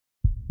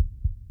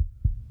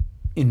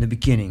In the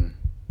beginning,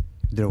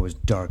 there was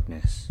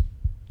darkness,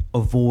 a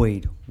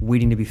void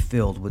waiting to be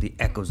filled with the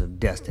echoes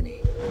of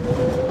destiny.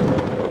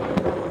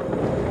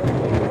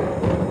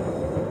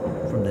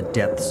 From the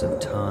depths of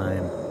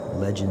time,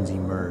 legends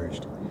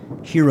emerged.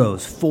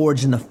 Heroes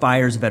forged in the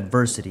fires of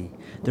adversity,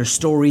 their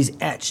stories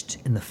etched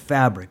in the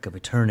fabric of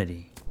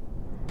eternity.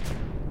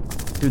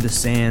 Through the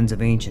sands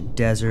of ancient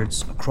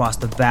deserts, across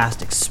the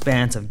vast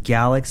expanse of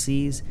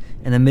galaxies,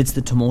 and amidst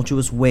the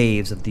tumultuous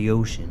waves of the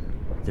ocean,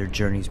 their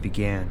journeys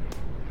began.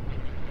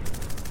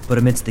 But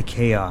amidst the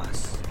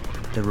chaos,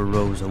 there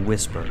arose a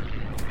whisper,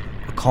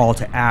 a call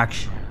to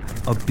action,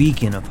 a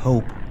beacon of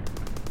hope.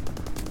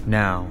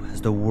 Now, as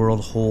the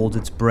world holds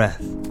its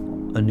breath,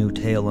 a new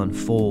tale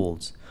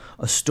unfolds,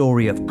 a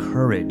story of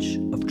courage,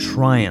 of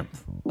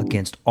triumph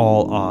against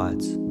all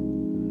odds.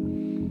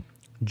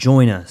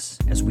 Join us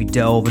as we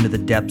delve into the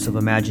depths of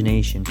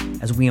imagination,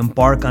 as we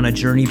embark on a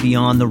journey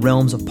beyond the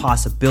realms of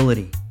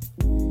possibility.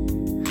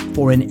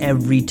 For in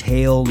every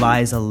tale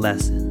lies a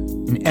lesson,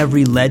 in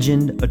every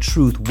legend a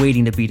truth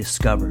waiting to be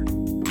discovered.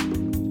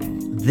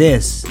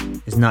 This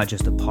is not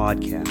just a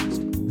podcast.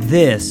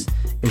 This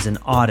is an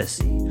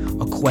odyssey,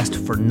 a quest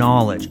for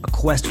knowledge, a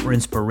quest for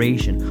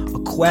inspiration, a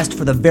quest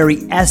for the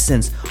very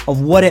essence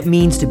of what it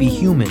means to be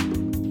human.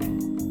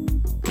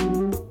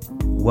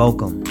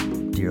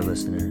 Welcome, dear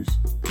listeners,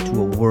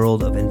 to a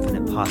world of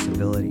infinite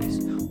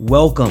possibilities.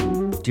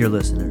 Welcome, dear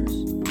listeners,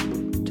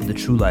 to the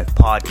True Life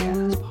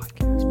Podcast.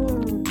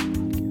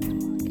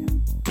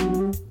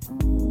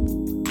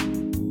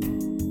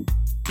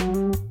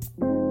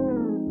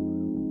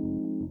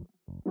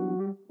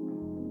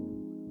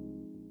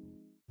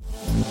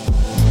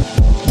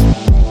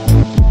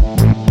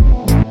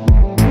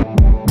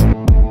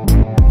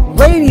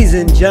 Ladies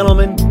and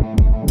gentlemen,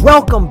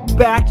 welcome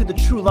back to the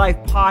True Life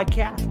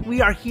Podcast. We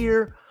are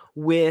here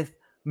with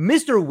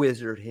Mr.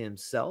 Wizard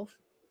himself,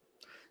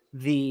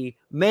 the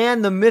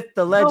man, the myth,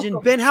 the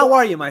legend. Ben, how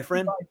are you, my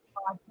friend?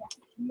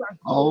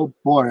 Oh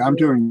boy, I'm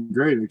doing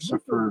great,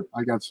 except for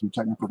I got some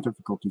technical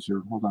difficulties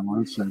here. Hold on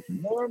one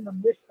second.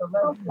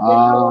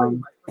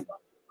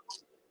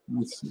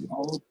 Let's see.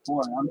 Oh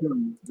boy, I'm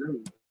doing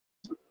great.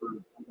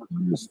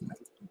 That's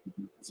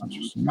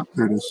interesting. Oh,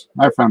 there it is.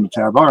 I found the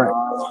tab. All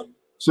right.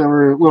 So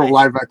we're a little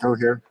live echo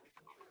here.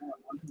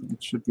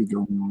 It should be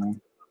going away.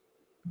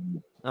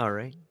 All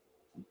right.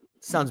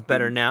 Sounds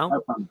better now. I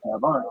found the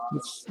tab. All right.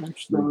 It's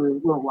actually a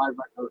little live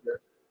echo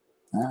here.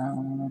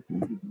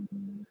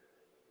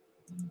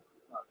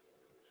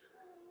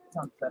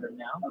 Sounds better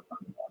now.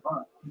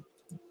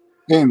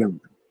 And there we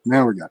go.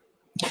 Now we got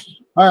it.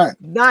 All right.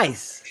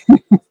 Nice.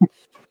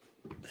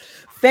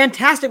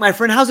 Fantastic, my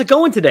friend. How's it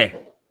going today?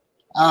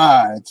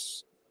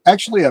 It's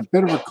actually a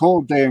bit of a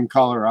cold day in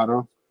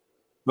Colorado,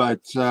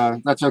 but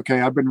that's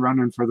okay. I've been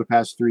running for the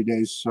past 3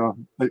 days, so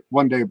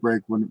one day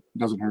break when it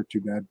doesn't hurt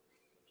too bad.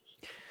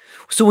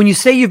 So when you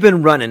say you've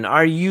been running,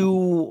 are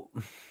you,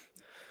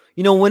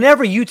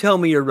 whenever you tell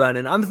me you're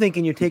running, I'm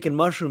thinking you're taking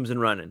mushrooms and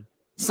running.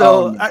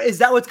 So is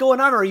that what's going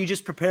on, or are you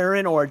just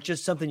preparing, or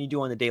just something you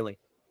do on the daily?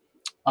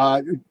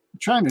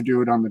 Trying to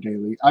do it on the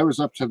daily. I was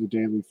up to the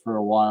daily for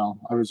a while.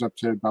 I was up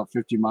to about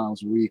 50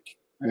 miles a week,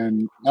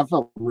 and that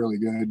felt really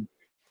good.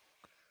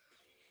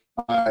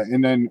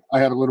 And then I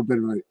had a little bit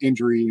of an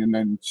injury, and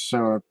then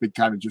so I've been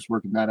kind of just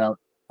working that out.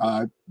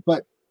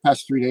 But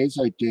past 3 days,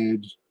 I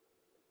did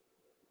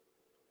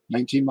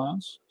 19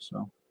 miles.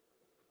 So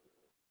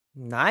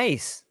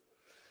nice.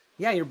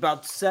 Yeah, you're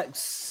about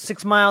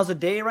 6 miles a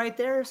day right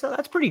there. So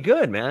that's pretty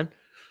good, man.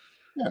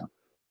 Yeah.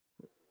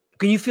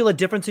 Can you feel a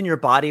difference in your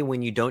body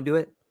when you don't do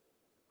it?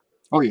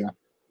 Oh, yeah.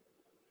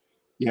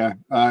 Yeah.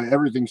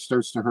 Everything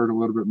starts to hurt a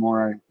little bit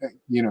more.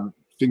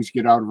 Things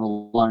get out of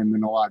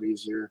alignment a lot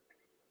easier.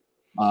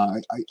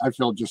 I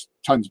feel just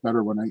tons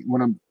better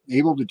when I'm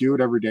able to do it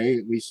every day,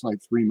 at least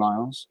like 3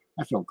 miles.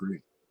 I feel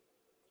great.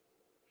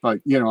 But,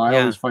 I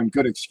always find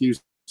good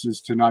excuses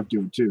to not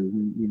do it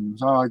too.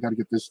 I got to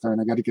get this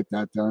done. I got to get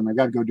that done. I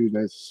got to go do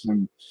this.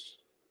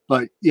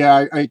 But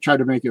yeah, I try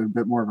to make it a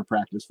bit more of a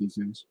practice these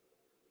days.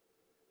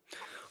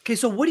 Okay,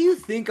 so what do you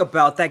think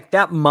about that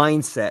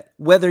mindset?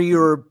 Whether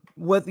you've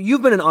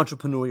been an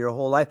entrepreneur your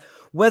whole life,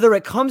 whether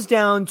it comes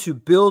down to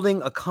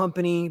building a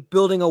company,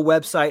 building a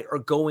website, or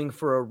going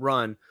for a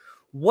run,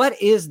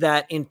 what is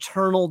that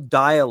internal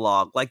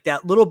dialogue, like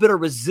that little bit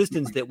of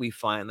resistance that we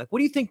find? Like, what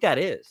do you think that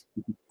is?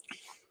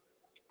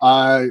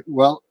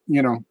 Well,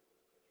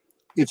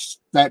 it's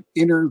that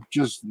inner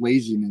just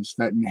laziness,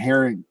 that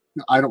inherent,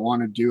 I don't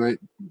want to do it.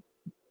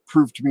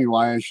 Prove to me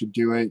why I should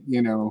do it.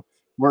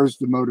 Where's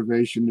the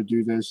motivation to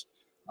do this?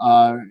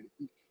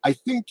 I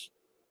think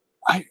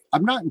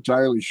I'm not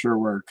entirely sure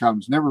where it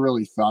comes. Never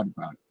really thought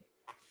about it,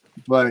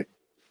 but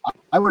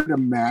I would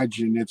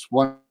imagine it's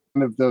one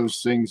of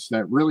those things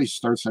that really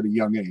starts at a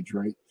young age,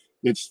 right?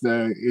 It's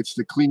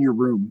the clean your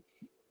room.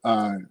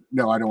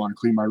 No, I don't want to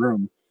clean my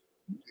room.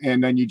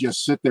 And then you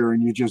just sit there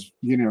and you just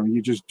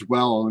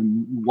dwell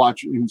and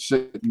watch and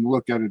sit and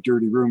look at a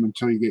dirty room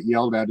until you get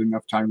yelled at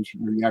enough times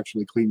where you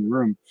actually clean the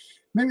room.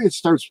 Maybe it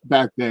starts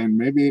back then.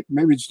 Maybe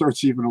it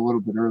starts even a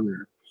little bit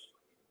earlier.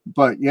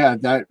 But yeah,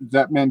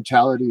 that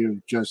mentality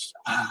of just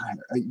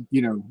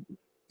you know,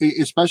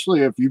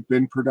 especially if you've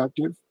been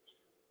productive,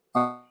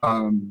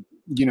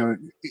 you know,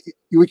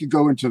 we could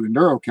go into the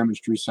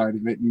neurochemistry side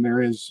of it, and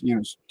there is, you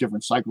know,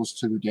 different cycles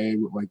to the day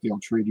with like the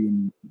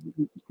ultradian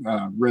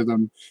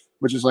rhythm,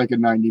 which is like a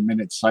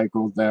 90-minute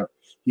cycle that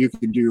you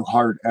can do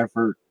hard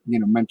effort, you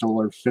know, mental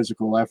or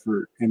physical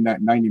effort in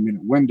that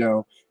 90-minute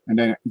window. And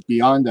then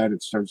beyond that,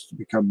 it starts to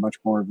become much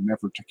more of an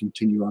effort to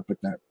continue up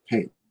at that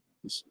pace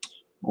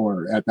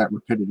or at that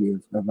rapidity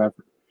of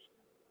effort.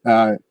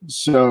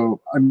 So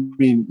I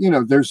mean, you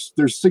know, there's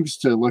things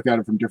to look at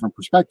it from different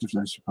perspectives,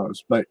 I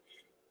suppose. But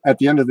at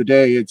the end of the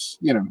day, it's,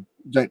 you know,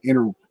 that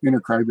inner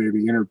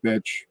crybaby, inner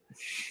bitch.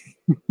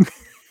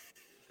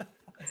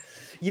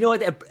 You know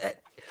what?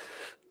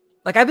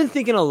 Like I've been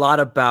thinking a lot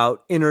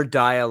about inner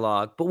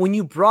dialogue, but when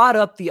you brought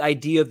up the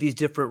idea of these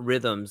different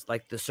rhythms,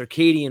 like the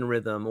circadian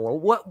rhythm, or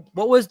what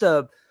was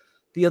the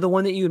other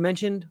one that you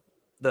mentioned?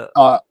 The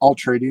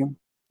Ultradian,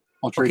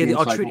 Okay, the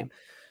ultradian cycle. ultradian.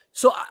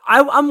 So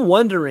I'm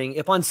wondering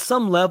if on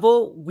some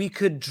level we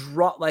could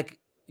draw, like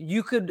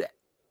you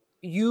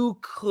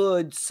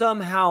could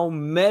somehow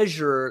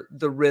measure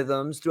the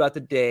rhythms throughout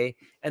the day,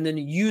 and then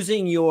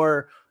using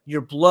your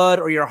blood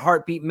or your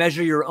heartbeat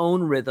measure your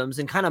own rhythms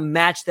and kind of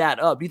match that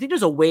up. Do you think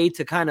there's a way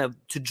to kind of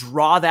to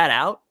draw that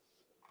out?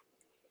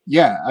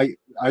 Yeah,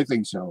 I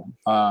think so.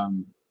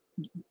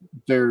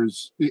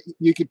 There's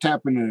you could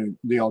tap into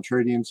the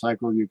ultradian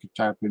cycle, you could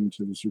tap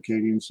into the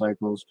circadian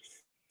cycles.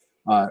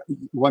 Uh,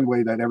 One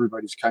way that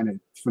everybody's kind of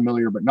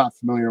familiar but not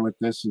familiar with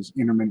this is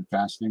intermittent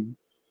fasting.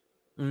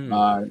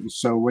 Mm.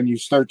 So when you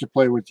start to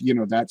play with, you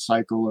know, that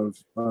cycle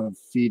of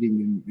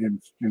feeding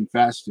and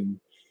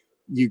fasting,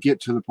 you get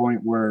to the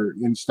point where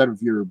instead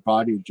of your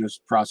body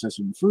just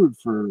processing food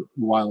for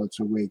while it's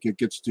awake, it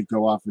gets to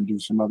go off and do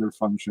some other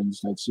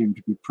functions that seem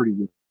to be pretty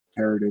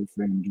reparative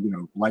and, you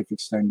know, life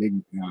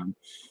extending, you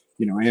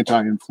know,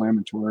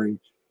 anti-inflammatory,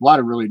 a lot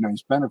of really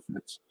nice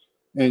benefits.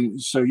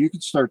 And so you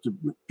could start to,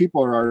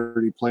 people are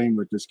already playing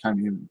with this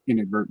kind of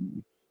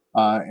inadvertently.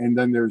 And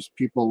then there's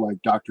people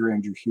like Dr.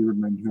 Andrew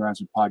Huberman, who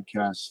has a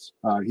podcast.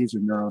 He's a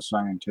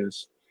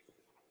neuroscientist.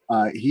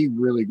 He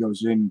really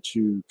goes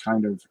into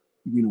kind of,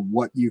 you know,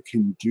 what you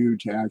can do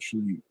to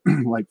actually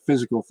like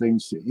physical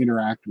things to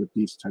interact with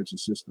these types of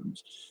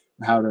systems,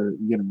 how to,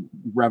 you know,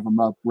 rev them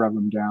up, rev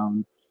them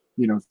down,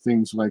 you know,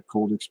 things like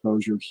cold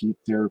exposure, heat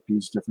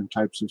therapies, different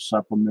types of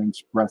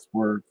supplements, breath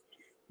work.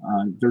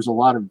 There's a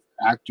lot of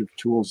active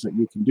tools that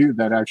you can do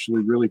that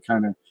actually really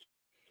kind of,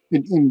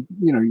 and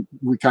you know,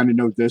 we kind of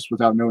know this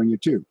without knowing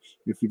it too.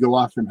 If you go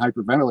off and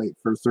hyperventilate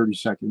for 30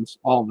 seconds,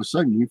 all of a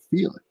sudden you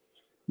feel it.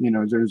 You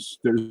know, there's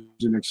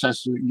an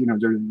excessive, you know,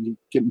 they're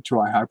getting to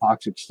a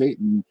hypoxic state,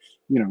 and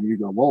you know, you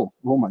go, whoa,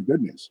 oh my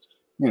goodness.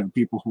 You know,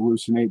 people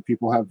hallucinate,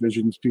 people have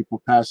visions,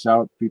 people pass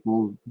out,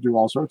 people do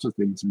all sorts of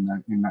things in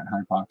that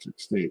hypoxic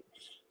state.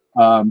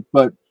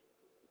 But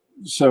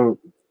so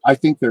I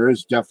think there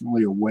is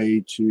definitely a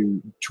way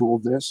to tool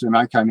this, and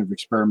I kind of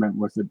experiment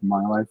with it in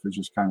my life. It's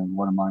just kind of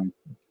one of my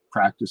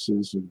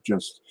practices of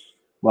just,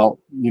 well,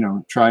 you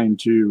know, trying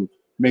to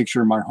make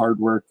sure my hard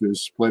work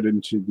is split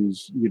into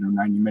these, you know,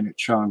 90-minute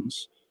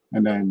chunks,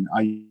 and then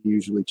I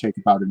usually take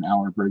about an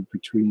hour break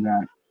between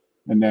that,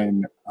 and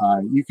then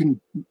you can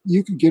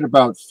get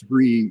about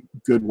 3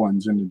 good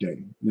ones in a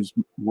day is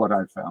what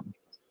I found.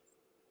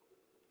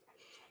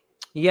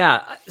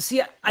 Yeah.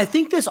 See, I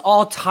think this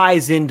all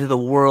ties into the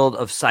world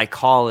of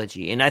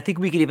psychology. And I think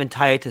we could even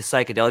tie it to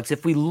psychedelics.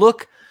 If we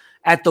look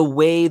at the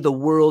way the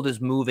world is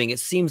moving, it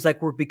seems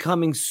like we're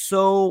becoming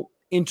so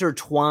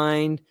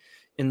intertwined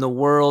in the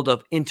world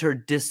of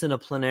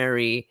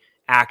interdisciplinary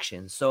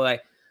action. So I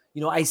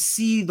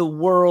see the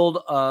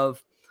world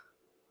of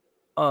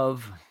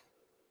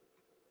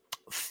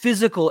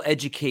physical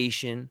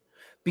education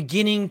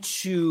beginning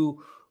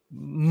to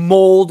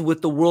mold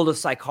with the world of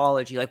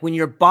psychology. Like when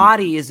your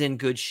body is in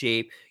good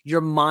shape, your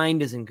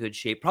mind is in good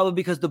shape, probably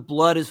because the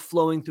blood is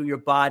flowing through your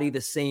body the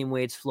same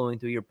way it's flowing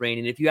through your brain.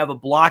 And if you have a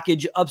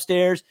blockage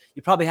upstairs,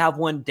 you probably have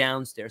one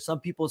downstairs.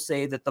 Some people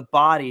say that the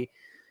body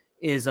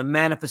is a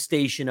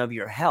manifestation of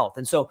your health.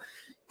 And so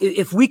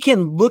if we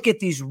can look at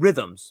these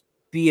rhythms,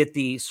 be it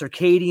the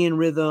circadian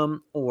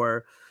rhythm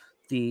or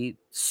the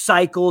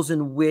cycles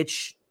in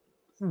which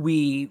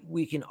we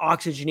can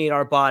oxygenate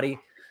our body,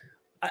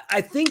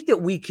 I think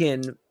that we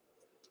can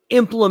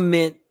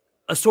implement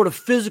a sort of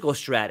physical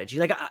strategy.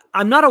 Like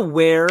I'm not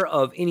aware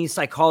of any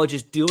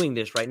psychologist doing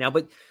this right now,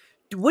 but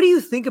what do you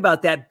think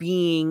about that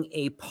being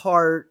a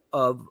part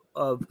of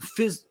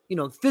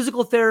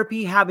physical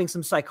therapy, having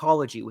some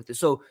psychology with it?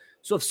 So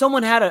if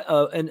someone had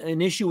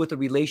an issue with a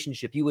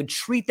relationship, you would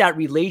treat that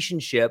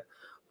relationship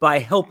by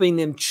helping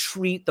them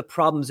treat the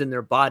problems in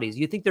their bodies.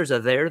 You think there's a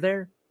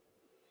there?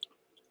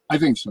 I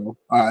think so.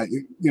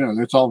 You know,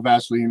 it's all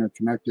vastly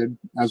interconnected,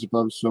 as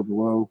above, so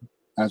below,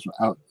 as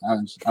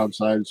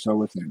outside, so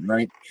within,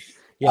 right?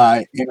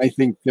 Yeah. And I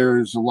think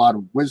there's a lot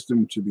of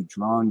wisdom to be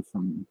drawn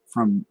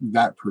from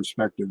that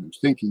perspective of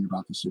thinking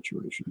about the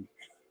situation.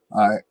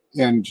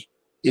 And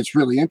it's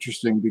really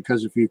interesting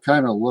because if you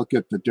kind of look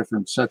at the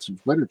different sets of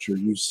literature,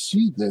 you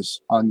see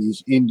this on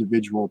these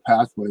individual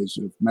pathways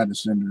of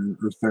medicine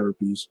or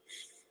therapies.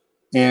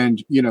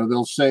 And,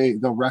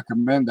 they'll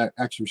recommend that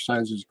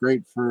exercise is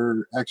great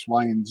for X,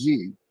 Y, and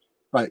Z,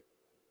 but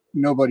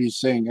nobody's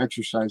saying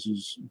exercise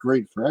is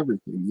great for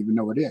everything, even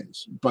though it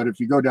is. But if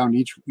you go down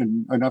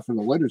enough of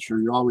the literature,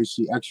 you always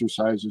see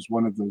exercise as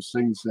one of those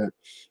things that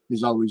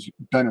is always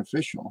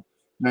beneficial.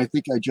 And I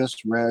think I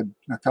just read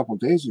a couple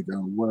of days ago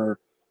where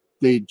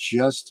they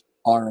just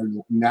are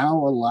now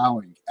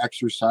allowing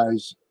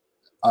exercise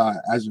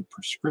as a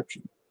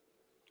prescription.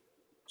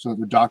 So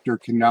the doctor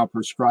can now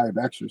prescribe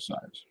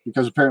exercise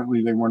because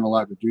apparently they weren't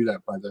allowed to do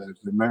that by the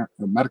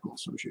medical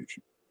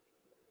association.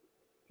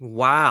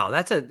 Wow,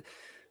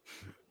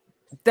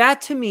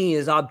 that to me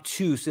is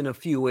obtuse in a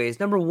few ways.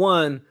 Number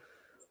one,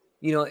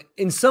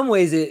 in some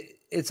ways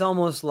it's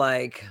almost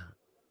like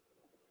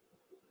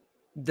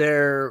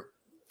they're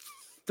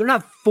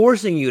not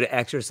forcing you to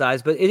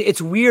exercise, but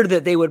it's weird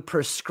that they would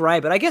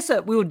prescribe it. I guess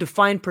that we would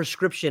define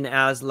prescription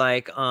as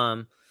like,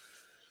 I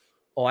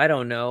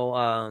don't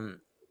know,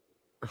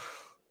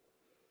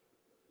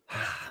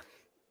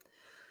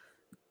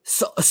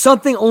 so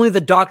something only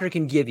the doctor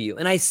can give you.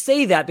 And I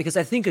say that because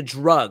I think of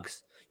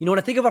drugs. When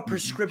I think of a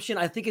prescription,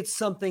 I think it's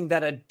something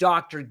that a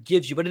doctor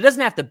gives you, but it doesn't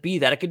have to be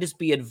that. It could just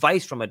be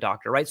advice from a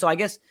doctor, right? So I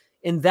guess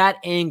in that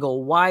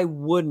angle, why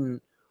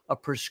wouldn't a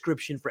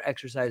prescription for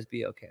exercise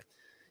be okay?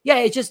 Yeah,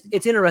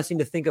 it's interesting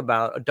to think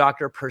about a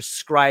doctor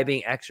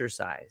prescribing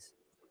exercise.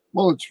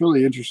 Well, it's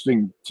really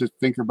interesting to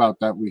think about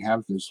that we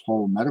have this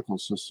whole medical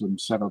system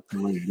set up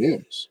the way it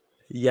is.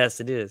 Yes,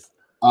 it is.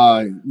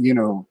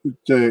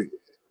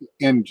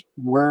 And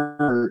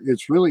where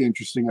it's really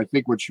interesting, I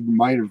think what you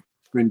might have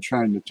been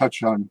trying to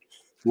touch on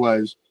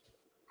was,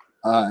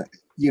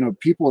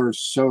 people are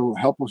so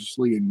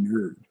helplessly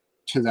inured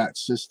to that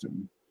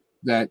system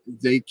that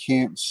they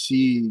can't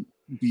see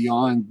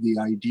beyond the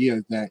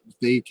idea that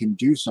they can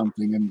do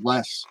something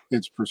unless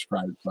it's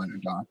prescribed by the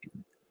doctor.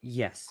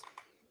 Yes.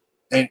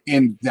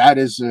 And that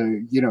is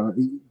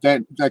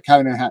that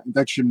kind of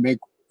that should make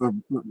a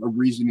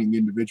reasoning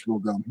individual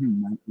go,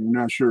 I'm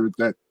not sure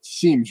that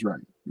seems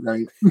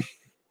right?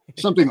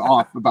 Something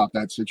off about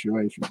that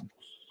situation.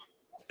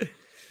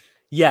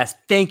 Yes,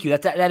 thank you.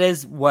 That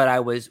is what I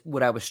was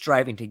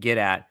striving to get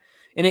at.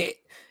 And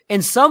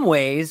in some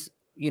ways,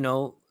 we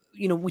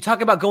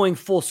talk about going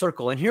full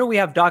circle, and here we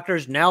have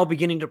doctors now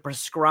beginning to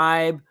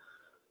prescribe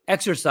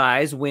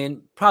exercise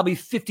when probably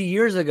 50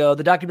 years ago,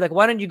 the doctor would be like,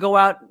 why don't you go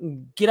out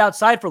and get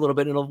outside for a little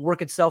bit and it'll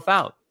work itself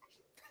out.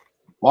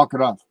 Walk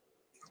it off.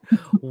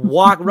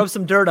 Rub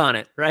some dirt on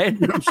it, right?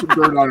 Rub some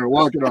dirt on it,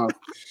 walk it off.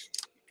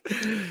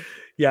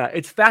 Yeah,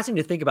 it's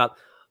fascinating to think about.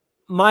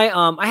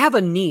 I have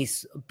a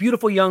niece, a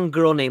beautiful young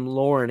girl named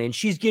Lauren, and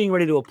she's getting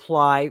ready to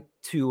apply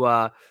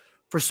for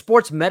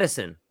sports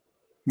medicine.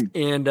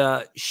 And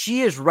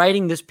she is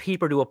writing this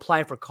paper to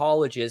apply for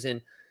colleges.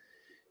 And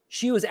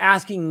she was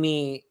asking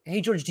me,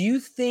 hey, George, do you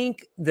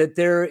think that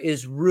there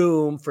is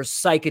room for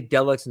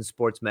psychedelics in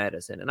sports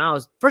medicine?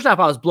 And first off,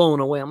 I was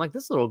blown away. I'm like,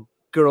 this little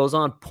girl's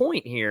on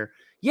point here.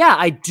 Yeah,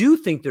 I do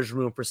think there's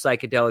room for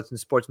psychedelics in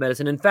sports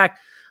medicine. In fact,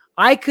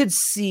 I could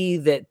see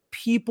that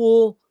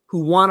people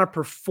who want to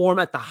perform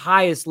at the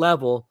highest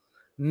level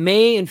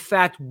may, in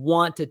fact,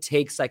 want to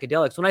take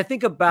psychedelics. When I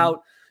think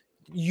about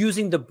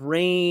using the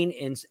brain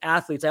in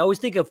athletes, I always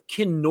think of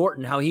Ken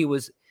Norton, how he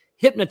was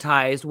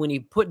hypnotized when he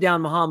put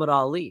down Muhammad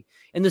Ali.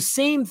 And the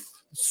same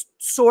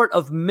sort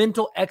of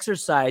mental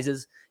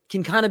exercises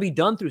can kind of be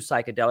done through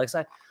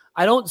psychedelics.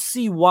 I don't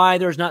see why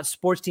there's not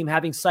sports team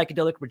having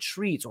psychedelic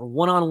retreats or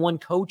one-on-one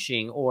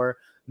coaching or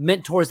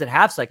mentors that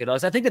have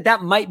psychedelics. I think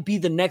that might be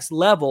the next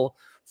level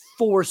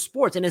for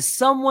sports. And as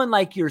someone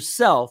like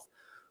yourself,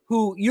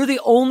 who you're the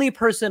only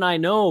person I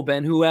know,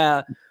 Ben, who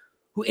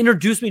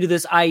introduced me to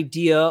this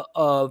idea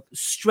of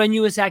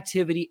strenuous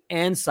activity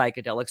and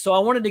psychedelics. So I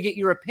wanted to get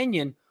your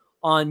opinion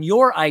on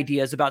your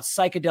ideas about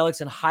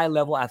psychedelics and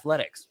high-level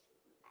athletics.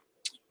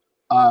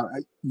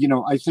 I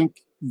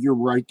think you're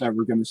right that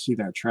we're going to see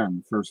that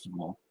trend, first of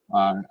all.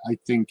 I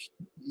think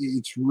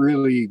it's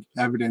really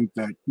evident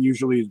that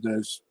usually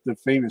the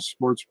famous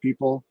sports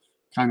people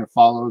kind of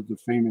follow the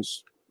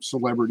famous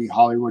celebrity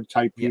Hollywood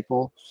type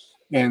people.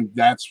 And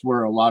that's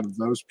where a lot of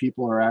those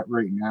people are at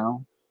right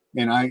now.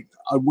 And I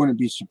wouldn't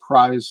be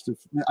surprised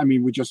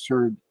we just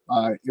heard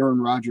Aaron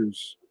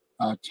Rodgers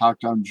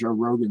talked on Joe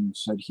Rogan,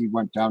 said he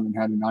went down and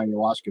had an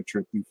ayahuasca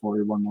trip before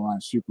he won the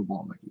last Super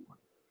Bowl that he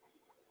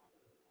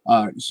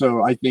won.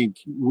 So I think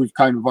we've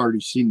kind of already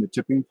seen the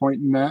tipping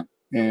point in that.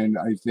 And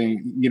I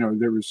think,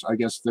 there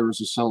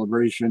was a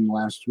celebration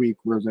last week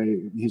where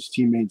his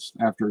teammates,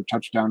 after a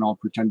touchdown, all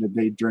pretended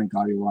they drank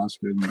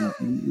ayahuasca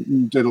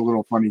and did a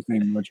little funny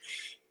thing.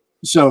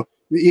 So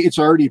it's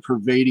already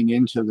pervading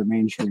into the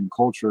mainstream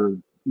culture,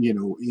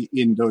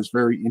 in those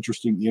very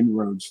interesting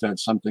inroads.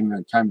 That's something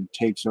that kind of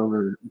takes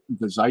over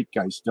the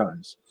zeitgeist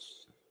does.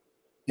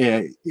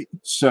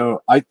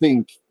 So I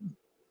think,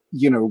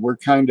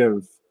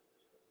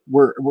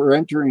 we're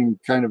entering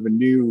kind of a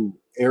new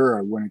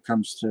era when it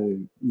comes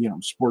to,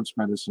 sports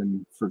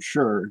medicine for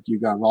sure. You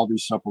got all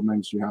these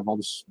supplements, you have all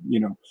this,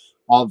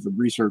 all of the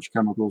research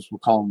chemicals, we'll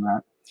call them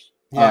that.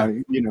 Yeah.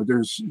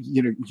 There's,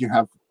 you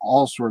have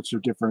all sorts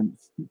of different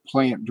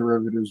plant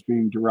derivatives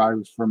being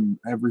derived from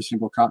every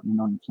single continent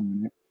on the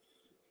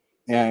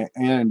planet.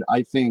 And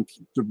I think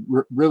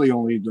really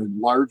only the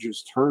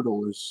largest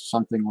hurdle is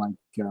something like,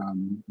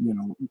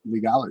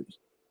 legality.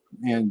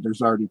 And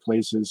there's already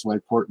places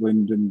like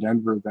Portland and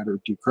Denver that are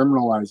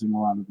decriminalizing a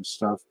lot of this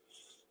stuff.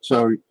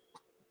 So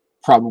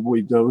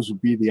probably those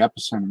would be the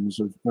epicenters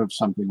of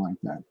something like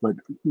that. But,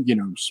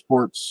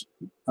 sports,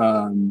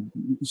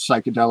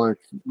 psychedelic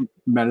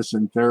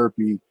medicine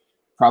therapy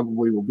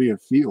probably will be a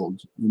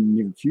field in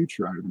the near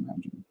future, I would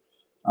imagine.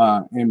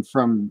 And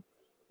from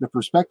the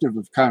perspective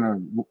of kind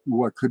of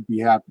what could be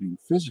happening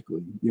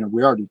physically,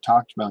 we already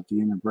talked about the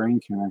inner brain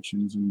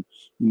connections and,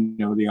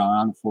 the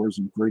ionophores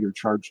and greater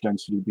charge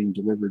density being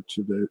delivered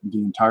to the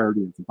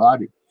entirety of the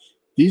body.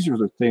 These are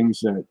the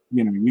things that,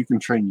 you can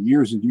train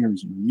years and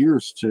years and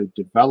years to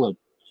develop,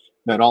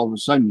 that all of a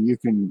sudden you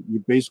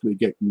basically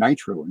get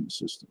nitro in the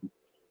system.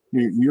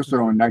 You're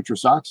throwing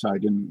nitrous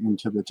oxide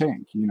into the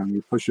tank,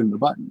 you're pushing the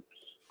button.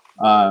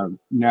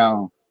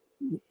 Now,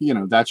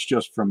 that's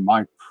just from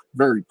my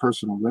very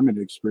personal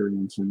limited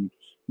experience and,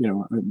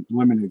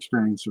 limited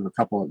experience of a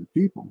couple other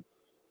people.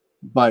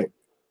 But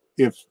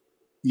if,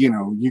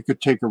 you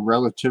could take a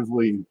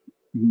relatively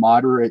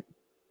moderate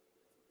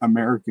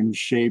American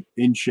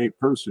in shape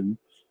person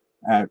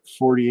at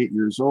 48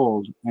 years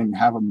old and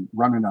have them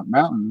running up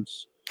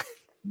mountains,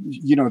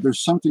 there's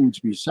something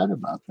to be said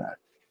about that.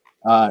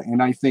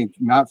 And I think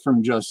not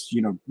from just,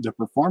 the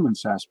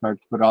performance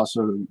aspect, but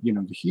also,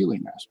 the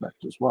healing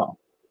aspect as well.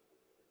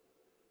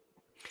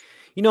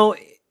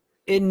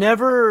 It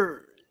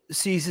never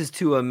ceases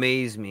to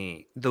amaze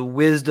me, the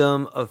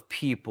wisdom of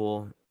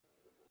people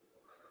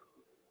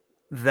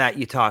that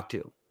you talk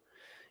to.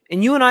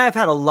 And you and I have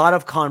had a lot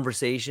of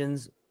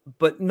conversations,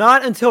 but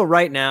not until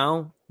right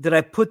now did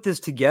I put this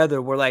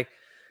together. We're like,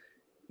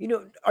 I'm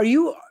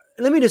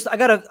just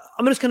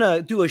going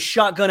to do a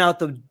shotgun out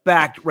the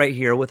back right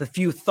here with a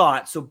few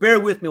thoughts. So bear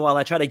with me while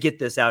I try to get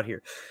this out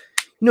here.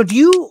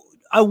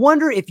 I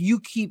wonder if you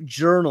keep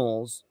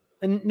journals.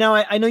 And now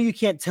I know you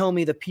can't tell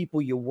me the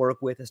people you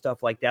work with and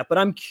stuff like that, but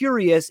I'm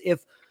curious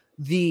if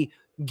the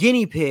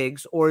guinea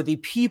pigs or the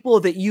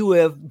people that you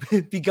have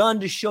begun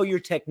to show your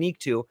technique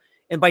to,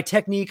 and by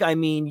technique, I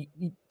mean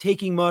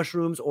taking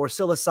mushrooms or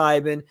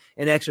psilocybin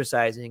and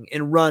exercising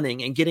and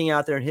running and getting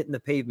out there and hitting the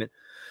pavement.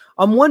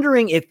 I'm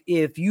wondering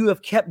if you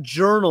have kept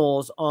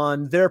journals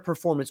on their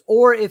performance,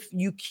 or if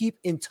you keep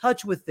in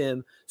touch with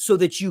them so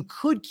that you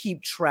could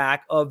keep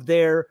track of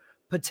their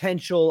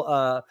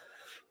potential,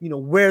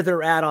 where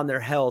they're at on their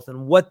health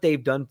and what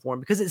they've done for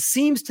them. Because it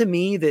seems to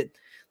me that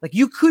like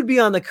you could be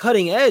on the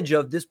cutting edge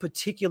of this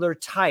particular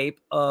type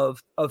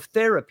of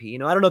therapy. I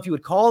don't know if you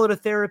would call it a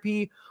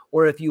therapy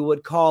or if you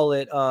would call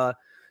it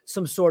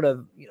some sort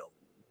of,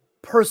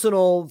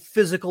 personal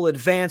physical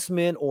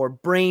advancement or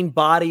brain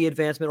body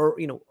advancement, or,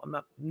 I'm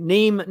not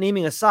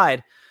naming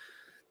aside.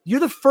 You're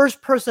the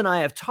first person I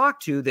have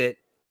talked to that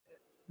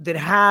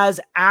has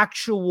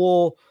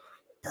actual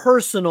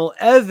personal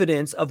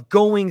evidence of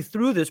going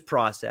through this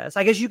process.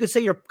 I guess you could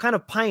say you're kind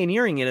of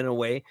pioneering it in a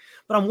way,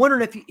 but I'm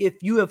wondering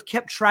if you have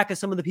kept track of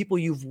some of the people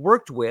you've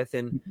worked with,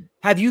 and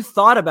have you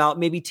thought about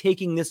maybe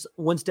taking this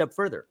one step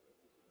further?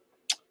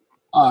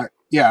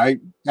 Yeah,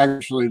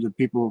 the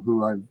people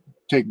who I've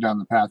taken down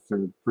the path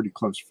are pretty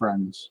close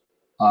friends.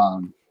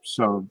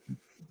 So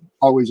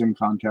always in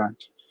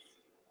contact.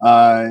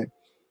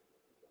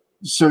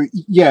 So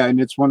yeah, and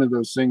it's one of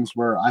those things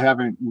where I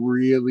haven't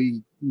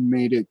really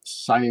made it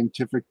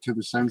scientific to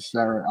the sense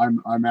that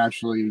I'm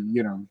actually,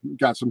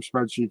 got some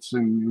spreadsheets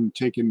and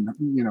taking,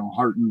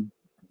 heart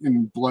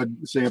and blood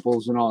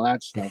samples and all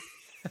that stuff.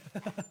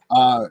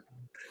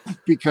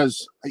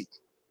 Because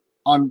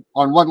on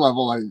one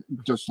level, I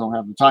just don't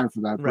have the time for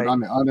that. Right.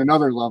 But on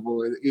another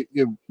level, it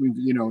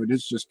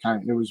is just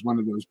it was one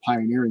of those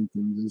pioneering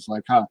things. It's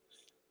like,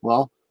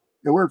 well,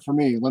 it worked for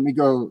me. Let me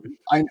go.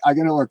 I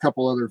know a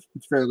couple other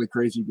fairly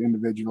crazy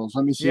individuals.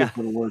 Let me see if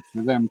it'll work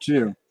for them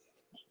too.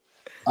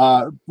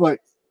 But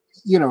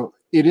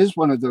it is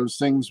one of those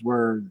things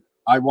where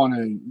I want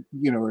to,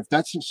 if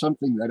that's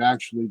something that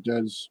actually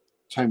does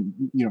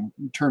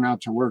turn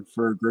out to work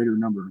for a greater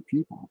number of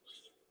people,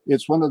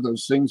 it's one of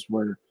those things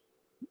where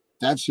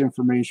that's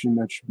information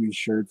that should be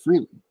shared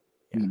freely.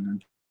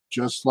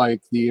 Just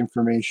like the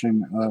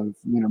information of,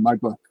 my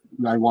book,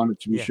 I want it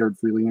to be shared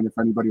freely. And if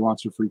anybody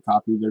wants a free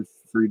copy, they're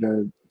free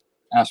to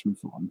ask me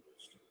for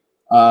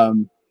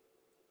one.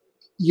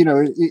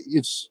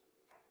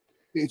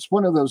 It's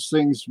one of those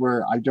things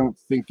where I don't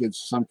think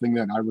it's something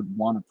that I would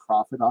want to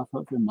profit off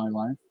of in my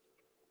life.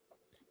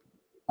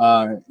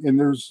 And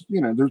there's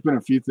been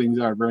a few things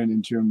that I've ran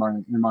into in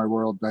my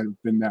world that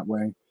have been that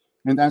way.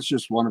 And that's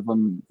just one of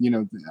them.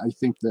 I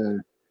think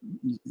the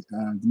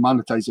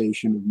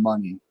monetization of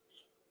money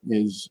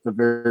is a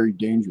very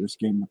dangerous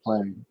game to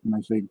play. And I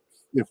think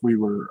if we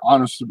were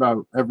honest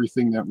about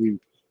everything that we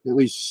at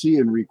least see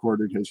in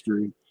recorded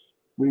history,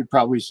 we'd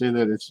probably say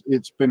that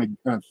it's been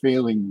a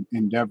failing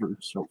endeavor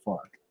so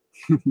far.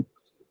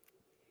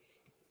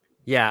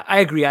 Yeah, I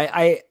agree.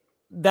 I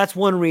that's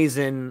one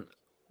reason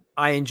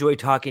I enjoy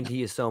talking to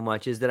you so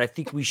much, is that I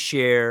think we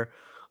share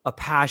a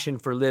passion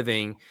for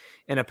living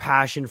and a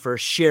passion for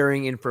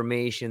sharing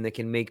information that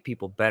can make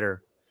people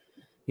better.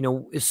 You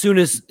know, as soon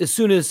as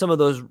some of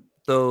those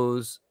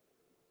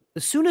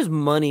as soon as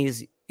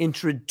money's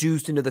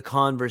introduced into the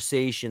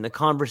conversation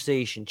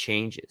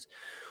changes.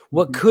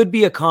 What could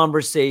be a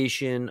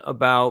conversation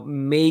about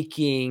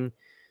making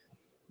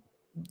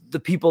the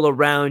people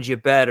around you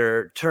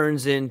better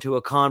turns into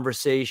a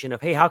conversation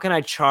of, hey, how can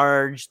I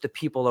charge the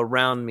people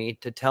around me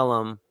to tell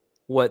them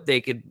what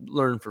they could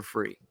learn for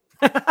free?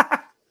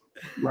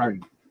 Right.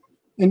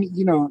 And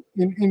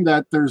in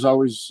that, there's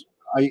always,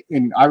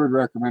 I would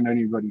recommend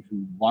anybody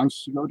who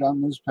wants to go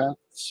down this path,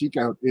 seek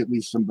out at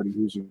least somebody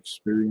who's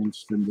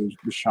experienced in the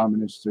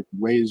shamanistic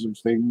ways of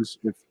things.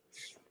 If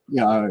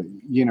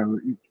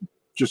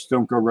just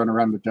don't go run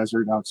around the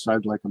desert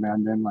outside like a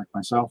madman like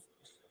myself.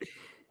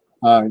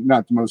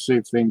 Not the most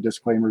safe thing.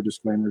 Disclaimer.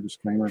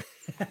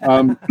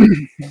 Um,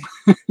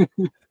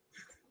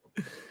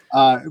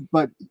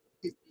 but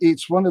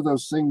it's one of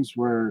those things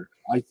where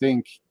I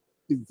think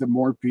the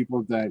more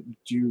people that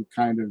do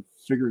kind of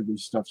figure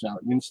these stuffs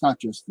out, and it's not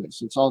just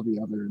this, it's all the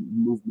other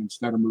movements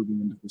that are moving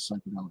into the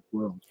psychedelic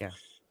world. Yeah.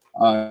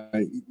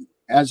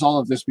 As all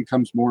of this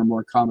becomes more and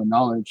more common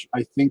knowledge,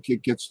 I think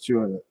it gets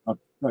to a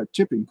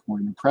tipping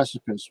point, a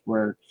precipice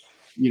where,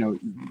 you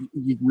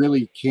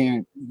really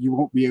you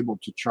won't be able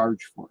to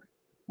charge for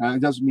it.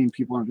 It doesn't mean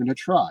people aren't going to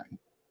try.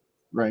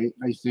 Right.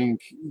 I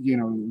think,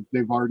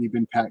 they've already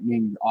been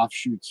patenting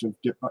offshoots of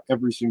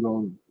every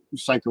single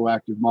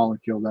psychoactive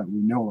molecule that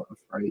we know of.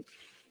 Right.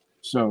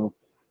 So,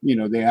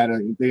 they add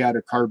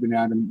a carbon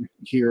atom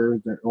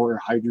here or a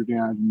hydrogen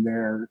atom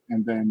there,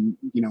 and then,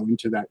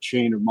 into that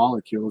chain of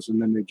molecules.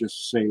 And then they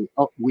just say,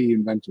 oh, we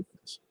invented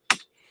this.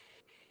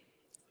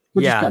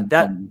 Which is kind of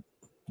fun,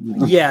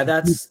 Yeah,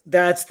 that's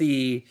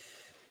the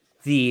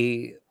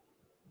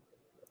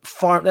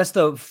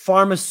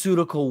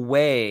pharmaceutical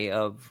way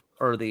of,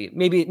 or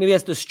maybe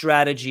that's the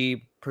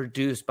strategy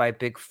produced by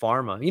big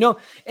pharma.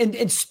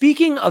 And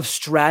speaking of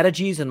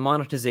strategies and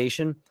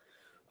monetization,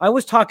 I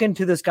was talking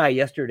to this guy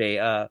yesterday.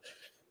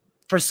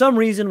 For some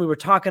reason, we were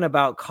talking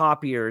about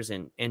copiers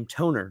and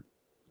toner,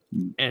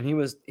 and he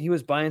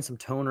was buying some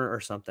toner or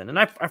something, and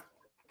I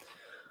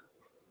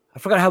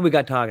forgot how we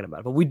got talking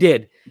about it, but we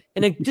did.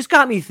 And it just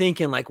got me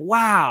thinking, like,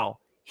 wow,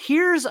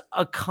 here's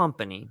a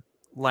company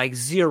like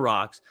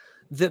Xerox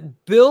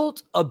that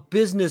built a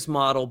business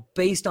model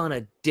based on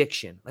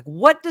addiction. Like,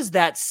 what does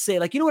that say?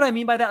 Like, you know what I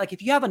mean by that? Like,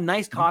 if you have a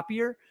nice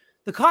copier,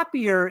 the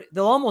copier,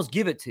 they'll almost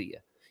give it to you,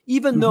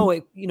 even though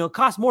it,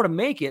 costs more to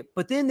make it,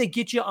 but then they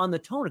get you on the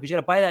toner because you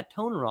got to buy that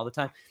toner all the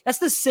time. That's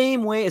the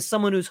same way as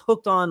someone who's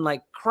hooked on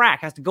like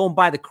crack has to go and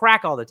buy the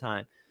crack all the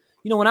time.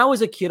 When I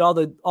was a kid, all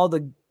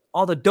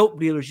the dope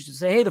dealers used to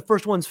say, hey, the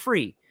first one's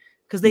free,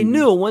 because they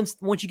knew once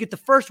you get the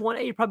first one,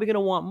 hey, you're probably going to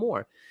want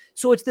more.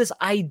 So it's this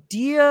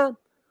idea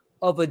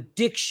of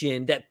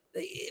addiction that,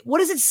 what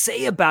does it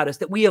say about us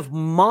that we have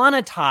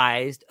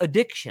monetized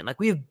addiction? Like,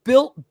 we have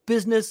built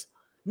business,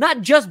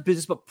 not just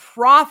business, but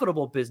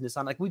profitable business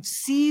on, like, we've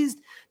seized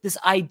this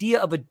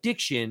idea of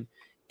addiction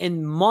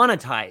and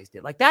monetized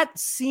it. Like, that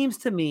seems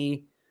to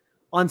me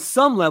on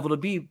some level to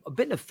be a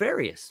bit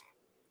nefarious.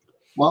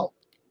 Well,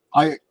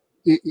 it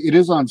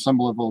is on some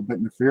level a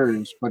bit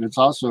nefarious, but it's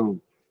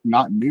also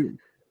not new,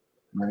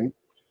 right?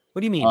 What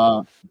do you mean?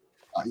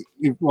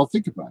 Well,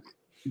 think about it.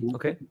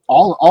 Okay.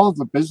 All of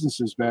the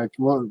businesses back,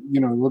 we'll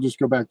just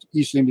go back to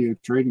East India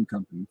Trading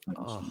Company, for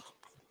instance.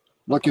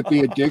 Look at the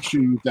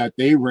addiction that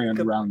they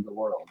ran around the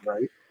world,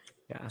 right?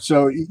 Yeah.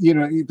 So,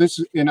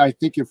 this, and I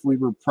think if we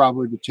were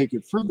probably to take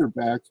it further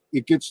back,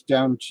 it gets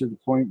down to the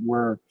point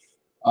where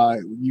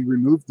you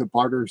remove the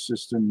barter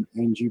system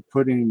and you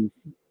put in,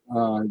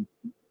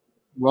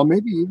 well,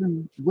 maybe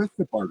even with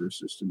the barter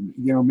system,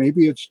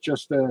 maybe it's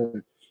just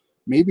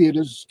maybe it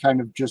is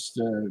kind of just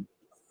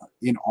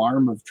an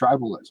arm of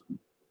tribalism.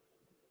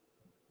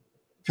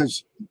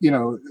 Because,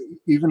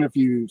 even if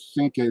you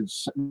think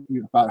it's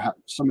about how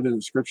some of the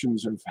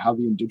descriptions of how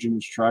the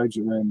indigenous tribes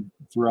are ran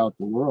throughout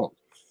the world,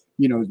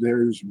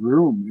 there's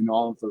room in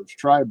all of those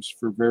tribes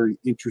for very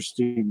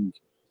interesting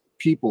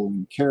people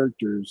and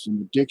characters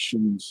and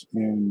addictions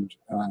and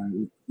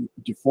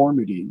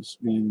deformities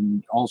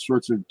and all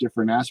sorts of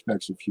different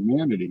aspects of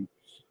humanity.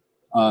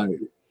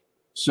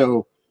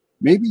 So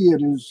maybe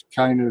it is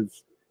kind of,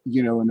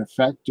 an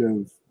effect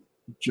of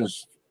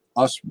just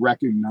us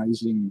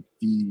recognizing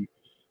the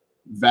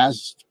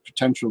vast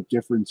potential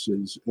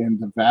differences and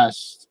the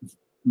vast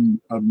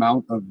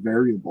amount of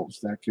variables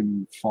that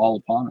can fall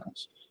upon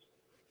us.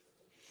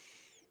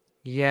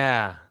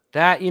 Yeah,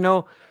 that,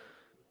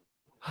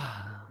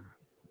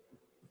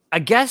 I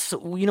guess,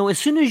 as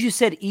soon as you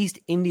said East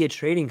India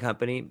Trading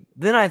Company,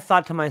 then I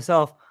thought to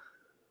myself,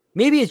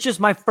 maybe it's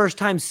just my first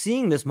time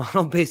seeing this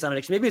model based on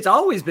addiction. Maybe it's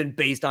always been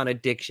based on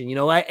addiction,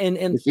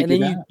 and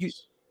then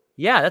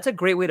Yeah, that's a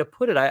great way to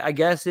put it. I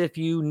guess if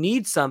you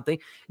need something,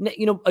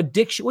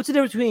 addiction, what's the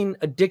difference between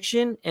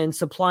addiction and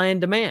supply and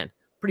demand?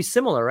 Pretty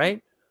similar,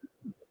 right?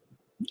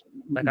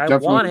 Like I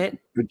want Definitely,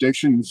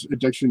 it.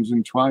 addictions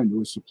entwined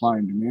with supply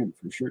and demand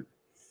for sure.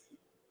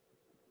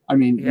 I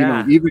mean,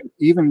 Yeah.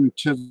 even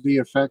to the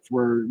effect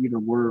where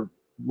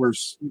we're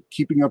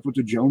keeping up with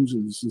the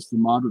Joneses is the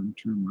modern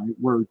term, right?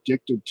 We're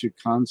addicted to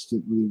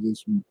constantly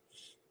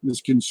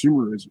this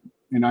consumerism,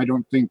 and I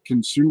don't think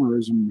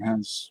consumerism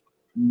has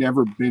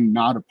never been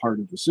not a part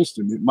of the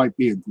system. It might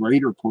be a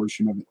greater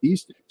portion of it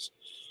these days,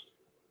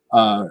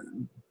 uh,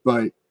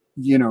 but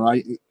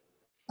I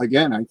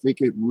again, I think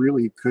it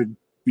really could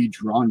be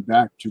drawn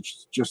back to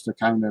just the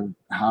kind of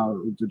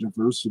how the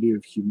diversity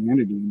of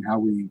humanity and how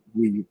we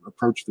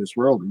approach this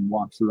world and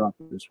walk throughout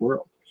this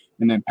world,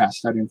 and then pass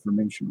that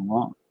information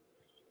along.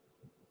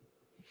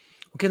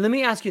 Okay, let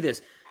me ask you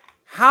this.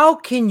 How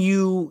can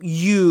you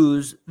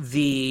use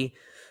the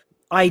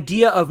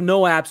idea of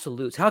no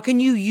absolutes? How can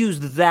you use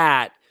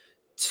that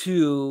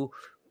to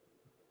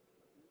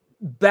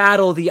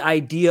battle the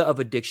idea of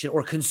addiction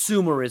or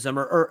consumerism,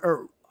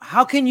 or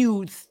how can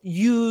you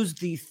use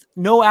the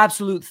no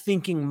absolute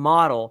thinking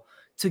model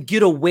to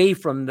get away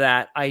from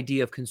that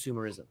idea of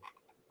consumerism?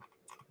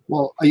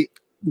 Well,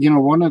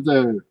 one of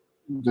the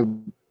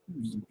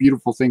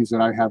beautiful things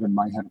that I have in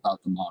my head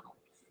about the model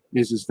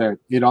is that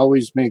it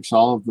always makes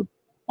all the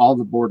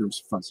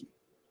borders fuzzy,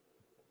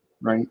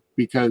 right?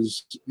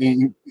 Because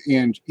in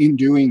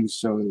doing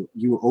so,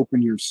 you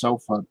open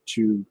yourself up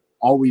to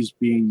always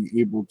being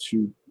able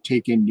to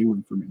take in new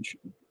information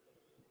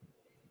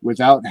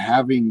without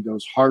having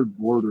those hard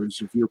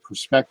borders of your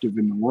perspective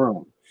in the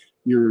world.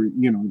 You're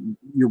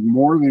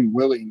more than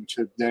willing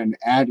to then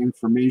add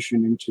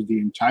information into the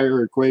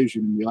entire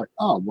equation and be like,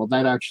 oh well,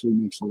 that actually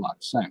makes a lot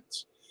of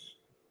sense.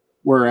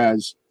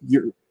 Whereas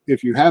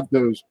if you have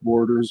those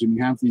borders and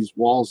you have these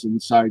walls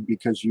inside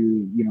because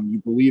you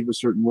believe a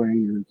certain way,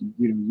 or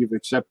you've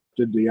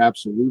accepted the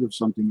absolute of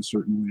something a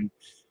certain way,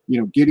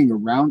 getting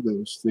around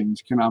those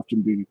things can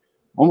often be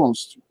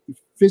almost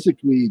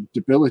physically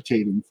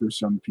debilitating for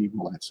some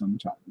people at some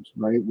times,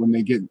 right? When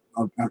they get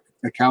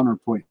a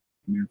counterpoint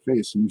in their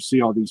face and you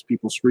see all these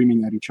people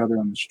screaming at each other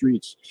on the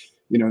streets,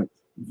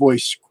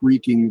 voice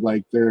squeaking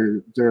like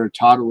they're a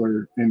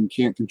toddler and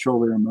can't control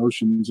their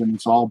emotions, and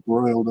it's all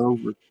broiled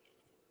over.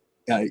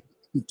 uh,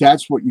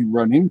 that's what you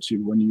run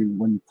into when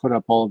you put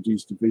up all of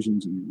these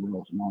divisions in your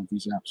world and all of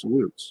these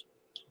absolutes.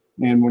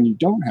 And when you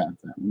don't have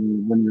that,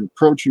 when you're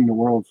approaching the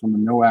world from a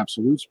no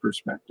absolutes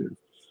perspective,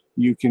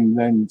 you can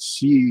then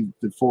see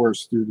the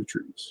forest through the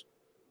trees.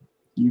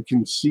 You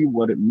can see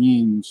what it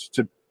means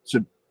to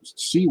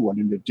see what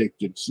an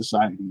addicted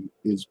society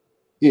is.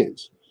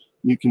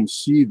 You can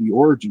see the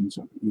origins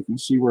of it. You can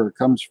see where it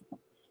comes from.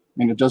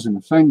 And it doesn't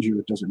offend you,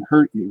 it doesn't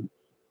hurt you.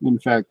 In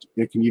fact,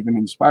 it can even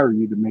inspire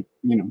you to make,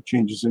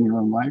 changes in your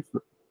own life,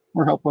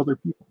 or help other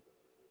people.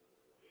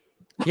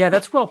 Yeah,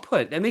 that's well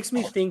put. That makes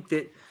me think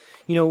that,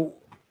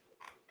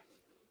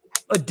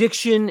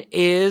 addiction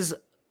is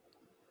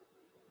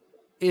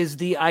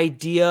the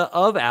idea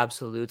of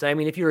absolutes. I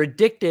mean, if you're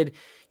addicted,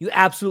 you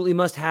absolutely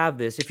must have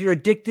this. If you're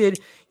addicted,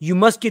 you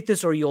must get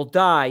this or you'll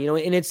die.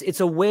 And it's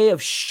a way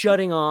of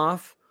shutting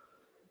off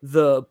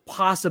the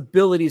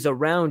possibilities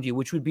around you,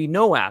 which would be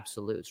no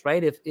absolutes,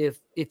 right?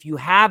 If you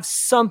have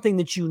something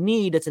that you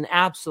need, it's an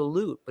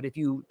absolute. But if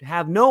you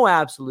have no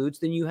absolutes,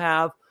 then you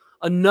have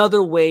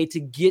another way to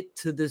get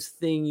to this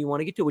thing you want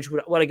to get to, which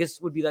what I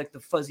guess would be like the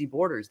fuzzy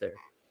borders there.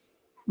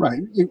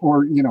 Right.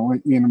 Or,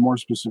 in a more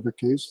specific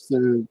case,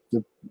 the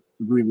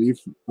relief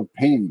of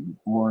pain,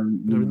 or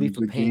The relief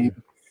of pain.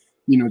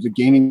 the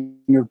gaining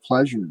of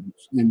pleasure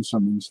in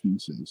some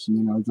instances,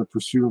 the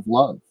pursuit of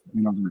love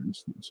in other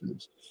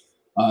instances.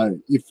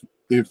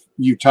 If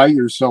you tie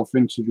yourself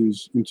into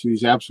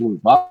these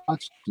absolute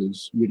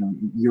boxes,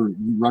 you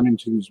run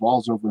into these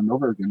walls over and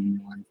over again in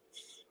your life.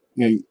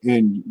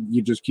 And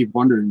you just keep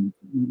wondering,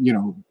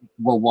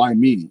 well, why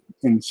me?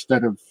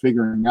 Instead of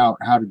figuring out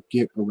how to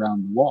get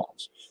around the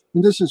walls.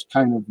 And this is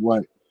kind of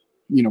what,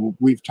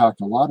 we've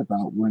talked a lot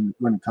about when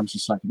it comes to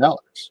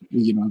psychedelics.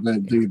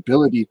 The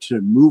ability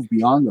to move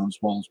beyond those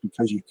walls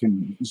because you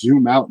can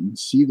zoom out and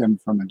see them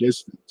from a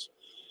distance.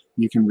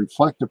 You can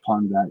reflect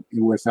upon that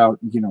without,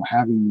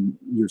 having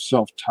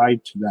yourself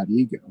tied to that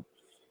ego.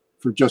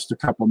 For just a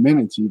couple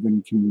minutes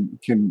even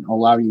can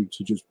allow you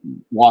to just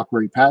walk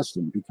right past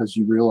them, because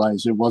you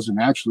realize it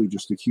wasn't actually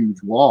just a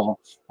huge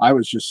wall. I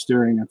was just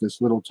staring at this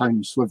little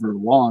tiny sliver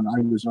of wall, and I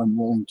was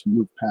unwilling to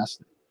move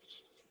past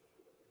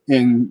it.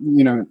 And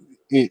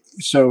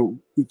so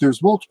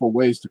there's multiple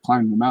ways to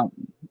climb the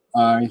mountain.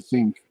 I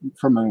think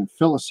from a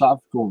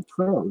philosophical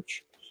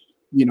approach,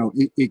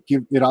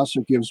 it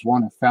also gives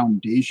one a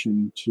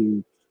foundation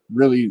to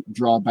really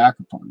draw back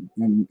upon,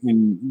 and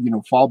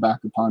fall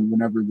back upon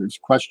whenever there's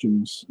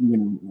questions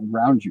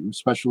around you,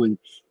 especially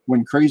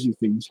when crazy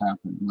things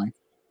happen, like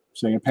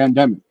say a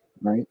pandemic,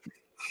 right?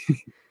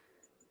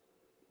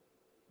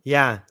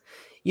 Yeah.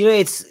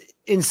 It's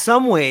in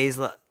some ways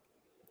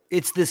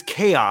it's this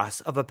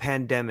chaos of a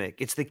pandemic.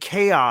 It's the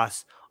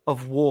chaos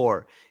of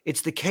war.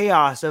 It's the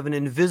chaos of an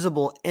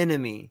invisible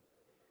enemy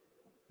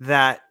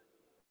that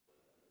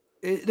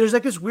there's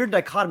like this weird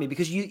dichotomy,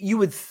 because you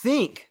would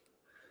think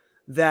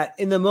that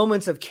in the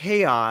moments of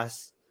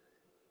chaos,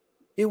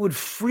 it would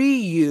free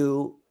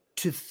you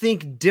to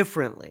think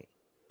differently.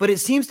 But it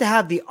seems to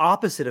have the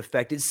opposite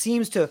effect. It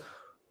seems to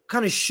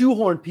kind of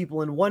shoehorn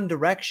people in one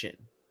direction.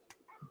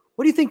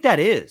 What do you think that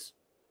is?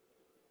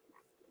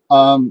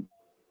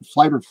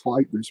 Flight or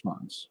flight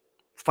response.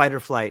 Fight or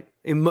flight,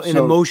 an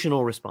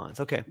emotional response.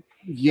 Okay.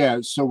 Yeah.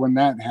 So when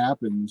that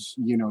happens,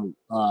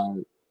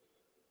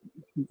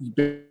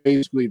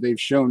 basically they've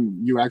shown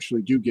you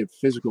actually do get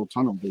physical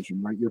tunnel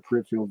vision, right? Your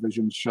peripheral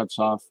vision shuts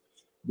off.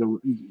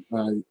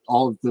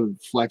 All of the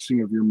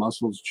flexing of your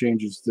muscles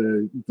changes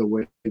the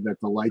way that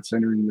the light's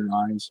entering your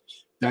eyes.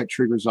 That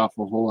triggers off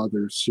a whole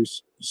other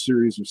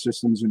series of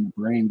systems in the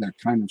brain that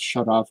kind of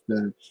shut off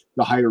the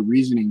higher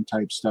reasoning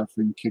type stuff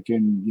and kick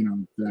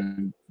in,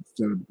 the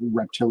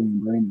reptilian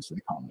brain, as they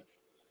call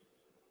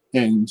it.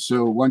 And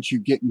so once you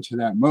get into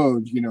that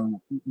mode,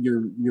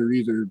 you're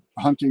either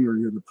hunting or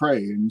you're the prey,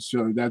 and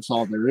so that's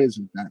all there is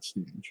at that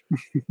stage.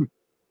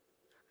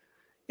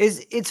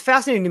 It's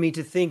fascinating to me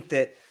to think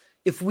that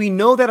if we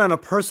know that on a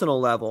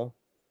personal level,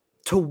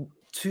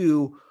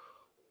 to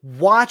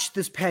watch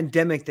this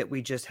pandemic that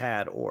we just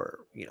had, or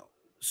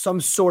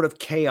some sort of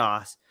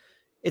chaos,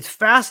 it's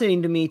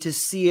fascinating to me to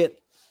see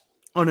it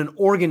on an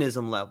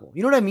organism level.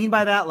 You know what I mean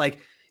by that? Like,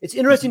 it's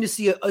interesting to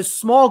see a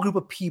small group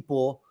of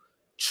people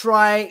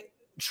try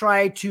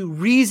to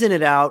reason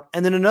it out,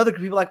 and then another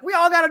group of people like, we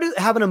all got to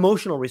have an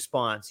emotional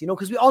response,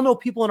 because we all know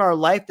people in our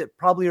life that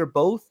probably are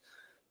both,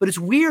 but it's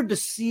weird to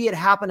see it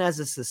happen as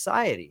a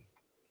society.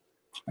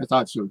 I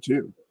thought so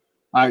too.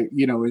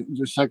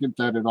 The second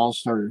that it all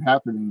started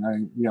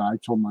happening, I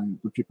told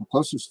the people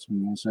closest to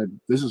me, I said,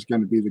 this is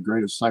going to be the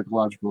greatest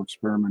psychological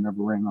experiment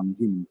ever ran on the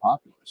human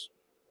populace.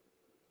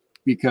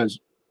 Because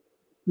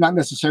not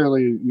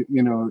necessarily,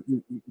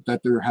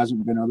 that there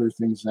hasn't been other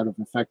things that have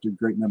affected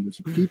great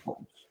numbers of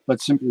people, but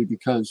simply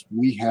because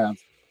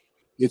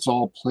it's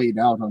all played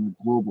out on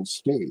a global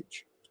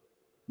stage.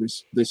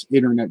 This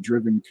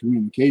internet-driven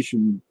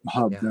communication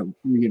hub that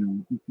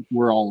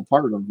we're all a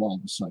part of all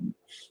of a sudden.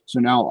 So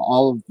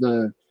now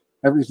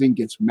everything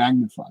gets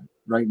magnified,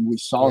 right? And we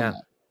saw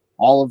that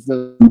all of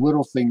the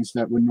little things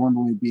that would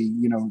normally be,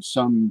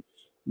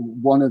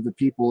 one of the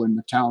people in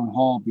the town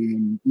hall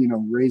being,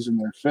 raising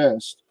their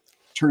fist,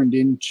 turned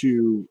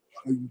into,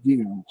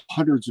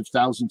 hundreds of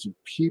thousands of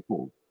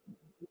people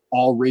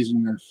all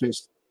raising their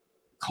fist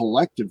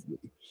collectively.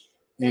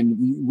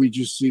 And we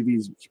just see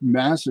these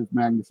massive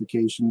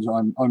magnifications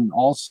on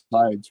all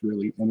sides,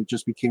 really. And it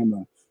just became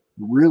a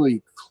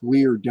really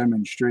clear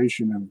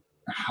demonstration of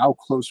how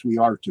close we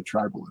are to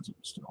tribalism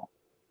still.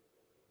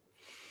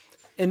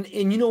 And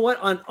you know what?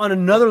 On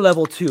another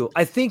level too,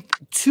 I think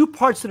two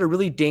parts that are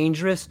really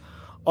dangerous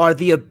are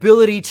the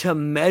ability to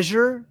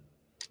measure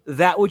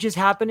that which is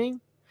happening,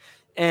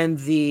 and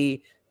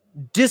the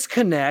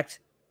disconnect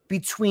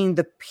between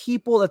the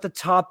people at the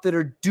top that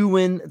are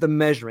doing the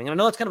measuring. And I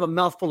know it's kind of a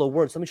mouthful of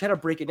words. So let me try to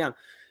break it down.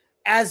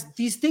 As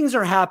these things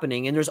are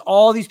happening, and there's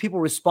all these people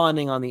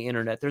responding on the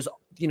internet,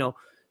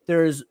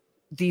 there's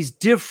these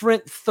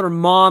different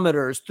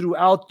thermometers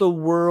throughout the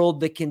world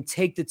that can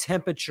take the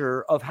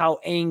temperature of how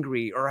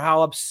angry or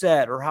how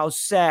upset or how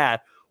sad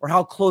or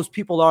how close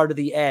people are to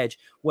the edge,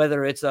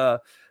 whether it's an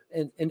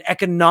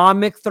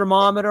economic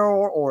thermometer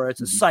or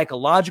it's a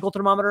psychological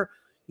thermometer,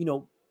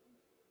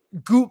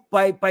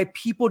 by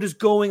people just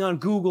going on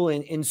Google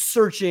and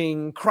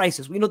searching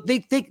crisis. They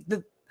think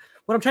that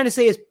what I'm trying to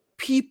say is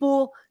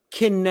people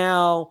can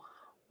now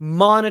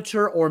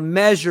monitor or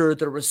measure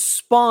the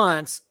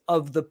response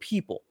of the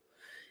people.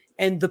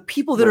 And the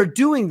people that are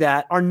doing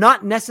that are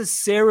not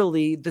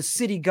necessarily the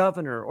city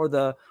governor or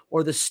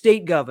the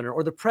state governor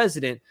or the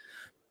president.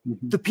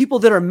 Mm-hmm. The people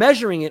that are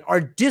measuring it are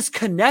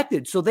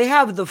disconnected. So they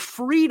have the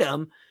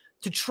freedom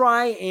to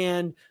try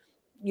and,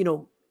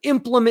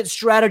 implement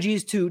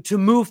strategies to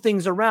move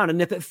things around.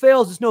 And if it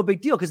fails, it's no big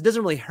deal because it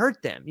doesn't really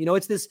hurt them.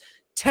 It's this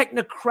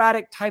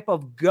technocratic type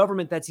of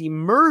government that's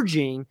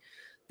emerging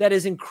that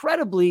is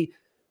incredibly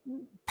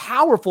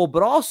powerful,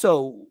 but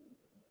also,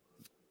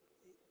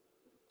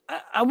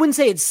 I wouldn't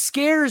say it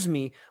scares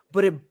me,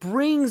 but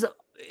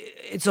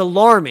it's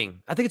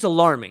alarming. I think it's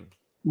alarming.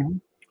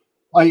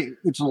 Mm-hmm.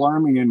 It's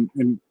alarming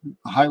and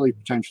highly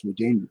potentially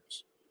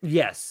dangerous.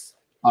 Yes.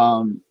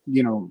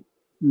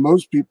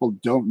 Most people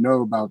don't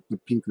know about the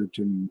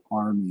Pinkerton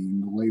Army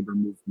and the labor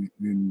movement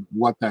and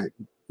what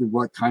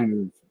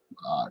kind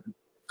of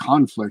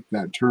conflict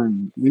that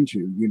turned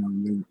into.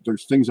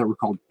 There's things that were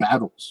called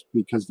battles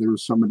because there were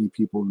so many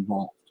people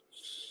involved.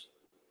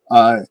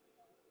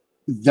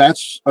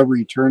 That's a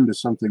return to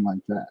something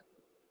like that.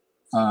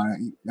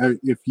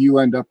 If you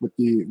end up with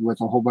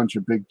a whole bunch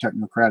of big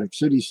technocratic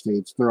city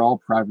states, they're all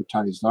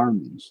privatized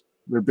armies.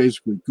 They're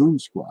basically goon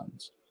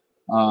squads.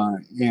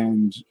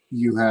 And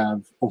you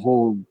have a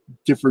whole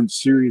different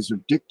series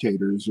of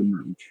dictators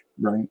emerge,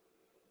 right?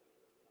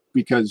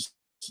 Because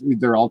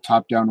they're all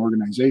top-down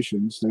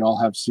organizations. They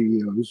all have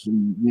CEOs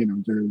and, you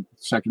know, their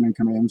second in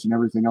commands and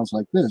everything else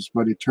like this,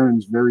 but it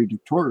turns very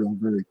dictatorial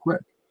very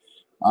quick.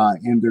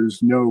 And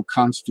there's no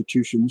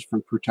constitutions for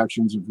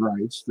protections of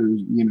rights.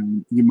 There's, you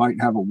know, you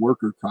might have a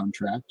worker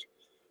contract,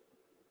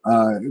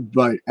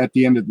 but at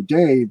the end of the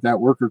day, that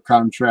worker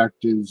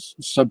contract is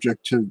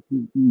subject to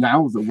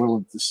now the will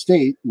of the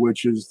state,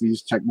 which is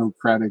these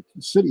technocratic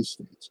city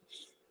states.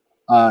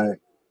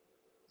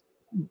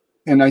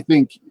 And I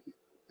think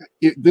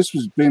this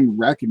has been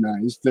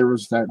recognized. There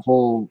was that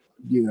whole,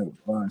 you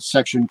know,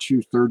 Section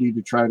 230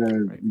 to try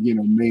to, you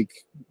know,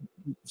 make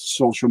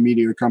social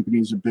media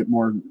companies a bit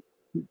more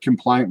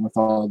compliant with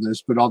all of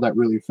this. But all that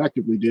really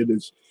effectively did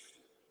is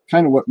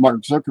kind of what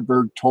Mark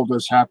Zuckerberg told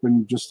us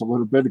happened just a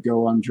little bit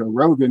ago on Joe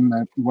Rogan,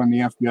 that when the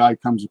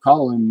FBI comes a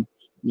calling,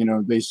 you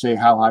know, they say,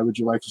 how high would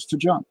you like us to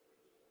jump?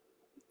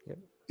 Yep.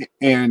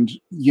 And,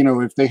 you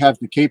know, if they have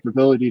the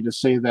capability to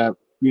say that,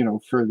 you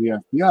know, for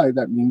the FBI,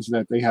 that means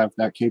that they have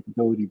that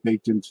capability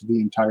baked into the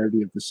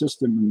entirety of the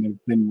system. And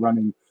they've been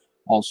running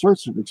all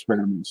sorts of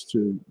experiments,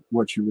 to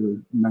what you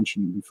were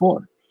mentioning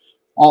before.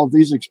 All of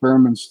these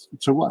experiments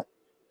to what?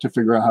 To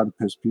figure out how to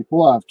piss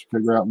people off, to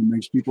figure out what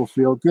makes people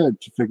feel good,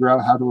 to figure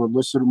out how to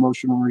elicit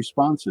emotional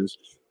responses,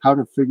 how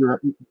to figure out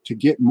to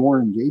get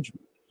more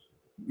engagement.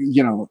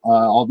 You know,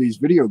 all these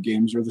video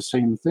games are the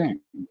same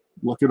thing.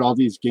 Look at all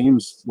these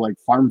games like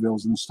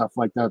Farmvilles and stuff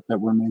like that, that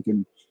we're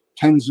making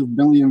tens of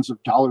millions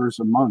of dollars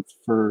a month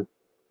for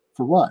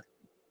what?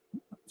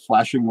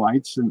 Flashing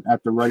lights and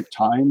at the right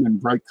time and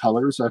bright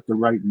colors at the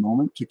right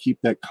moment to keep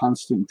that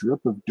constant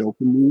drip of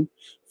dopamine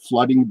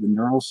flooding the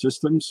neural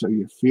system, so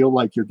you feel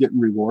like you're getting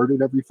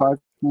rewarded every 5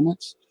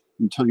 minutes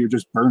until you're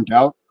just burned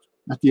out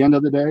at the end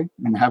of the day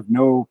and have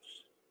no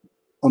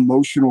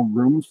emotional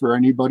room for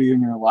anybody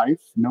in your life,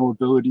 no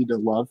ability to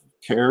love,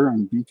 care,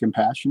 and be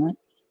compassionate.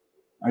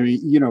 I mean,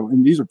 you know,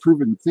 and these are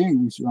proven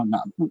things.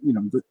 Not, you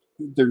know,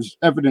 there's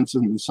evidence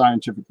in the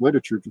scientific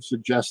literature to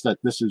suggest that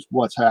this is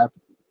what's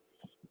happening.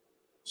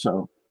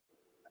 So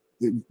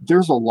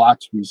there's a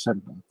lot to be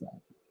said about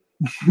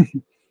that.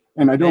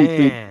 And I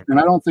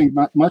don't think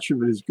much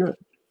of it is good.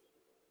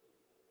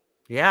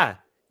 Yeah,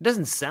 it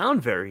doesn't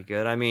sound very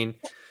good. I mean,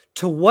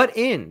 to what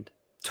end?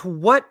 To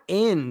what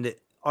end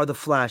are the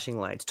flashing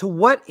lights? To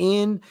what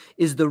end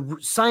is the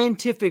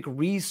scientific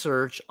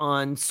research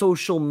on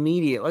social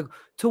media? Like,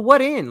 to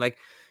what end? Like,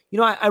 you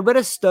know, I read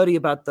a study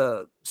about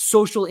the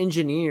social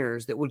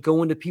engineers that would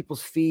go into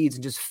people's feeds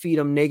and just feed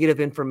them negative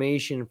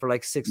information for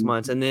like 6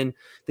 months. And then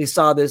they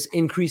saw this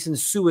increase in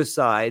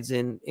suicides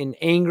and in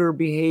anger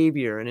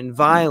behavior and in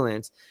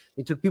violence.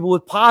 They took people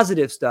with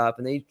positive stuff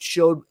and they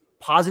showed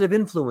positive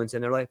influence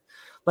in their life.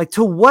 Like,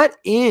 to what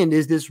end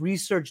is this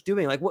research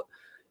doing? Like, what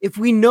if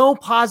we know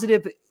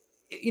positive,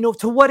 you know,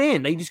 to what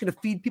end? Are you just going to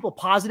feed people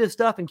positive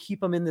stuff and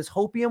keep them in this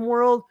hopium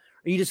world?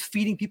 Are you just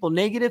feeding people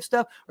negative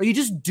stuff? Are you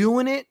just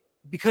doing it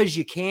because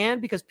you can,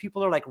 because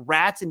people are like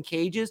rats in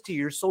cages to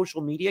your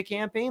social media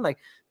campaign? Like,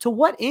 to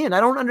what end?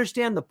 I don't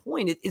understand the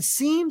point. It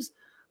seems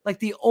like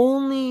the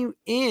only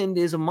end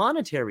is a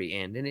monetary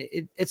end, and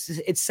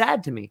it's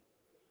sad to me.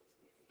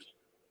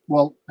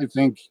 Well, I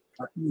think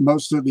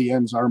most of the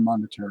ends are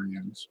monetary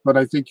ends, but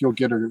I think you'll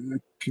get a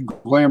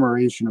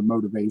conglomeration of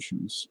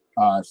motivations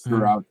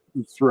throughout,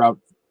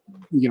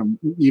 you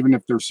know, even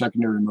if they're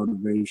secondary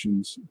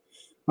motivations,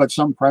 but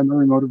some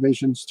primary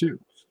motivations too.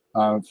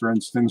 For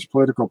instance,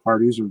 political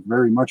parties are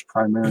very much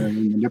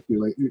primarily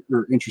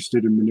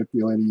interested in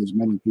manipulating as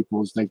many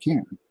people as they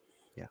can.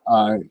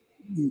 Yeah.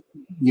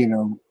 You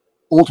know,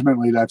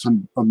 ultimately that's a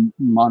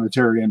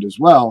monetary end as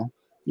well,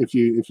 if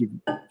you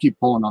keep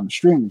pulling on the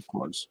string, of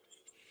course.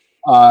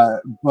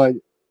 But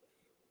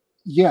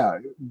yeah,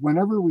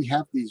 whenever we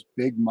have these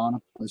big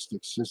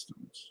monopolistic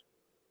systems,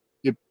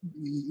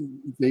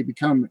 they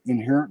become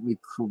inherently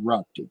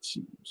corrupt, it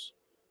seems.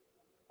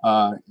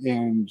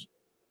 And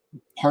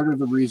part of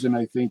the reason,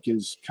 I think,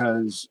 is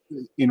because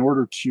in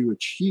order to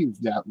achieve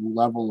that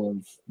level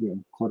of, you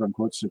know, quote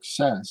unquote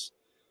success,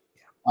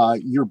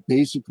 you're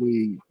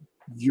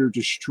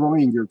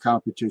destroying your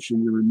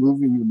competition, you're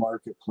removing the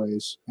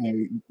marketplace,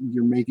 and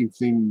you're making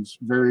things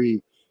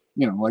very,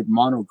 you know, like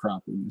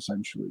monocropping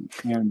essentially.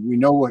 And we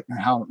know what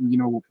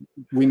monocropping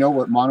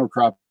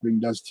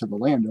does to the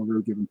land over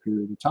a given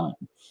period of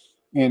time.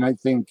 And I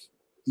think,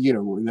 you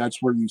know,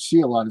 that's where you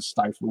see a lot of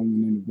stifling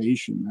and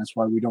innovation. That's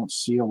why we don't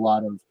see a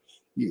lot of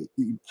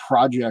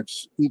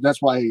projects.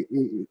 That's why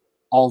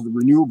all the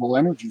renewable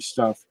energy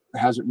stuff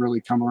hasn't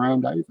really come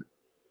around either.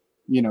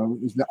 You know,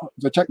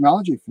 the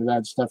technology for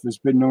that stuff has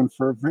been known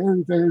for a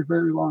very, very,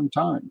 very long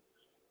time.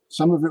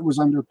 Some of it was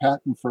under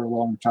patent for a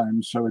long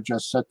time, so it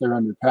just sat there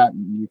under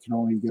patent. You can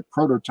only get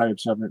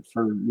prototypes of it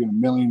for, you know,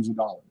 millions of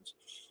dollars.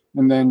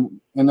 And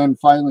then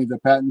finally the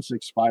patents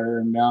expire,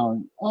 and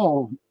now,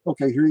 oh,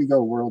 okay, here you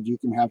go, world, you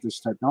can have this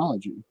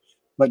technology.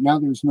 But now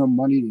there's no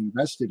money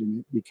invested in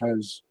it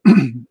because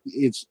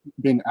it's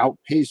been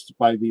outpaced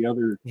by the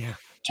other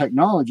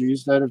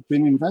technologies that have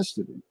been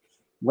invested in.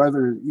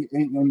 whether,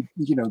 and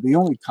the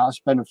only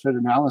cost benefit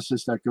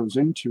analysis that goes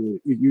into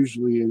it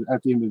usually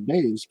at the end of the day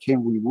is,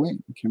 can we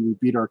win? Can we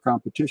beat our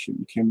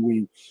competition? Can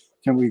we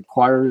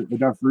acquire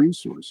enough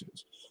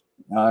resources?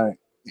 Uh,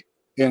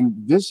 and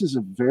this is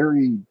a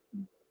very,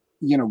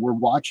 we're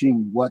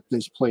watching what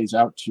this plays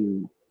out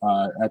to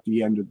at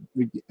the end of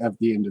the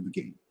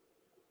game.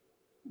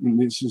 And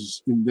this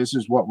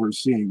is what we're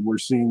seeing. We're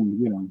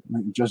seeing,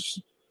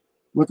 just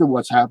look at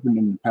what's happened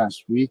in the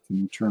past week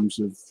in terms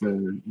of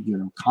the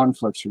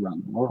conflicts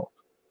around the world.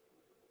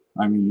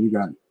 I mean, you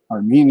got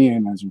Armenia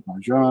and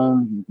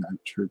Azerbaijan, you got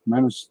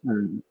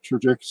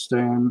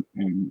Turkmenistan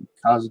and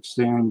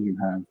Kazakhstan. You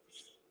have,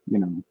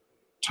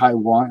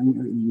 Taiwan,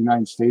 the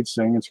United States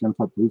saying it's going to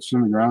put boots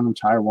on the ground in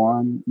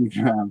Taiwan. You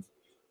have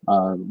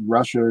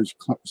Russia is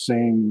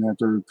saying that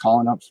they're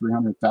calling up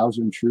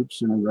 300,000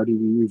 troops and are ready to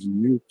use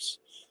nukes.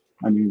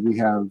 I mean, we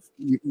have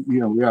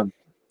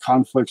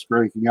conflicts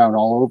breaking out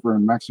all over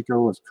in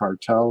Mexico with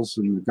cartels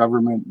and the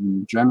government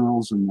and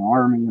generals and the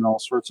army and all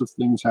sorts of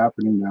things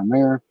happening down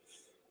there.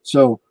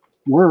 So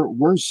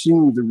we're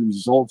seeing the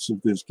results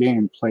of this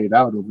game played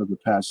out over the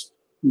past,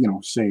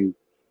 say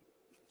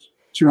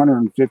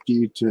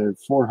 250 to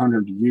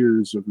 400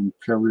 years of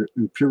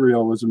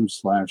imperialism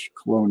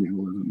 /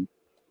 colonialism.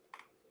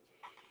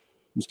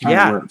 It's kind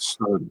of where it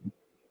started.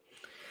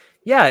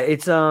 Yeah,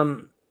 it's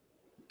on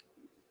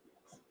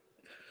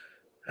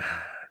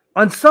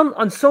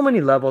so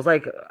many levels.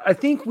 Like, I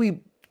think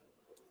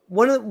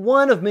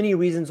one of many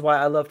reasons why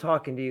I love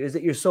talking to you is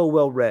that you're so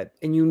well read,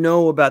 and you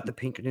know about the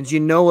Pinkertons, you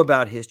know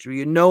about history,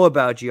 you know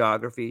about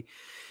geography,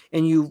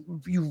 and you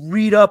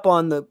read up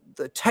on the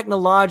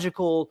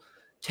technological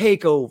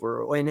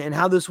takeover and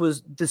how this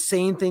was the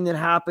same thing that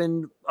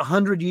happened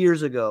 100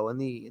 years ago,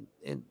 and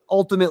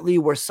ultimately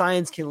where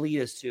science can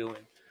lead us to.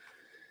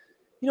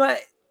 And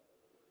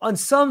on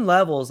some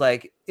levels,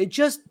 like, it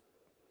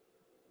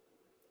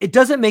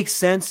doesn't make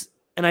sense.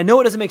 And I know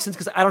it doesn't make sense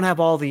because I don't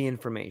have all the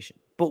information.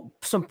 But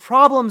some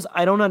problems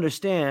I don't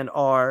understand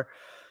are,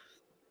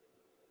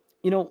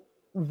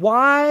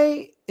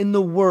 why in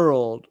the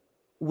world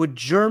would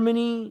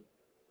Germany,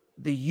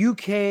 the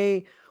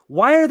UK,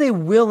 why are they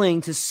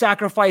willing to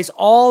sacrifice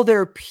all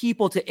their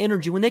people to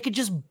energy when they could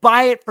just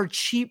buy it for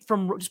cheap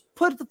just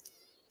put the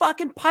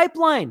fucking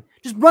pipeline,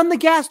 just run the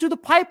gas through the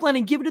pipeline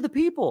and give it to the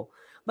people?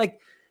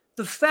 Like,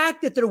 the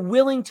fact that they're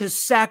willing to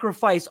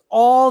sacrifice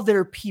all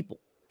their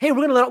people. Hey,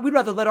 we'd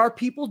rather let our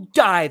people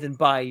die than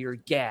buy your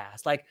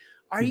gas. Like,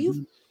 are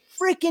you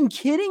freaking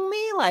kidding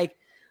me? Like,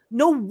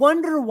 no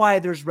wonder why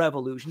there's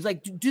revolutions.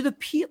 Like,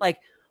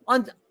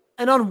 on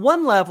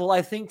one level,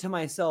 I think to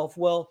myself,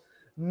 well,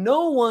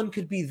 no one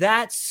could be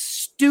that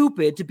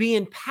stupid to be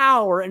in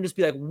power and just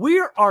be like,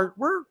 we're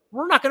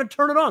not going to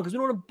turn it on because we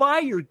don't want to buy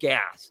your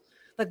gas.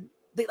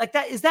 Like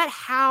that. Is that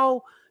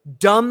how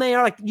dumb they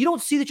are? Like, you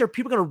don't see that your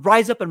people are going to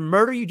rise up and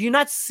murder you? Do you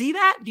not see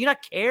that? Do you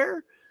not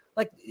care?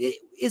 Like,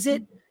 is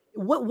it,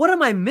 what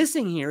am I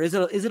missing here? Is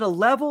it a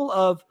level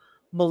of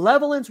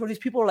malevolence where these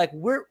people are like,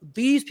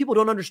 these people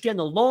don't understand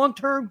the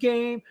long-term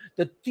game,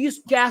 that this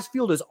gas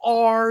field is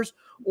ours?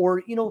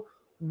 Or,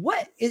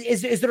 what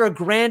is there a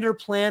grander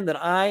plan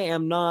that I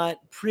am not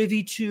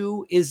privy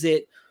to? Is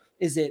it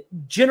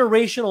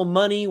generational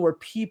money where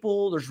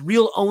there's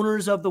real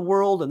owners of the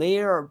world and they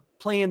are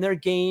playing their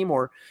game?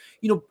 Or,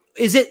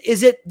 is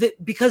it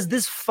that because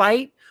this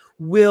fight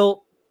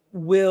will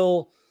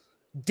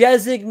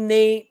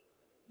designate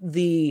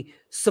the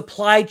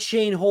supply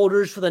chain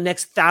holders for the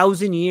next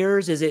 1,000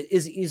 years? Is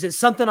it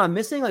something I'm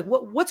missing? Like,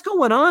 what's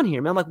going on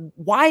here, man? Like,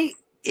 why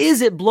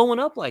is it blowing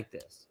up like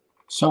this?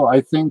 So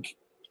I think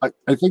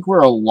where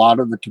a lot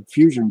of the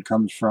confusion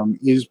comes from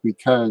is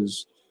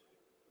because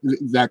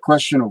that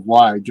question of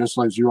why, just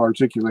as you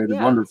articulated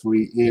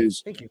wonderfully,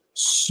 is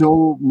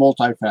so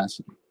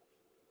multifaceted.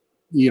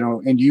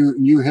 And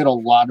you hit a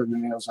lot of the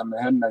nails on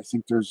the head, and I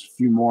think there's a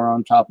few more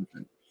on top of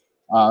it.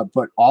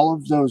 But all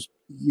of those,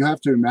 you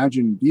have to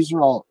imagine, these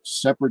are all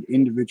separate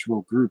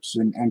individual groups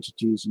and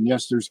entities. And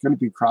yes, there's going to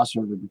be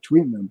crossover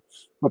between them.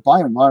 But by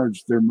and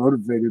large, they're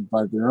motivated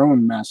by their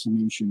own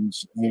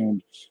machinations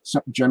and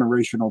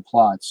generational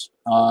plots.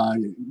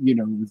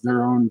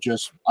 Their own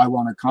just, I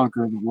want to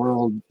conquer the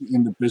world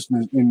in the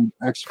business, in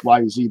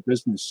XYZ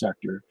business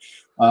sector.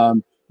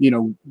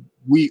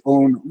 We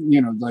own,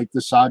 like the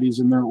Saudis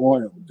and their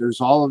oil.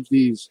 There's all of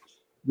these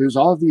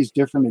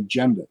different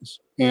agendas.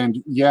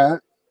 And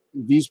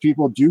these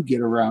people do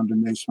get around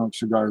and they smoke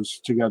cigars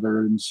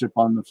together and sip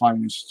on the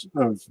finest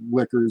of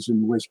liquors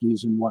and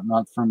whiskeys and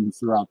whatnot from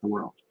throughout the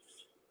world.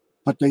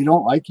 But they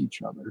don't like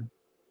each other.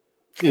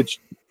 It's,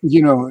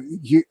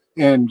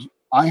 and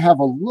I have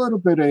a little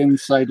bit of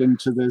insight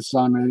into this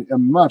on a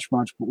much,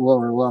 much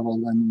lower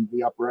level than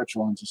the upper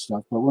echelons of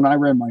stuff. But when I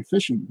ran my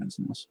fishing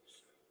business,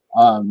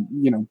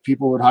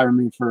 people would hire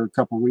me for a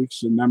couple of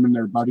weeks, and them and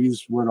their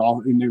buddies they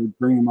would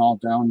bring them all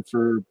down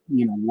for,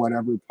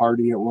 whatever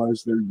party it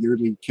was, their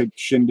yearly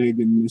shindig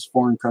in this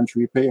foreign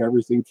country, pay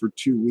everything for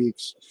 2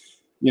 weeks,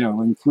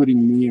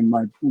 including me and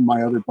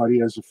my other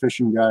buddy as a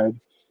fishing guide.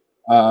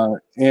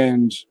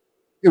 And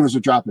it was a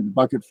drop in the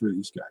bucket for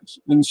these guys.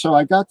 And so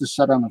I got to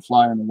set on the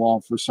fly on the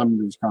wall for some of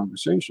these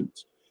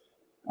conversations.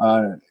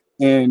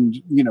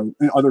 And, you know,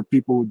 other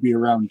people would be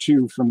around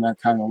too from that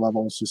kind of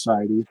level of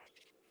society.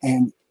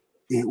 And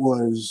it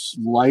was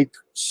like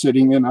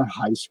sitting in a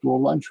high school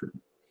lunchroom.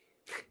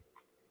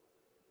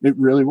 It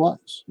really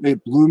was.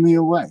 It blew me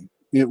away.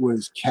 It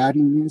was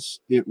cattiness.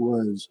 It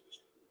was,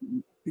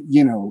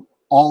 you know,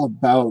 all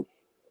about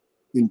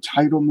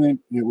entitlement.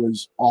 It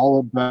was all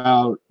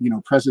about, you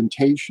know,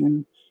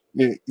 presentation.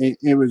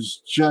 It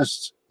was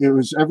just, it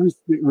was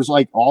everything. It was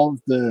like all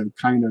of the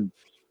kind of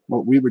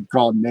what we would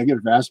call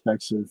negative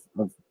aspects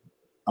of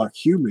a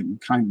human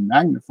kind of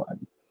magnified.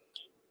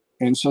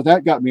 And so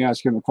that got me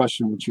asking the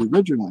question which you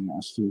originally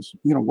asked is,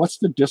 you know, what's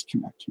the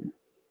disconnect here?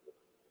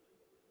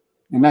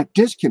 And that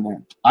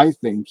disconnect, I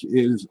think,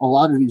 is a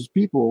lot of these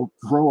people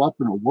grow up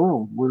in a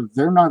world where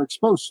they're not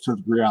exposed to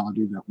the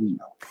reality that we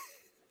know,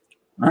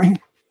 right?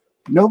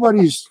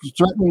 Nobody's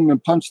threatening to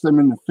punch them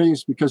in the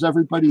face because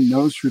everybody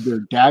knows who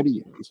their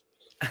daddy is.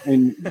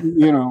 And,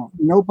 you know,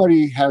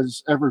 nobody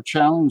has ever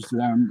challenged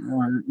them,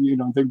 or, you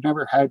know, they've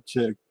never had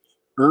to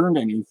earn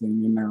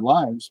anything in their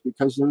lives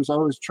because there's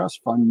always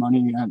trust fund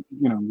money at,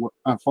 you know,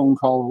 a phone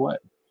call away,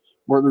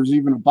 or there's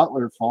even a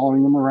butler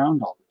following them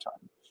around all the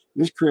time.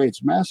 This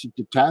creates massive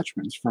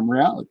detachments from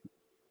reality.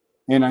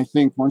 And I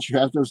think once you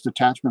have those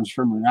detachments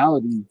from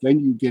reality, then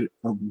you get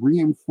a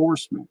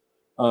reinforcement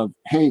of,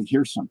 hey,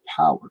 here's some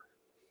power.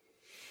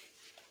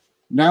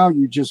 Now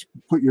you just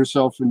put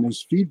yourself in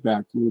this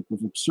feedback loop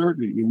of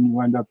absurdity and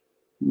you end up,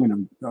 you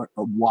know,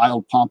 a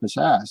wild, pompous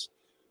ass.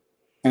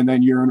 And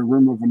then you're in a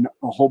room of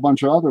a whole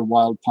bunch of other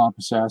wild,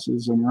 pompous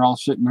asses, and you're all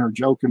sitting there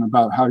joking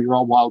about how you're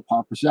all wild,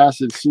 pompous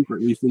asses,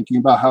 secretly thinking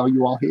about how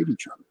you all hate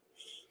each other.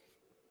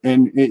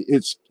 And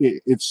it's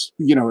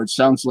you know, it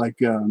sounds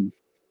like, you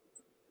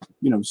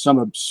know, some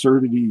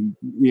absurdity,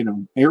 you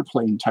know,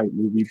 airplane type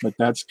movie, but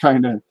that's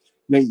kind of,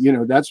 you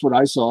know, that's what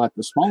I saw at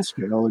the small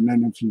scale. And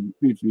then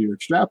if you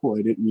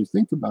extrapolate it and you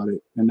think about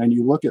it, and then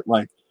you look at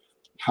like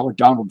how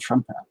Donald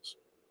Trump acts,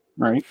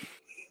 right?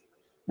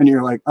 And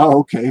you're like, oh,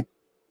 okay,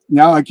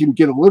 now I can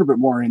get a little bit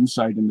more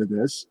insight into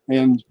this.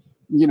 And,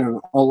 you know,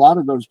 a lot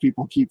of those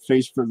people keep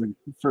face for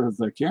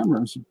the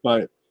cameras,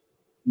 but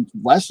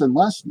less and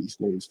less these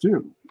days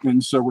too.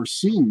 And so we're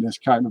seeing this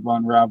kind of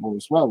unravel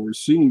as well. We're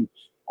seeing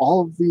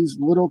all of these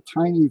little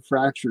tiny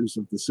fractures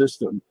of the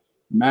system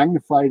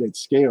magnified at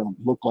scale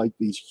look like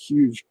these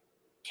huge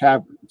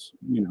caverns,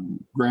 you know,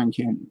 Grand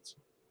Canyons.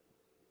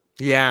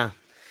 Yeah.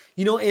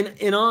 You know,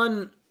 and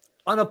on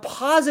a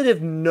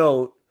positive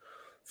note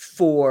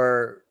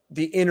for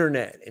the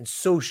internet and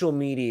social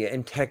media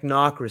and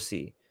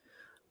technocracy,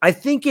 I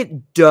think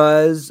it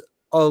does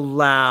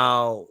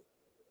allow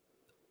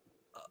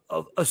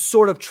a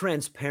sort of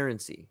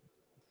transparency,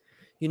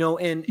 you know,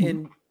 and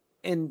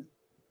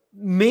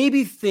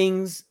maybe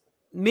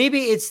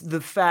it's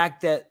the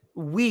fact that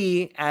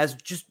we as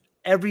just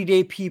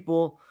everyday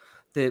people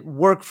that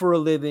work for a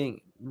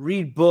living,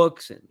 read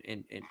books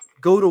and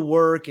go to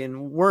work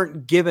and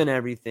weren't given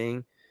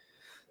everything.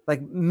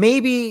 Like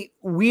maybe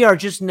we are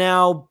just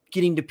now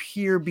getting to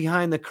peer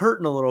behind the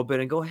curtain a little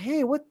bit and go,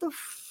 hey, what the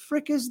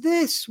frick is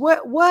this?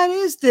 What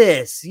is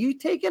this? You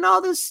taking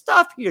all this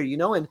stuff here, you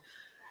know?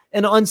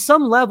 And on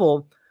some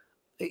level,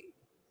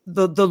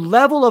 the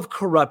level of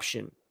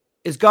corruption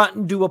has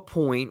gotten to a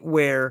point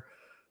where,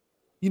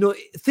 you know,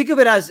 think of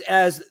it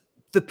as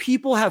the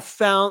people have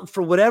found,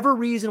 for whatever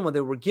reason, whether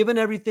they were given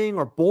everything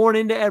or born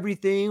into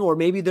everything, or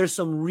maybe there's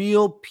some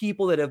real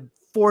people that have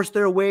forced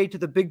their way to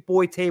the big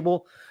boy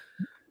table.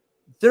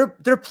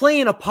 They're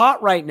playing a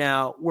pot right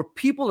now where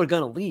people are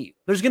going to leave.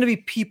 There's going to be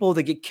people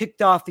that get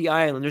kicked off the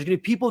island. There's going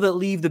to be people that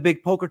leave the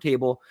big poker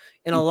table,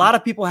 and a lot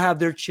of people have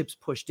their chips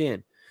pushed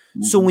in.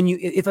 So when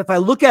if I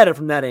look at it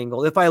from that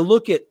angle, if I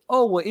look at,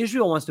 oh, well,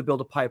 Israel wants to build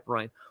a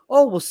pipeline.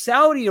 Oh, well,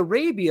 Saudi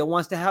Arabia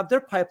wants to have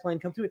their pipeline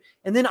come through.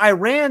 And then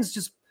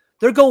Iran's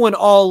they're going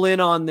all in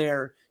on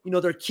their, you know,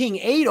 their King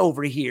 8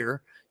 over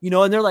here, you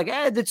know, and they're like,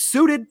 that's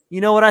suited.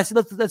 You know what I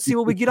said? Let's see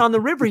what we get on the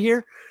river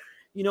here.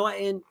 You know,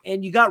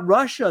 and you got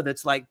Russia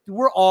that's like,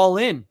 we're all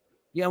in.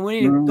 Yeah,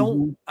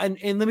 don't.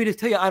 And let me just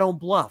tell you, I don't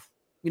bluff.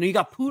 You know, you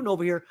got Putin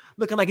over here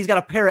looking like he's got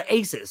a pair of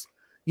aces.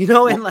 You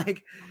know, and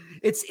like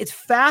it's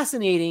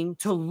fascinating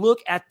to look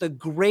at the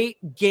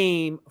great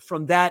game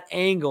from that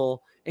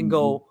angle and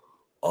go,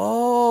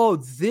 oh,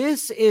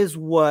 this is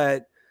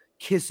what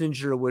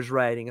Kissinger was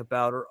writing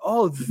about, or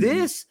oh,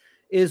 this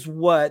is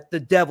what the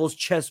Devil's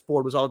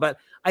Chessboard was all about.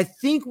 I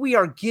think we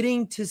are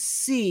getting to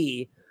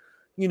see,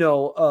 you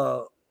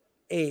know,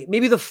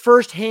 maybe the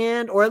first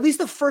hand, or at least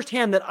the first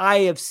hand that I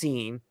have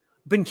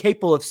been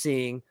capable of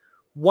seeing,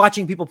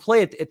 watching people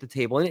play at the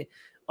table. And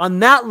on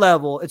that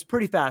level, it's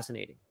pretty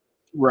fascinating.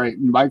 Right.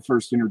 My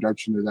first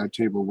introduction to that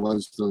table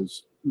was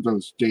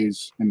those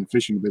days in the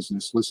fishing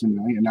business, listening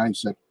to me, and I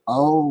said,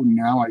 oh,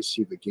 now I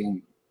see the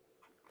game.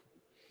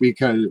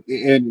 Because,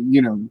 and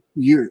you know,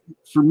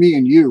 for me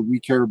and you, we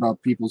care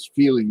about people's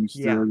feelings,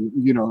 their,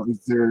 you know,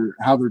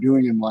 how they're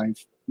doing in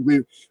life.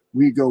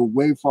 We go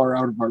way far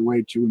out of our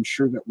way to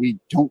ensure that we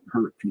don't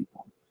hurt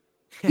people.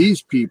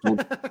 These people,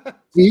 They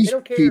these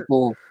don't care.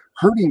 people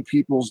hurting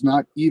people's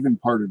not even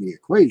part of the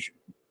equation,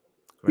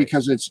 Right.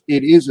 because it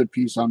is a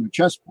piece on the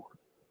chessboard.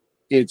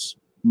 It's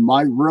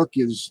my rook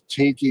is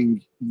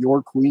taking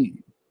your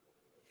queen.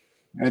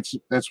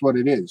 That's what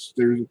it is.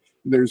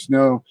 There's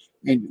no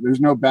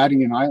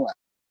batting an eyelash.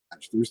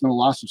 There's no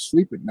loss of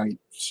sleep at night,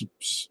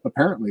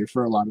 apparently,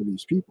 for a lot of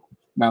these people.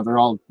 Now they're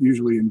all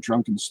usually in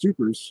drunken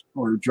stupors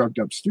or drugged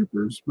up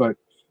stupors, but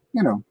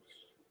you know,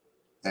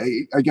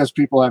 I guess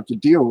people have to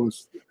deal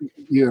with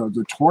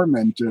the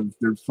torment of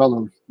their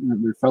fellow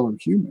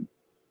human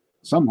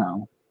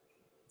somehow.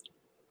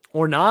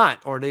 Or not,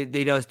 or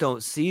they just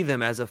don't see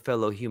them as a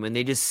fellow human.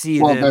 They just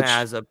see Well, them that's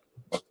as a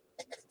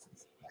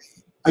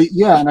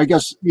yeah, and I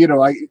guess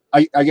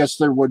I guess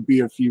there would be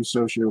a few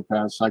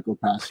sociopaths,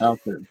 psychopaths out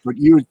there, but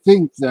you would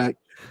think that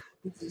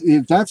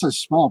if that's a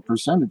small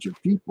percentage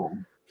of people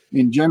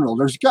in general,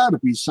 there's got to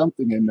be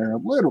something in there, a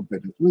little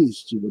bit at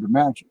least, you would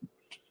imagine.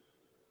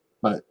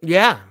 But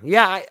yeah.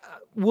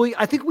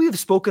 I think we have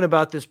spoken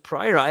about this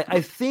prior.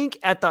 I think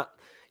at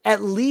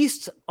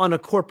least on a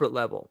corporate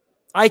level,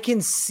 I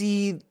can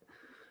see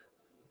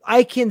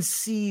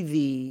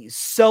the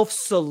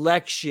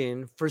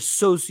self-selection for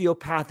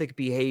sociopathic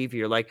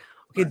behavior. Like,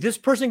 okay, this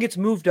person gets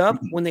moved up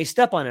when they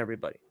step on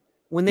everybody.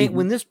 When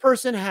this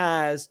person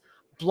has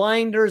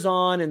blinders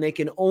on and they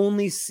can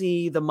only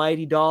see the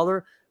mighty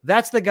dollar,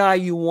 that's the guy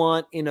you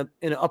want in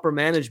an upper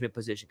management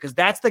position, because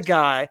that's the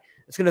guy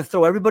that's going to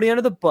throw everybody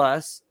under the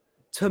bus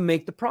to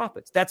make the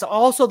profits. That's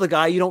also the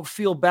guy you don't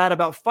feel bad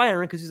about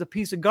firing because he's a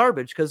piece of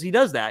garbage, because he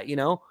does that,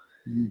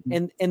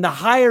 mm-hmm. And the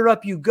higher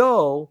up you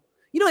go,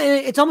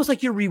 it's almost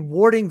like you're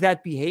rewarding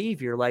that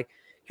behavior. Like,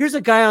 here's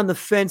a guy on the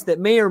fence that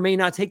may or may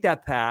not take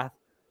that path,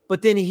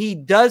 but then he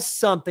does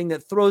something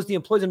that throws the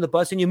employees under the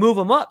bus and you move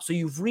him up. So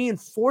you've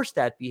reinforced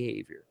that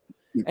behavior.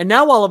 Yeah. And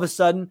now all of a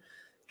sudden,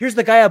 here's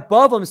the guy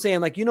above him saying,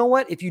 like, you know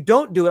what? If you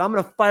don't do it, I'm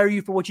going to fire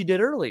you for what you did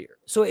earlier.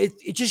 So it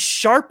just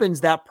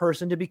sharpens that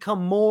person to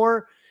become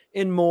more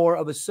and more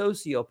of a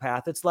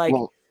sociopath. It's like,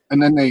 well,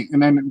 and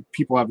then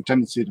people have a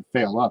tendency to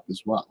fail up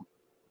as well.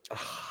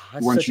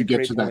 Once you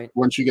get to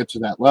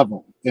that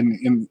level,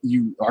 and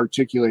you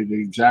articulated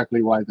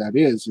exactly why that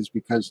is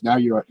because now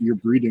you're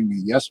breeding a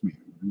yes man,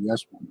 a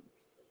yes woman,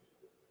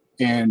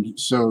 and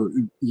so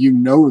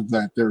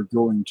that they're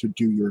going to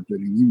do your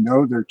bidding.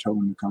 They're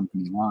towing the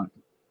company line,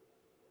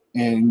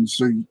 and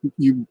so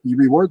you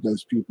reward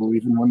those people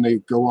even when they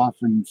go off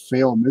and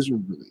fail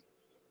miserably.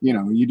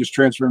 You just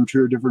transfer them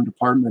to a different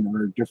department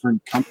or a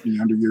different company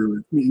under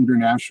your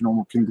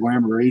international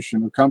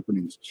conglomeration of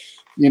companies.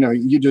 We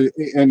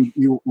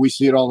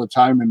see it all the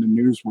time in the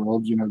news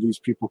world. These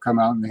people come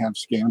out and they have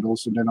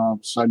scandals, and then all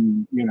of a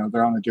sudden,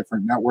 they're on a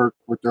different network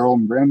with their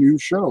own brand new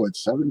show at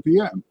 7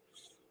 p.m.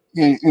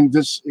 And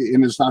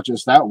it's not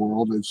just that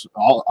world. It's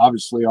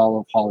obviously all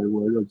of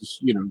Hollywood. It's,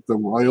 the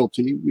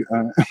royalty,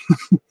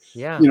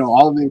 yeah,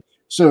 all of the.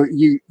 So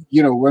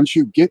once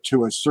you get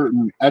to a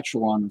certain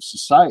echelon of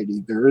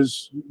society, there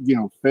is,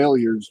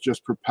 failures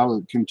just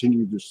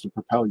continue just to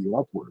propel you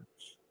upward.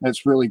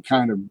 That's really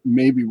kind of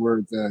maybe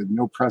where the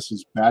no press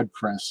is bad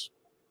press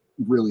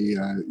really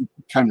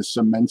kind of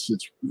cements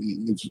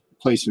its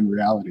place in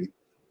reality.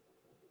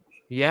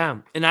 Yeah.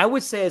 And I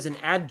would say, as an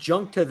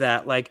adjunct to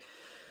that, like,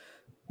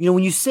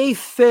 when you say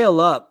fail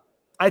up,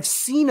 I've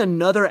seen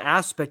another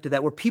aspect of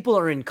that where people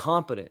are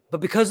incompetent, but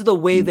because of the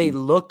way Mm-hmm. they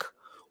look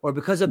or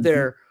because of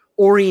their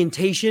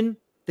orientation,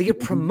 they get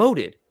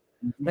promoted.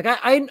 Mm-hmm. Like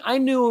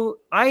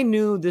I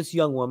knew this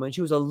young woman.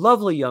 She was a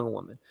lovely young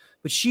woman,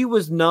 but she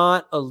was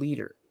not a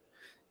leader.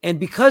 And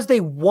because they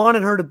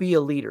wanted her to be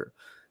a leader,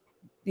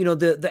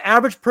 the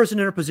average person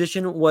in her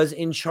position was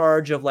in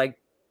charge of like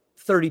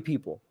 30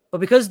 people. But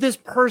because this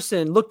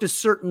person looked a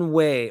certain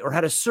way or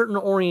had a certain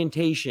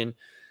orientation,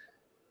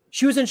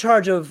 she was in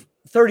charge of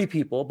 30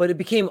 people, but it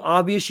became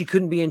obvious she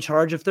couldn't be in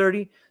charge of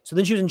 30. So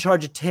then she was in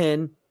charge of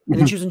 10. And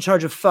then she was in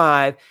charge of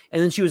 5,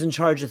 and then she was in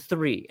charge of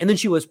 3, and then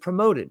she was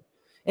promoted.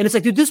 And it's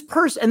like, dude, this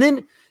person,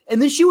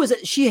 and then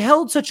she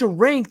held such a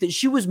rank that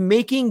she was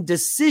making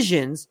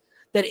decisions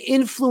that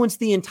influenced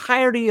the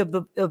entirety of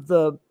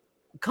the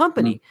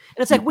company.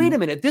 And it's like, wait a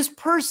minute, this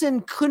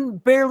person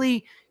couldn't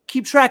barely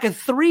keep track of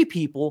 3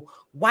 people.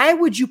 Why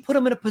would you put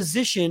them in a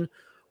position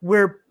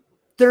where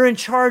they're in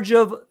charge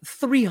of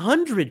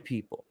 300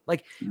 people?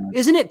 Like,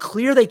 isn't it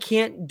clear they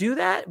can't do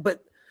that?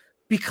 But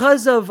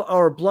because of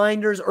our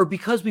blinders, or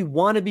because we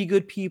want to be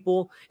good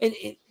people, and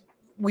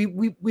we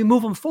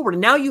move them forward.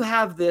 And now you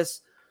have this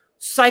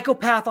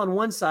psychopath on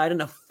one side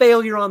and a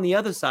failure on the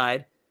other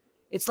side.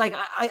 It's like,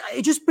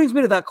 it just brings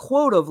me to that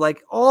quote of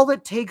like, all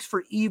it takes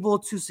for evil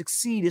to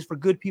succeed is for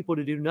good people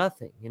to do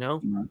nothing,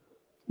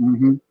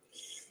 Mm-hmm.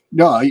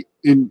 No,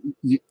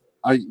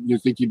 you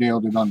think you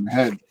nailed it on the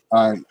head.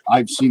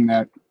 I've seen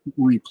that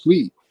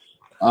replete,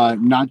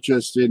 not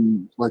just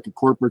in like a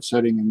corporate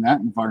setting in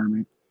that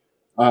environment,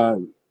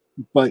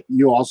 but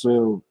you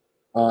also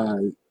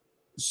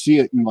see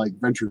it in like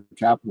venture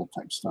capital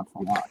type stuff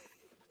a lot.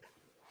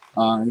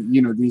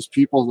 These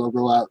people, they'll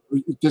go out.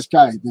 This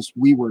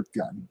WeWork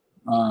guy,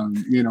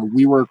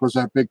 WeWork was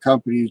that big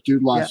company.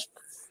 Dude lost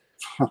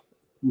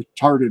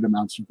retarded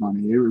amounts of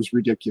money. It was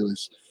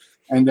ridiculous.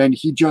 And then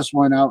he just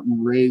went out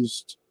and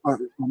raised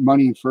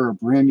money for a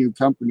brand new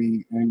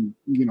company and,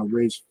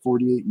 raised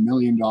 $48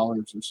 million or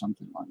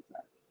something like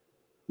that.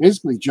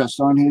 Basically just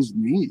on his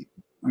name.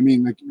 I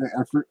mean,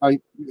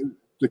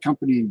 the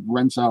company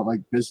rents out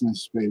like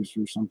business space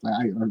or something.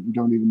 I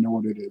don't even know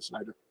what it is.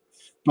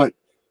 But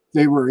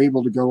they were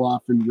able to go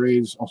off and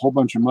raise a whole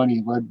bunch of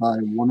money led by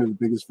one of the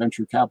biggest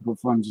venture capital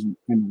funds in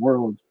the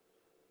world,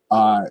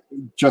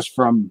 just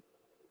from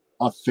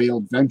a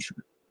failed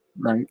venture,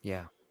 right?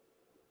 Yeah.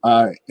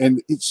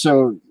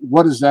 So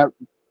what is that,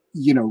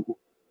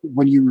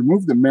 when you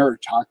remove the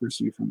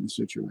meritocracy from the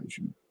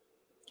situation,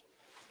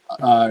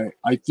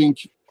 I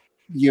think,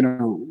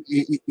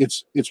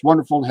 it's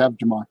wonderful to have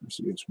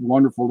democracy. It's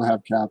wonderful to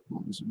have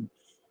capitalism.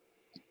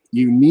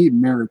 You need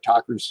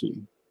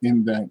meritocracy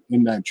in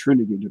that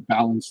trinity to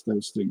balance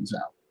those things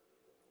out.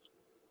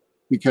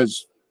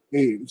 Because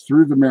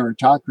through the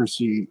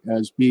meritocracy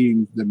as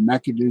being the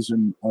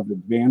mechanism of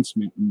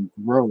advancement and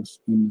growth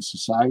in the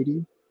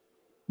society,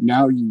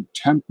 now you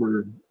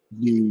temper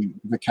the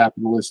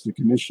capitalistic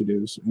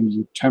initiatives and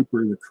you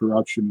temper the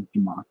corruption of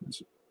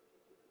democracy.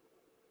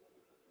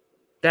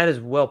 That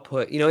is well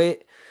put.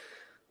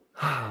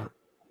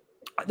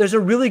 There's a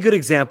really good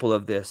example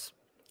of this.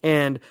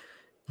 And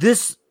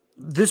this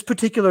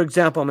particular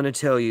example I'm going to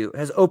tell you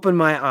has opened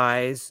my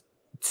eyes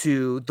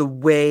to the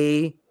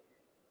way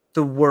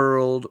the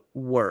world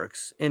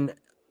works. And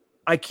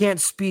I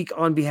can't speak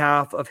on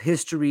behalf of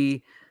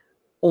history,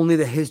 only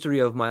the history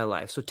of my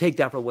life. So take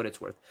that for what it's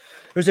worth.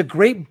 There's a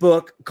great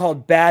book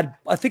called Bad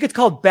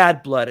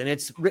Blood, and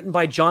it's written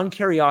by John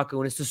Kiriakou,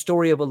 and it's the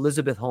story of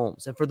Elizabeth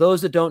Holmes. And for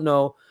those that don't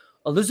know,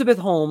 Elizabeth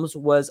Holmes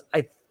was,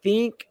 I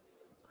think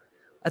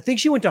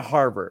she went to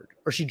Harvard,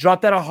 or she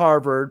dropped out of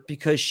Harvard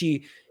because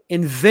she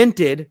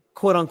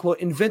quote unquote,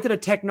 invented a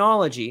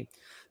technology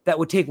that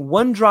would take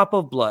one drop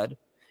of blood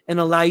and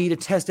allow you to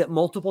test it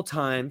multiple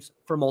times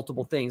for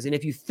multiple things. And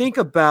if you think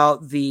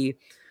about the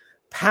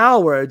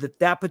power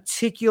that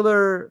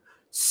particular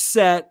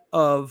set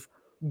of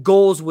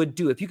goals would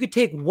do, if you could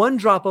take one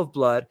drop of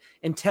blood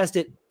and test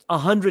it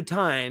 100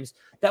 times,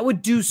 that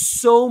would do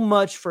so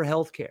much for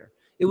healthcare.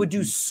 It would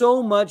do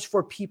so much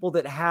for people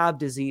that have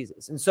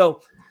diseases. And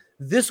so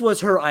this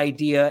was her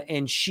idea,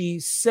 and she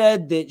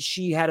said that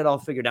she had it all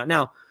figured out.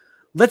 Now,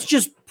 let's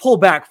just pull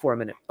back for a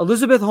minute.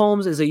 Elizabeth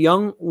Holmes is a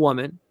young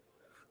woman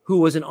who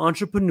was an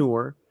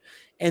entrepreneur,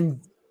 and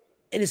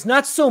it's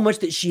not so much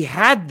that she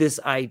had this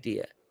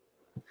idea.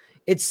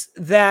 It's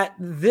that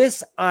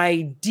this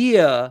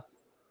idea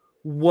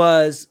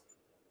was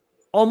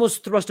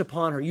almost thrust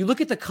upon her. You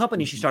look at the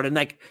company she started, and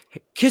like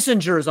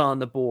Kissinger's on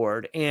the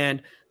board,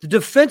 and the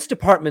Defense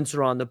Departments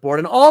are on the board.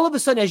 And all of a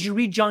sudden, as you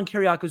read John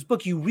Kiriakou's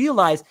book, you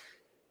realize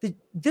that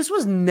this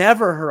was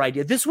never her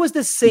idea. This was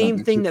the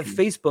same thing that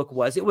Facebook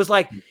was. It was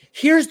like,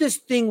 here's this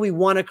thing we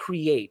want to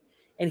create,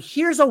 and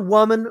here's a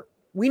woman.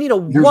 We need a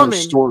woman. Our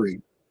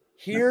story.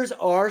 Here's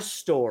our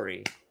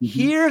story.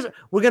 Mm-hmm.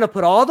 We're gonna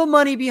put all the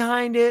money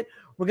behind it.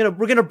 We're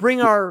gonna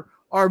bring our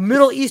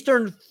Middle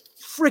Eastern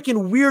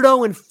freaking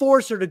weirdo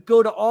enforcer to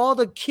go to all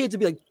the kids and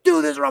be like,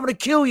 do this or I'm going to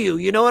kill you.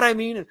 You know what I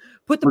mean? And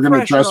put the We're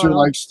going to dress her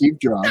like Steve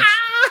Jobs.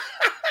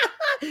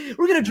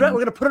 We're going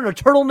to put her in a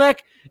turtleneck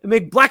and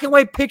make black and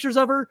white pictures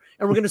of her.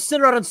 And we're going to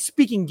send her out on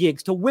speaking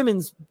gigs to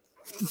women's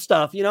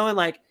stuff, and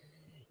like,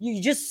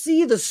 you just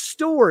see the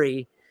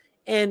story.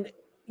 And,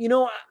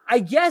 I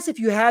guess if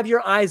you have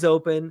your eyes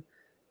open,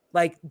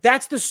 like,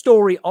 that's the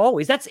story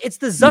always. It's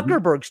the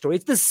Zuckerberg story.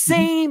 It's the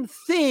same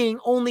thing,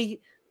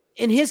 only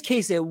in his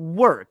case, it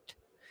worked.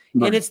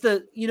 Right. And it's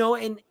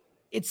and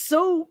it's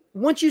so,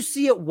 once you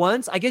see it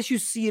once, I guess you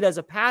see it as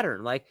a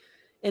pattern. Like,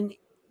 and,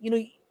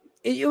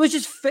 it was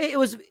just, it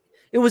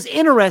was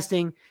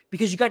interesting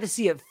because you got to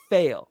see it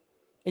fail,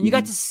 and you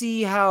got to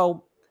see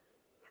how,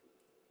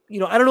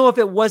 I don't know if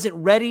it wasn't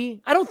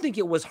ready. I don't think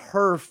it was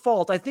her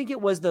fault. I think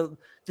it was the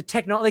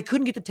technology. They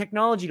couldn't get the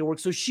technology to work.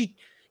 So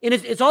and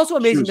it's also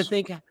amazing to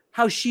think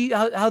how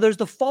there's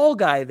the fall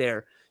guy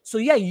there. So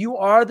yeah, you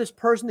are this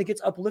person that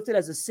gets uplifted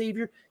as a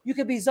savior. You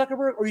could be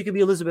Zuckerberg or you could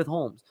be Elizabeth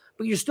Holmes,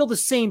 but you're still the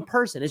same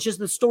person. It's just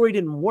the story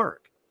didn't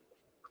work.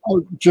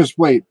 Oh, just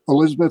wait.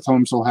 Elizabeth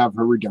Holmes will have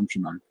her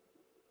redemption arc.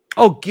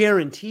 Oh,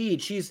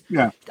 guaranteed.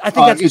 I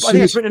think that's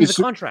written into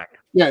the contract.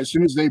 Yeah, as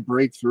soon as they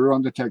break through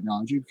on the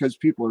technology, because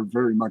people are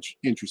very much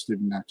interested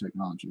in that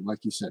technology.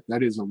 Like you said,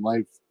 that is a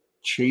life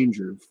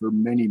changer for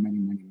many, many,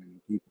 many, many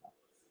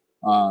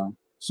people.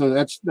 So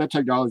that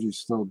technology is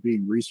still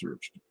being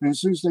researched. And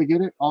as soon as they get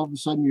it, all of a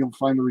sudden you'll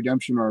find a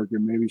redemption arc,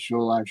 and maybe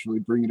she'll actually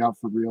bring it out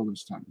for real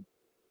this time.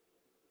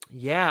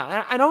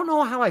 Yeah, I don't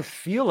know how I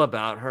feel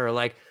about her.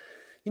 Like,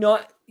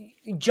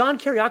 John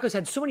Kiriakou's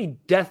had so many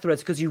death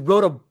threats because he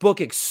wrote a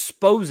book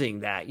exposing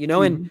that,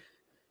 and,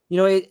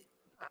 I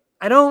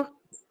don't,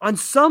 on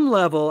some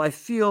level, I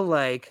feel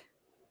like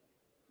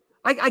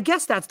I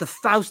guess that's the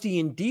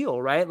Faustian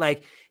deal, right?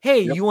 Like,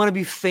 hey, Yep. you want to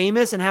be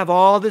famous and have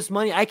all this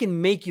money? I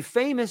can make you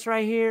famous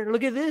right here.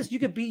 Look at this. You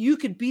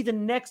could be the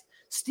next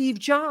Steve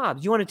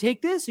Jobs. You want to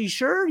take this? Are you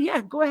sure?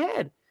 Yeah, go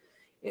ahead.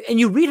 And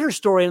you read her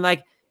story and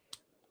like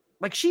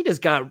she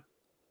just got,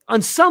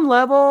 on some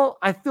level,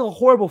 I feel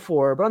horrible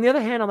for her. But on the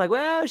other hand, I'm like,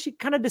 well, she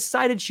kind of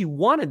decided she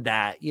wanted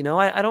that. You know,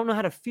 I don't know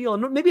how to feel.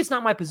 And maybe it's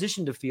not my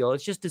position to feel.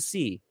 It's just to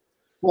see.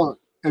 Well,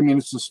 I mean,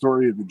 it's the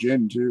story of the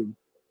djinn too.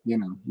 You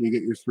know, you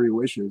get your 3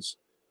 wishes.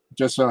 It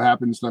just so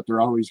happens that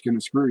they're always going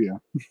to screw you.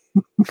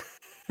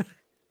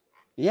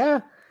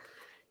 Yeah.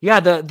 Yeah.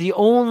 The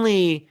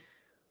only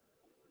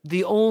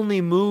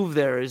move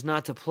there is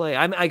not to play.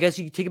 I guess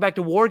you can take it back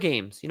to war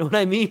games. You know what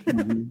I mean?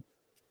 Mm-hmm.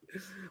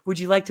 Would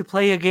you like to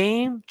play a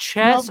game?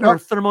 Chess No, or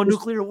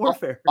thermonuclear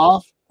warfare?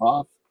 Off.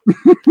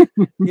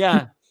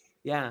 Yeah.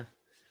 Yeah.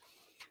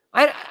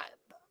 I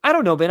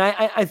don't know, Ben.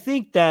 I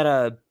think that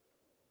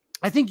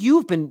I think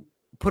you've been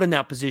put in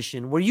that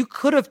position where you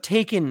could have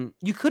taken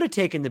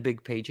the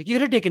big paycheck. You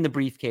could have taken the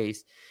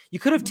briefcase. You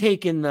could have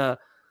taken the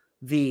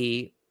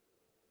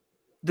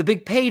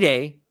big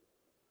payday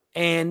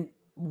and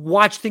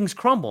watch things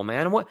crumble,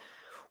 man.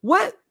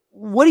 What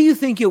do you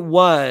think it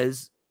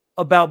was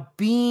about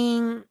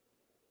being,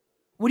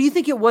 what do you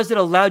think it was that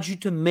allowed you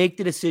to make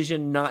the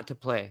decision not to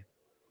play?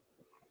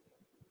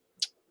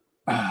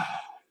 The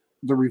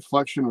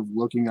reflection of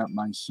looking at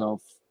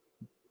myself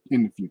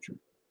in the future.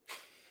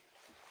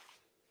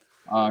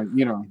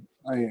 You know,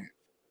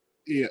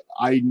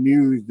 I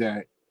knew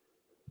that,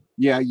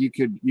 yeah, you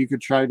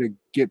could try to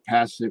get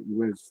past it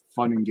with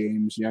fun and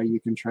games. Yeah, you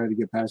can try to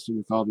get past it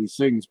with all these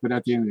things, but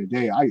at the end of the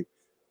day,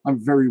 I'm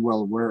very well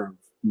aware of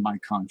my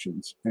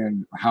conscience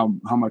and how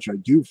much I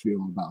do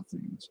feel about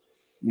things.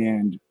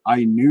 And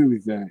I knew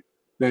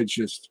that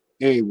just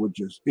it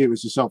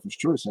was a selfish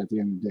choice at the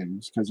end of the day,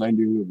 because I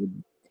knew it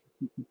would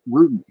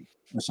ruin me,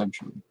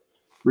 essentially,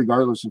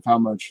 regardless of how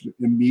much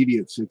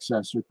immediate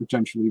success or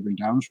potentially even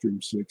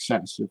downstream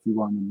success, if you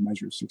want to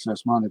measure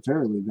success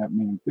monetarily, that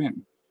may have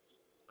been.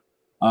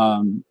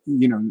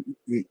 You know,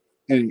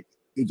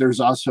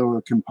 there's also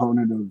a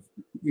component of,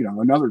 you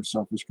know, another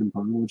selfish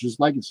component, which is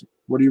legacy.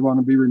 What do you want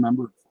to be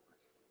remembered for?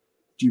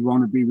 Do you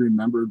want to be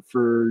remembered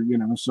for, you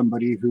know,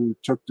 somebody who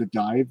took the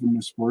dive in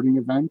a sporting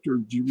event, or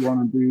do you want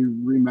to be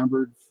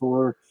remembered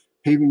for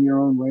paving your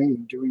own way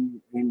and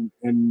doing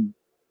and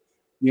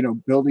you know,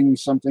 building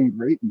something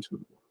great into the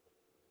world,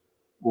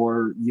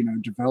 or, you know,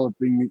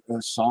 developing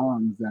a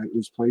song that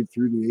is played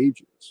through the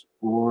ages,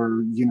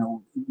 or, you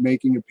know,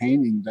 making a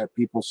painting that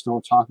people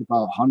still talk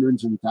about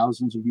hundreds and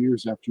thousands of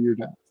years after your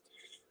death?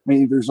 I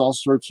mean, there's all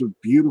sorts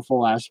of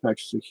beautiful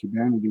aspects to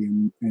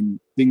humanity and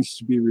things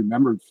to be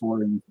remembered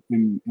for in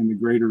the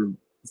greater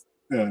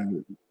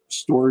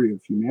story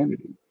of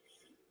humanity.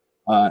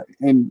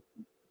 And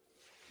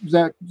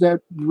that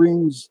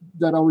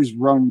always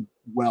rung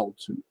well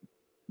to me.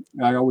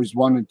 I always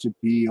wanted to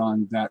be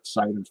on that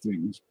side of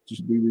things,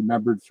 to be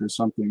remembered for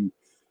something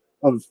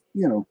of,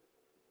 you know,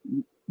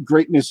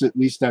 greatness, at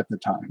least at the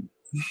time.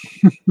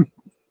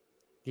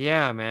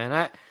 Yeah,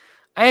 man.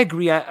 I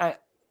agree. I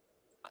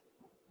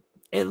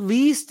at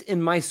least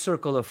in my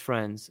circle of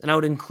friends, and I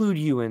would include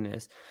you in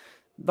this,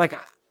 like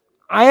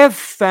I have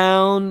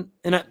found,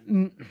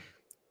 and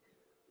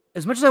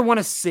as much as I want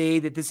to say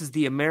that this is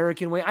the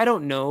American way, I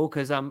don't know,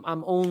 because I'm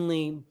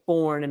only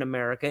born in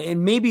America,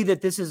 and maybe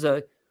that this is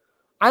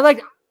I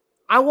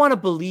want to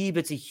believe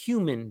it's a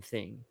human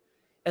thing,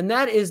 and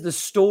that is the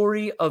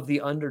story of the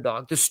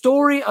underdog, the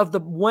story of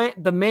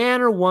the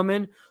man or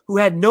woman who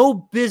had no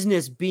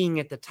business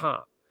being at the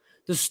top,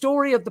 the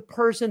story of the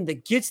person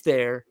that gets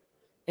there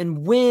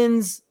and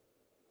wins,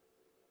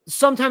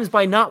 sometimes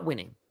by not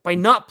winning, by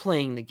not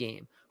playing the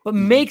game, but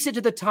makes it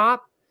to the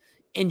top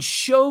and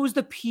shows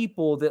the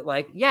people that,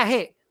 like, yeah,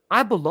 hey,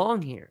 I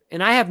belong here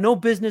and I have no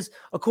business,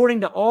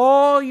 according to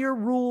all your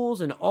rules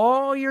and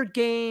all your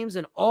games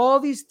and all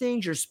these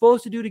things you're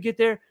supposed to do to get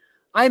there.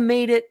 I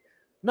made it,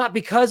 not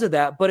because of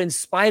that, but in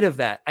spite of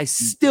that, I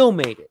still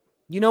made it.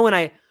 You know, and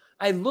I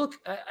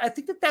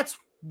think that's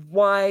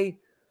why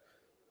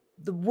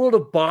the world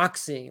of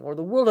boxing or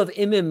the world of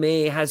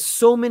MMA has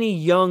so many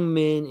young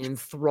men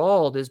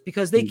enthralled, is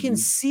because they can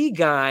see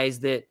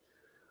guys that,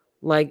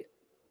 like,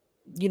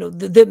 you know,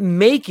 that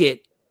make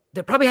it,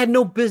 that probably had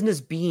no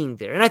business being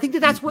there. And I think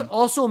that's what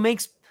also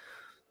makes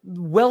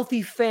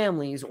wealthy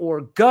families or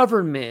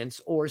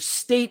governments or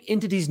state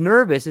entities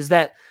nervous, is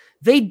that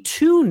they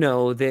too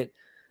know that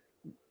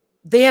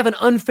they have an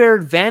unfair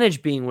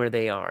advantage being where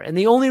they are. And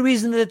the only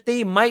reason that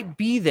they might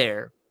be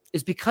there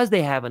is because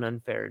they have an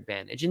unfair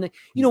advantage. And,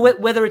 you know,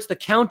 whether it's the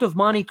Count of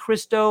Monte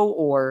Cristo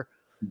or,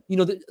 you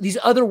know, these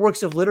other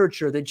works of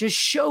literature that just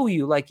show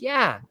you, like,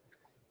 yeah,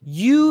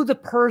 you, the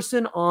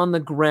person on the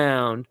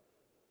ground,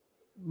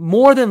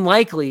 more than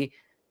likely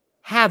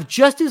have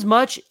just as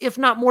much, if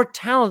not more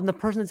talent than the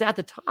person that's at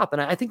the top.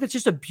 And I think that's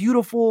just a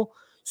beautiful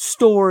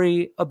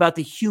story about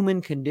the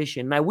human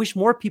condition. And I wish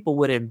more people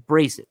would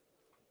embrace it.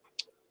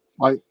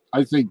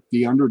 I think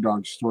the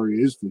underdog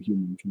story is the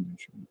human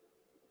condition.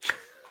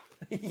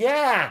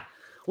 Yeah.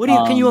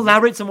 Can you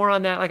elaborate some more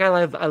on that? Like, I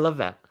love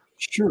that.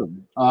 Sure.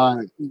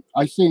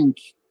 I think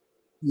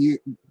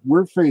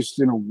we're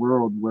faced in a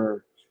world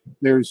where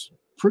there's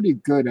pretty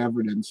good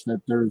evidence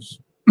that there's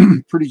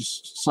pretty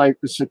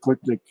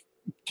cyclic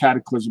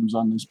cataclysms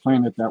on this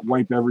planet that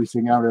wipe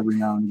everything out every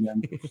now and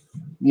again.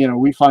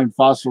 We find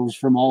fossils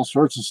from all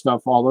sorts of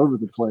stuff all over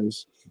the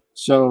place.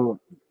 So,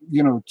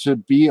 to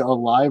be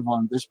alive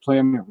on this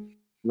planet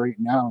right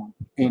now,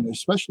 and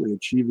especially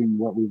achieving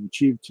what we've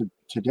achieved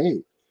to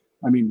date,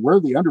 I mean, we're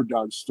the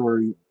underdog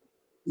story.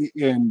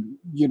 And,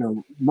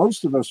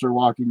 most of us are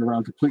walking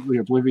around completely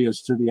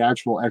oblivious to the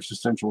actual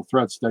existential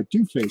threats that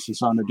do face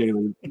us on a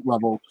daily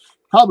level,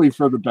 probably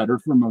for the better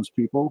for most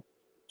people,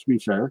 to be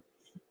fair.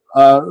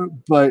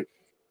 But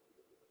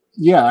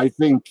yeah, I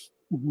think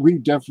we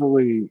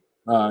definitely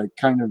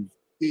kind of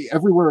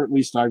everywhere, at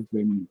least I've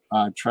been,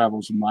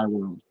 travels in my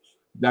world.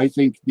 I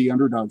think the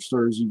underdog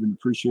story is even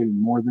appreciated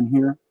more than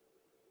here.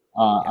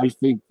 I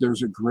think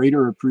there's a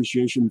greater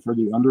appreciation for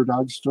the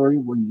underdog story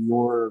when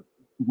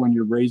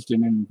you're raised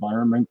in an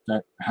environment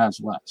that has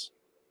less.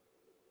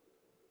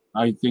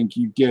 I think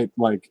you get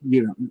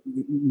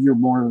you're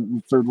more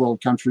third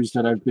world countries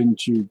that I've been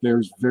to.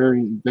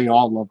 They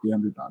all love the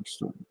underdog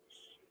story.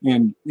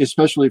 And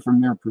especially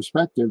from their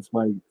perspective,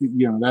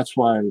 that's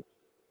why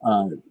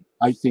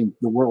I think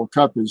the World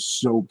Cup is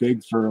so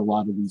big for a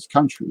lot of these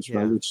countries,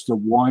 right? It's the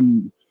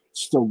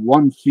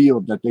one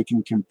field that they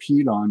can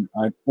compete on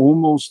at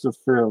almost a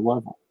fair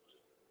level.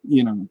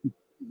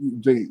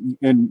 They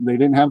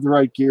didn't have the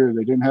right gear,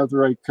 they didn't have the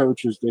right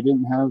coaches, they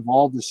didn't have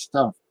all this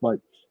stuff, but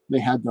they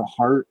had the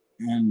heart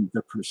and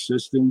the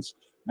persistence.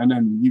 And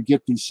then you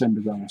get these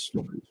Cinderella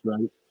stories,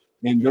 right?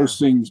 And those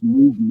things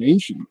move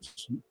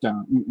nations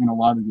down in a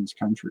lot of these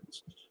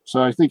countries.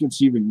 So I think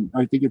it's even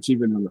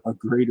a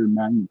greater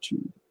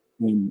magnitude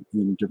in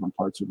different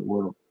parts of the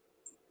world.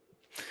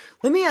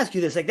 Let me ask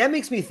you this. Like, that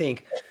makes me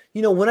think,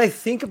 when I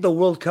think of the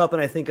World Cup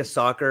and I think of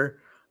soccer,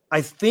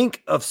 I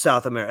think of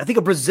South America. I think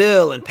of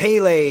Brazil and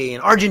Pele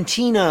and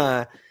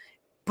Argentina,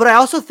 but I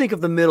also think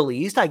of the Middle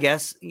East, I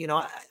guess.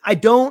 I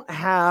don't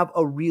have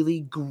a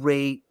really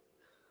great,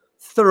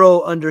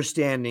 thorough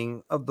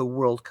understanding of the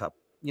World Cup.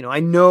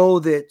 I know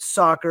that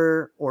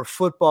soccer or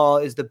football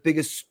is the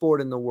biggest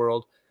sport in the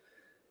world.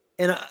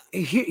 And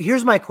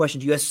here's my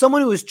question to you. As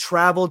someone who has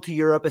traveled to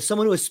Europe, as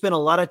someone who has spent a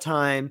lot of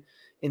time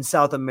in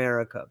South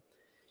America,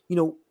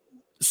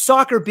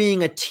 soccer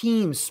being a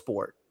team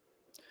sport,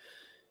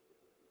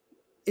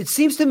 it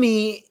seems to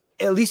me,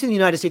 at least in the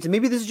United States, and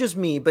maybe this is just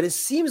me, but it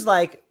seems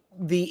like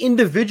the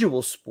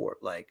individual sport,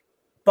 like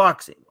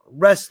boxing, or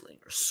wrestling,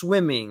 or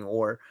swimming,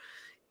 or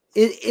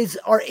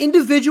are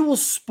individual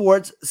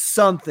sports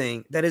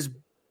something that is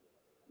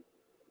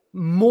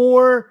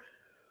more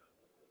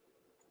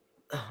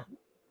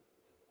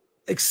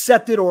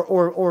accepted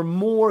or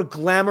more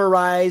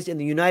glamorized in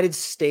the United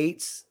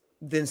States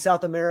than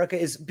South America?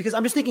 Is because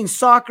I'm just thinking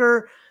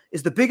soccer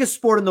is the biggest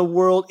sport in the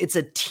world. It's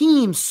a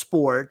team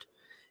sport.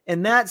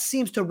 And that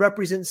seems to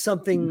represent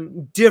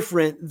something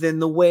different than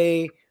the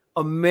way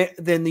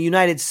than the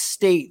United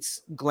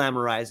States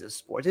glamorizes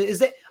sports. Is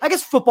that, I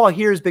guess football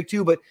here is big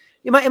too, but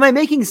am I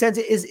making sense?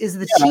 Is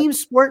the team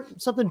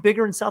sport something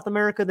bigger in South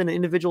America than an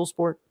individual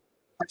sport?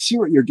 I see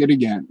what you're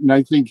getting at, and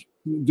I think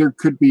there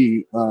could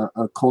be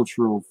a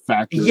cultural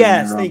factor.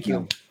 Yes, thank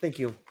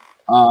you.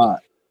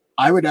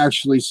 I would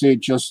actually say,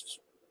 just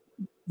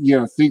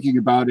thinking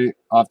about it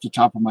off the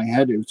top of my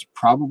head, it's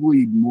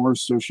probably more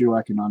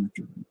socioeconomic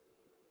driven.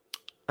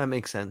 That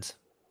makes sense.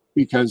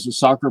 Because a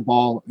soccer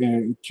ball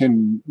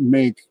can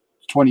make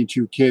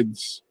 22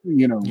 kids,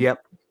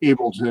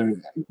 able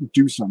to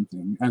do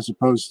something, as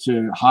opposed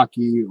to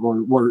hockey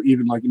or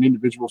even like an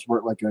individual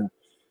sport like a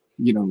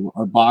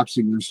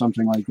boxing or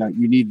something like that.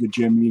 You need the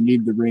gym, you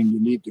need the ring,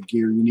 you need the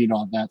gear, you need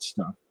all that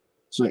stuff.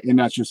 So, and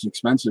that's just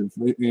expensive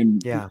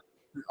and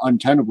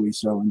untenably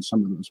so in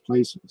some of those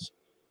places.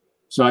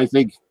 So I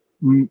think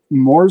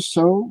more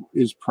so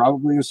is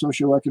probably a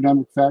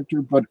socioeconomic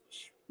factor, but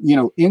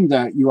in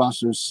that you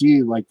also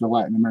see like the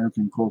Latin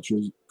American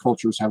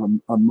cultures have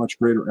a much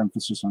greater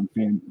emphasis on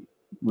family,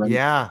 right?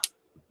 Yeah.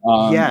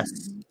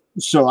 Yes.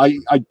 So I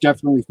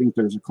definitely think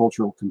there's a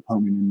cultural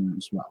component in there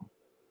as well.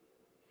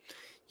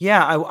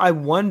 Yeah, I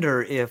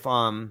wonder if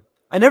I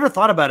never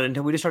thought about it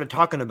until we just started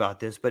talking about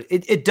this, but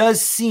it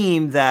does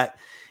seem that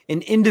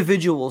an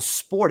individual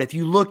sport, if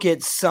you look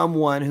at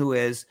someone who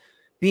is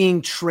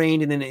being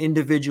trained in an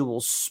individual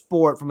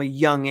sport from a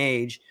young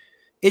age,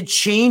 it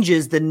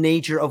changes the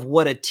nature of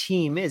what a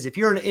team is. If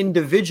you're an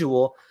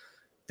individual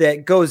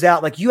that goes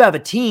out, like you have a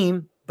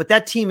team, but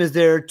that team is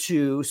there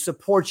to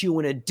support you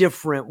in a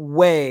different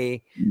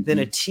way than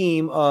a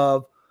team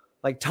of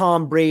like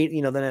Tom Brady,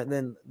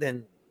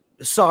 than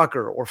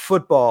soccer or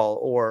football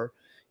or,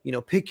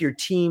 pick your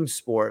team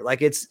sport.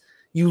 Like it's,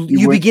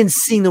 you begin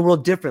seeing the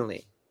world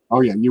differently.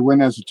 Oh yeah. You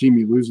win as a team,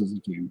 you lose as a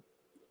team.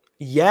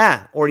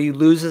 Yeah. Or you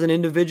lose as an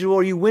individual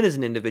or you win as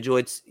an individual.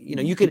 It's,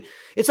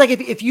 it's like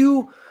if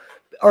you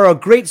are a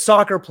great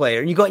soccer player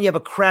and you go out and you have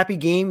a crappy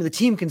game, the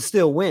team can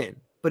still win.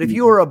 But if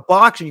you are a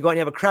boxer and you go out and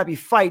you have a crappy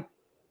fight,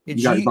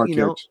 You got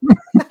your butt kicked.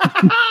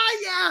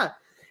 Yeah.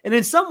 And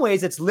in some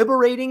ways it's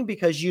liberating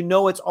because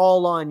it's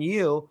all on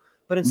you,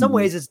 but in some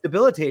ways it's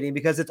debilitating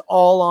because it's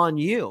all on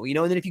you, and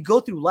then if you go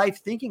through life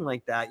thinking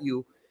like that,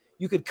 you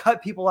could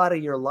cut people out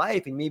of your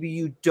life, and maybe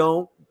you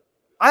don't.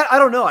 I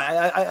don't know.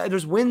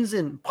 There's wins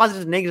and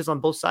positives and negatives on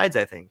both sides,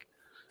 I think.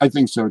 I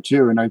think so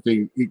too. And I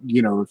think,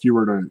 if you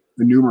were to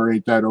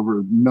enumerate that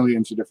over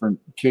millions of different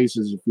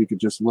cases, if you could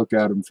just look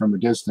at them from a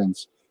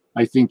distance,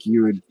 I think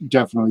you would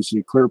definitely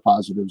see clear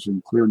positives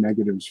and clear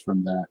negatives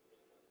from that.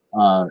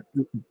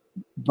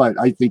 But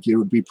I think it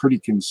would be pretty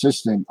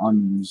consistent on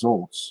the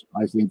results.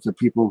 I think the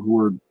people who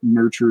are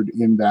nurtured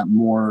in that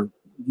more,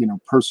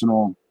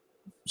 personal,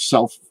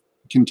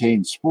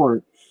 self-contained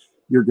sport,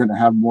 you're going to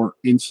have more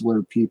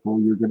insular people.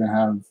 You're going to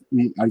have,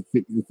 I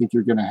think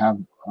you're going to have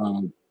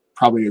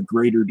probably a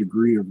greater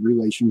degree of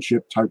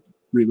relationship type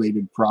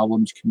related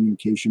problems,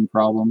 communication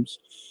problems,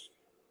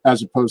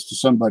 as opposed to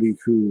somebody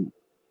who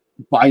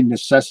by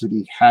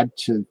necessity had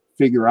to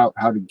figure out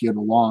how to get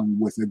along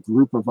with a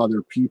group of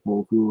other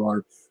people who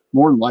are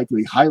more than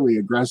likely highly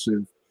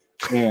aggressive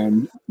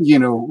and,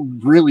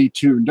 really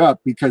tuned up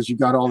because you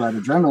got all that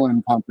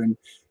adrenaline pumping.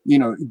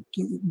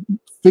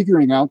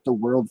 Figuring out the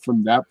world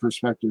from that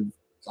perspective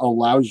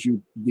allows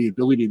you the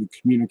ability to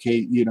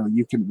communicate.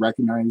 You can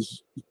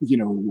recognize,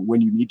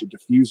 when you need to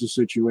diffuse a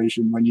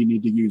situation, when you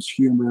need to use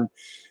humor.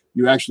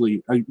 You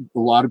actually, a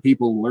lot of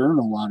people learn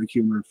a lot of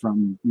humor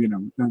from,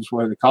 that's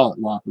why they call it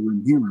locker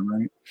room humor,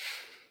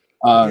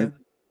 right?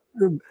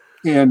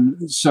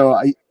 And so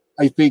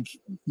I think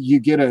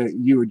you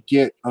would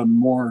get a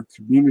more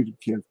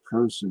communicative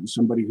person,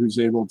 somebody who's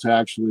able to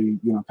actually,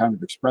 kind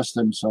of express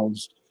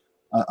themselves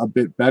a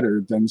bit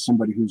better than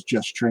somebody who's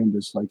just trained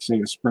as, like, say,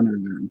 a sprinter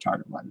their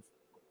entire life.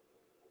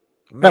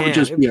 That would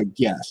just be a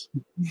guess.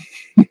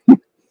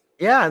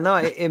 Yeah, no,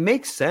 it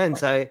makes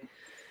sense.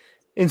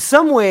 In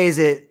some ways,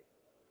 it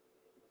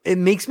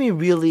makes me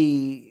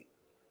really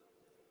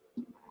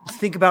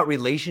think about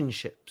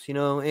relationships,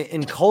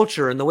 and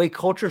culture and the way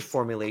cultures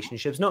form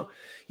relationships. No,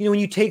 when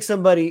you take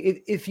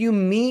somebody, if you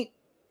meet,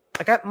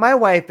 like my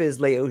wife is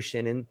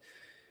Laotian, and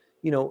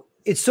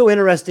it's so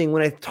interesting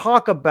when I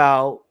talk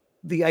about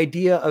the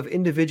idea of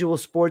individual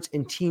sports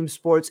and team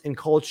sports and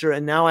culture.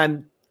 And now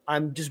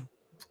I'm just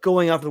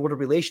going off the word of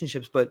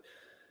relationships, but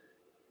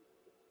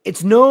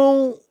it's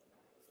no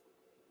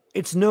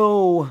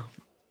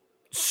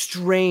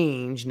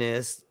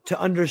strangeness to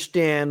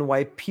understand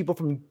why people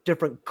from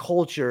different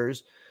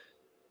cultures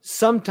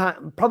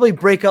sometimes probably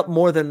break up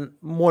more than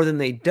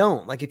they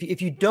don't. Like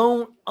if you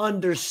don't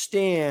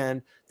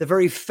understand the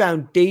very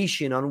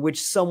foundation on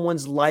which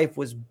someone's life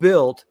was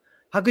built,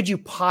 how could you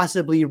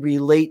possibly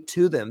relate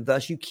to them?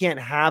 Thus, you can't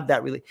have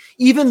that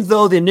even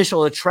though the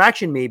initial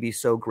attraction may be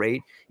so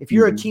great. If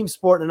you're a team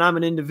sport and I'm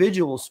an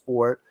individual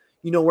sport,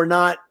 we're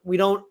not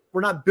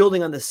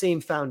building on the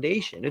same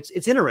foundation.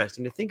 It's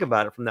interesting to think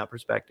about it from that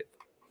perspective.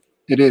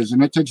 It is,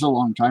 and it takes a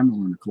long time to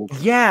learn a culture.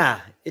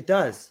 Yeah, it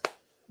does.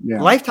 Yeah,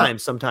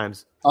 lifetimes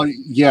sometimes. Oh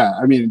yeah,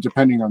 I mean,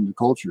 depending on the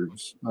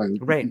cultures, right?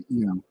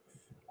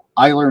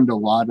 I learned a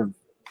lot of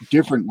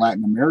different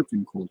Latin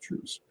American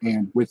cultures,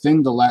 and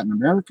within the Latin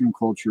American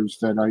cultures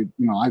that I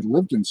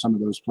lived in some of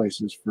those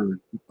places for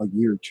a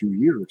year, 2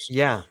 years.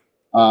 Yeah.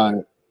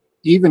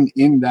 Even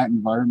in that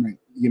environment,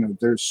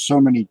 there's so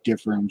many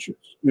differences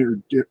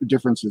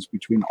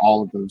between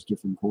all of those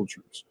different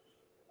cultures.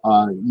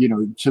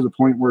 To the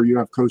point where you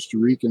have Costa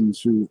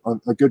Ricans who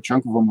a good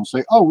chunk of them will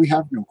say, "Oh, we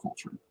have no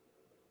culture,"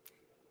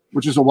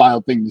 which is a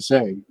wild thing to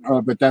say,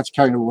 but that's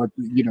kind of what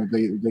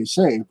they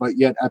say. But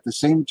yet at the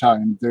same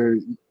time,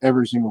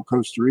 every single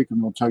Costa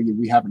Rican will tell you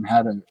we haven't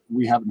had an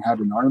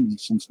army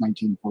since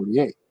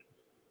 1948.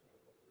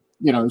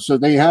 So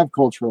they have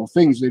cultural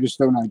things. They just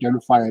don't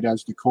identify it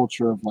as the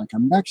culture of like a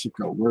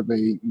Mexico, where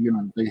they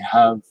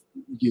have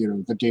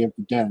the Day of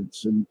the Dead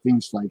and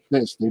things like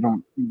this. They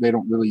don't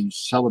really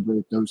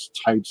celebrate those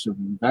types of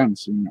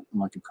events in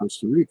like a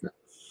Costa Rica.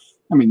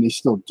 I mean, they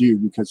still do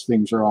because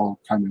things are all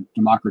kind of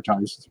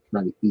democratized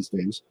right these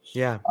days.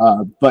 Yeah.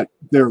 But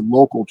their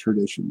local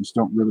traditions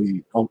don't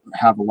really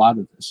have a lot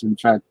of this. In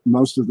fact,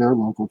 most of their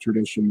local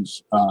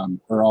traditions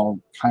are all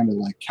kind of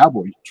like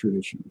cowboy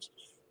traditions.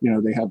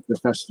 They have the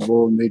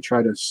festival and they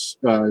try to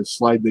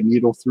slide the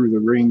needle through the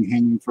ring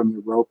hanging from the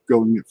rope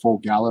going at full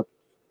gallop,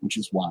 which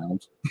is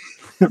wild.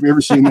 Have you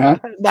ever seen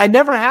that? I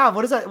never have.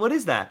 What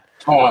is that?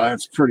 Oh,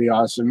 that's pretty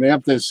awesome. They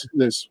have this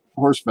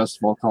horse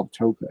festival called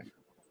Tope.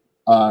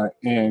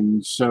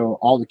 And so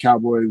all the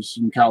cowboys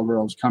and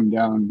cowgirls come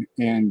down,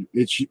 and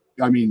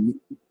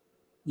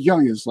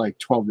young as like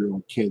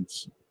 12-year-old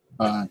kids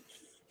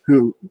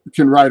who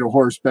can ride a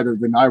horse better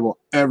than I will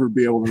ever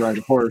be able to ride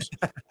a horse,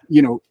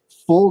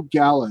 full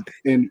gallop.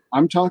 And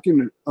I'm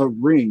talking a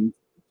ring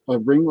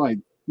like,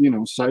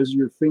 size of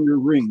your finger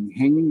ring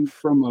hanging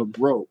from a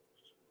rope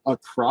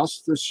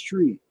across the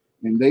street.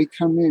 And they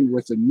come in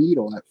with a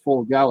needle at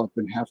full gallop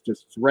and have to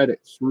thread it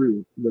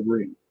through the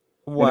ring.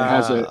 Wow. And it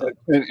has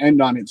an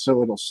end on it,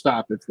 so it'll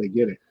stop if they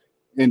get it.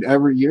 And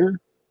every year,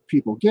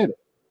 people get it.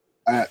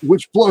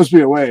 which blows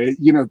me away.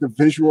 The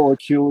visual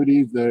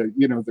acuity, the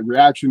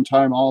reaction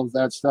time, all of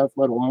that stuff,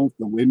 let alone if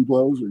the wind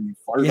blows or you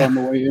fart on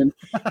the way in.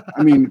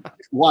 I mean,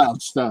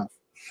 wild stuff.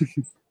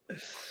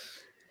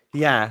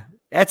 Yeah,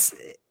 it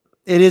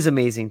is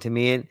amazing to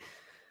me. And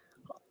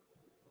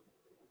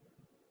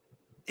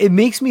it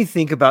makes me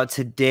think about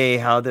today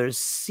how there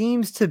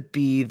seems to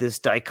be this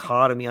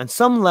dichotomy. On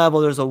some level,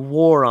 there's a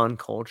war on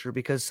culture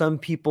because some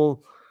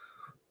people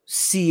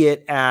see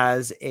it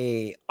as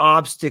a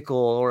obstacle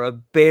or a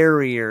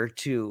barrier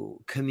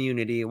to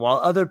community, while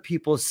other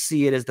people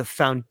see it as the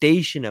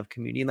foundation of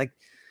community. Like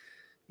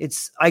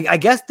I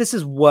guess this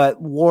is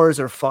what wars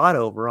are fought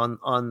over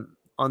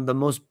on the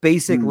most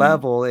basic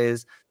level: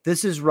 is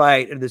this is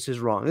right and this is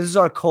wrong. This is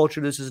our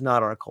culture. This is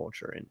not our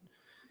culture. And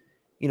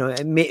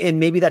and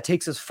maybe that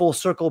takes us full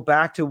circle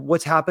back to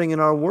what's happening in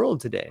our world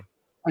today.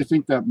 I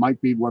think that might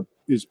be what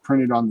is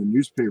printed on the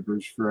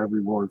newspapers for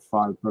every war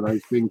fought, but I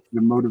think the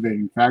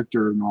motivating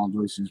factor in all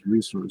this is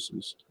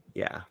resources.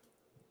 Yeah.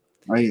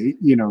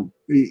 In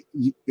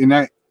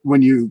that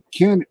when you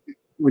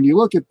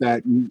look at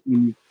that and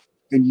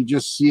you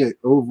just see it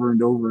over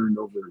and over and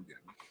over again,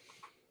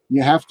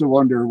 you have to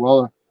wonder,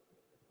 well,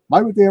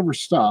 why would they ever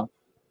stop?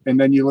 And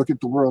then you look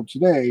at the world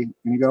today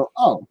and you go,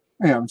 oh,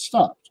 they haven't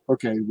stopped.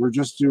 Okay, we're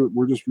just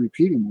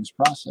repeating this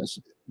process.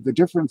 The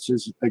difference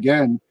is,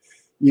 again,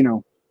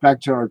 back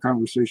to our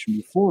conversation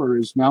before,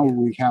 is now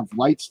we have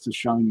lights to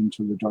shine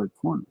into the dark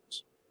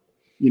corners.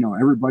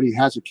 Everybody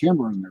has a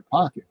camera in their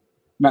pocket,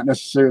 not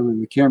necessarily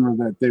the camera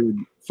that they would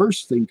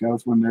first think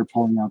of when they're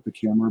pulling out the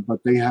camera,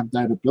 but they have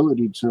that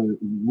ability to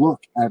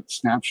look at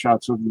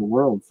snapshots of the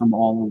world from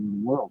all over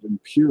the world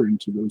and peer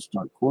into those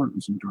dark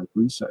corners and dark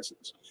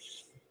recesses.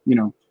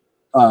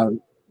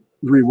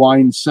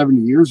 Rewind 70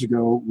 years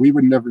ago, we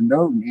would never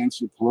know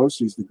Nancy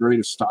Pelosi is the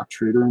greatest stock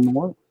trader in the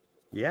world.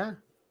 Yeah.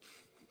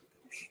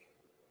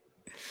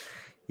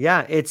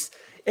 Yeah, it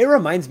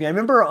reminds me. I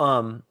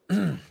remember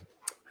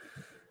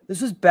this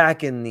was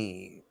back in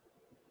the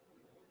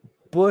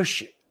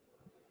Bush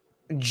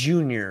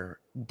Jr.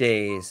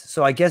 days.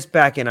 So I guess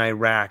back in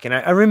Iraq. And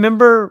I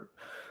remember,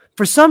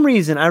 for some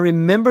reason, I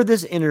remember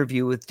this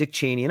interview with Dick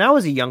Cheney. And I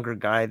was a younger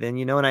guy then,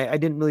 and I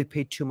didn't really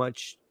pay too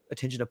much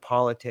attention to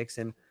politics.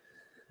 And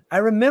I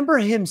remember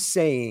him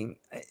saying,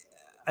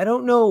 I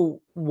don't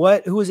know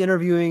who was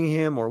interviewing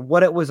him or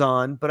what it was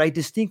on, but I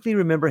distinctly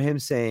remember him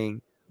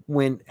saying,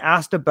 when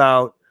asked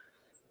about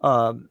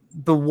the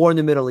war in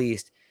the Middle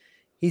East,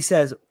 he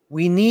says,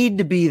 we need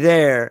to be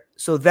there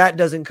so that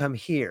doesn't come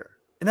here.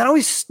 And that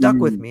always stuck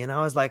with me. And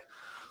I was like,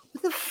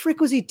 what the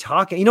frick was he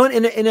talking?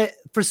 And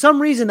for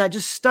some reason that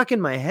just stuck in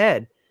my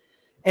head.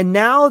 And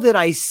now that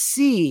I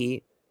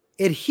see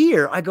it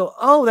here, I go,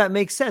 oh, that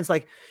makes sense.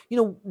 Like,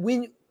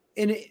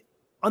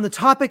 on the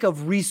topic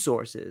of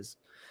resources,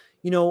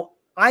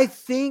 I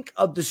think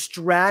of the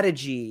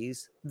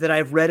strategies that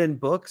I've read in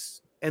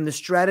books and the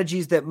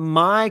strategies that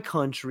my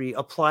country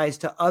applies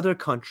to other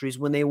countries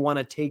when they want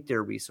to take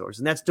their resource,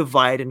 and that's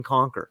divide and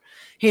conquer.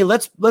 Hey,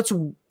 let's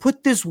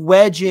put this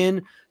wedge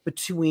in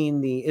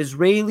between the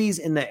Israelis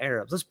and the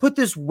Arabs. Let's put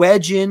this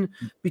wedge in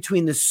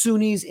between the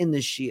Sunnis and the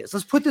Shias.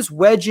 Let's put this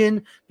wedge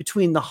in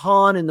between the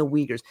Han and the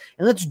Uyghurs,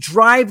 and let's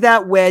drive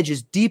that wedge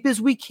as deep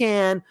as we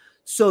can,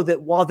 so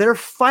that while they're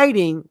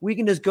fighting, we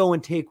can just go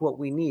and take what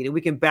we need. And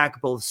we can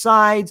back both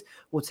sides.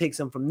 We'll take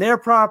some from their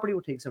property.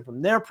 We'll take some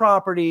from their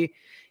property.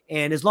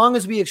 And as long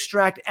as we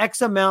extract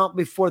X amount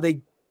before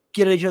they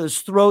get at each other's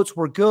throats,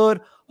 we're good.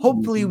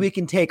 Hopefully we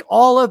can take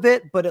all of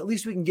it, but at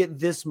least we can get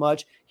this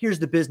much. Here's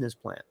the business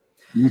plan.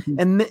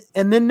 And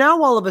then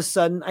now all of a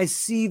sudden I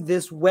see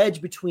this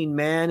wedge between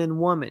man and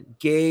woman,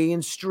 gay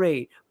and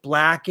straight,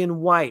 black and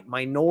white,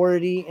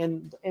 minority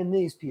and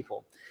these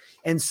people.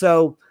 And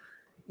so,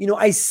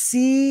 I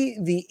see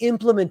the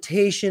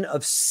implementation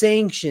of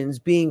sanctions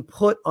being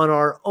put on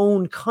our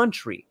own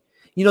country.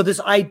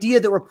 This idea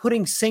that we're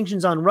putting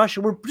sanctions on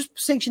Russia, we're just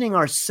sanctioning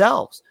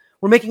ourselves.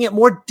 We're making it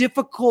more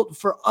difficult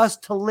for us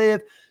to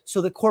live so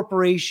that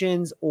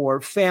corporations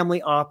or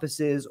family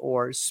offices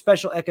or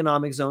special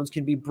economic zones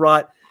can be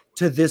brought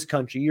to this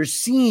country. You're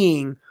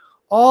seeing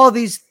all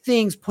these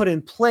things put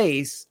in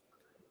place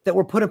that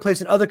were put in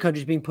place in other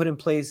countries being put in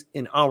place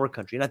in our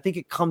country. And I think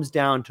it comes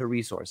down to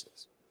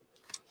resources.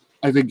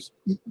 I think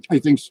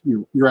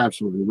you're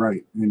absolutely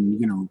right.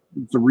 And,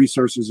 the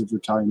resources of the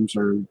times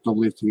are the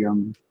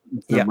lithium,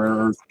 the rare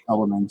earth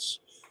elements,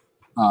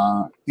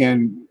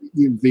 and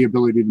the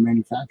ability to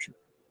manufacture.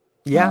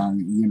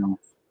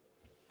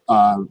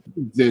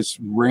 This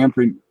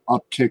rampant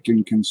uptick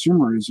in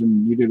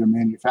consumerism needed a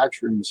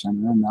manufacturing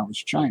center, and that was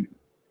China.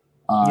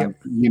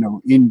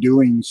 In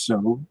doing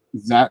so,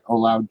 that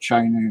allowed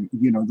China,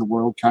 the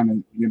world kind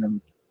of,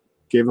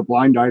 gave a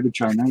blind eye to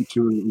China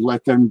to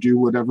let them do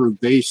whatever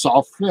they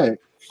saw fit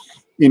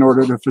in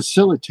order to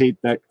facilitate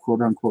that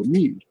quote unquote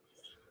need.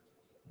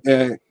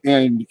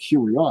 And here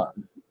we are,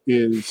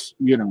 here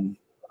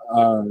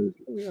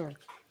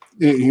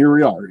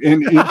we are.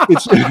 And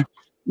it's,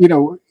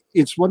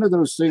 it's one of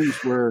those things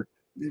where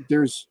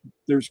there's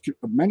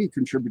many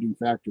contributing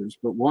factors,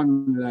 but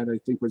one that I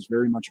think was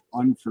very much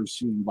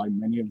unforeseen by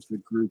many of the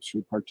groups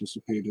who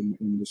participate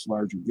in this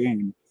larger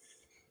game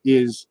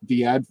is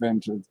the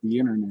advent of the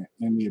internet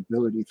and the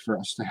ability for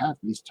us to have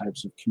these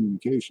types of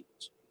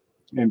communications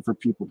and for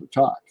people to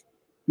talk.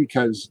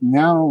 Because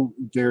now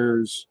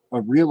there's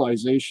a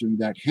realization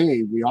that,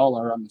 hey, we all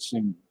are on the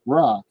same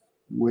rock.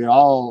 We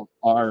all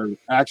are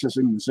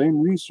accessing the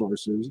same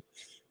resources.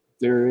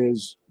 There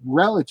is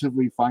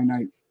relatively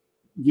finite,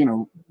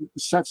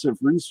 sets of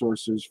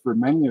resources for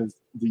many of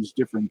these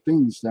different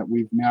things that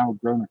we've now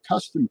grown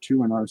accustomed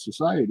to in our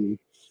society.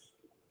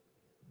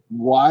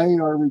 Why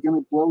are we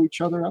going to blow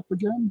each other up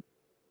again?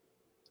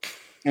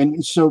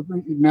 And so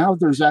now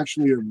there's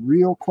actually a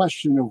real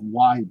question of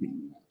why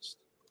being asked.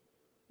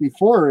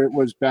 Before, it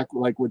was back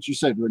like what you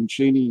said, when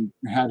Cheney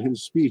had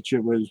his speech,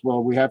 it was,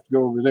 well, we have to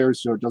go over there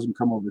so it doesn't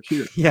come over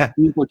here. Yeah.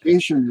 The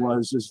implication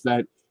is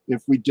that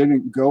if we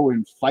didn't go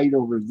and fight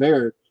over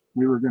there,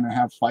 we were going to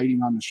have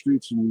fighting on the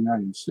streets in the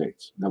United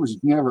States. That was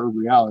never a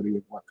reality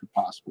of what could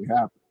possibly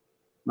happen,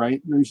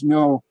 right? There's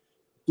no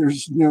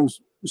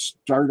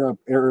startup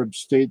Arab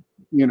state,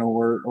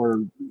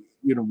 or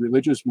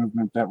religious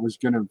movement that was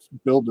going to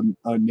build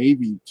a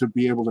navy to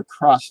be able to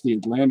cross the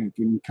Atlantic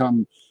and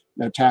come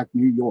attack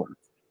New York.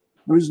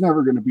 It was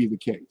never going to be the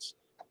case.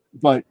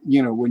 But,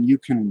 when you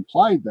can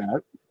imply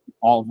that,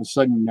 all of a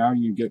sudden now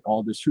you get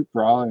all this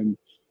hoopla and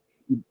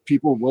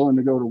people willing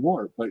to go to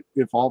war. But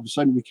if all of a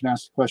sudden we can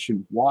ask the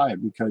question, why?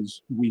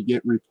 Because we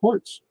get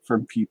reports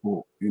from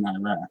people in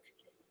Iraq.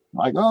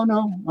 Like, oh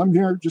no, I'm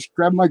here, just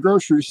grab my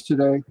groceries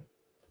today.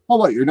 Oh,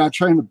 what, you're not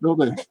trying to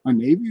build a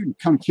navy and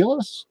come kill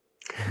us?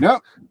 No,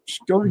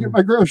 just go and get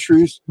my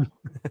groceries.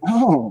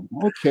 Oh,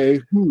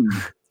 okay.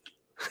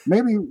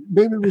 Maybe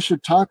we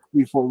should talk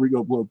before we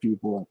go blow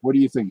people up. What do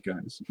you think,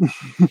 guys?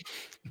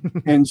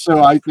 And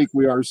so I think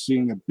we are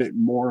seeing a bit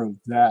more of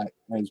that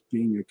as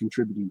being a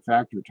contributing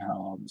factor to how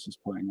all this is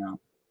playing out.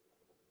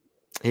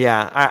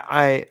 Yeah,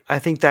 I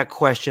think that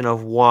question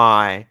of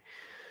why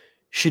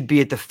should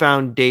be at the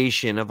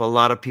foundation of a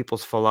lot of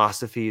people's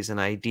philosophies and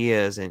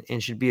ideas,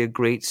 and should be a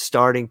great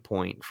starting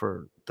point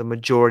for the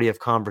majority of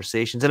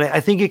conversations. And I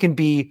think it can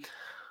be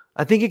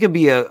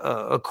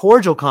a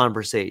cordial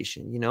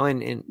conversation,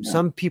 and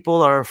some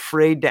people are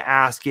afraid to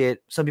ask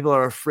it. Some people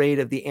are afraid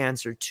of the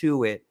answer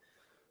to it,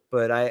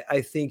 but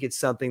I think it's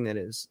something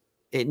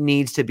it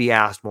needs to be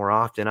asked more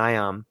often.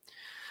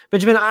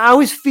 Benjamin, I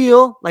always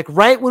feel like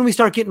right when we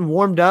start getting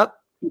warmed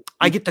up,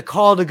 I get the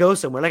call to go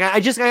somewhere. Like I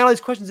got all these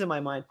questions in my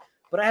mind,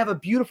 but I have a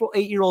beautiful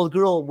 8-year-old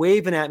girl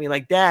waving at me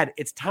like, Dad,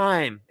 it's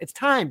time,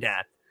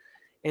 Dad.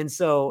 And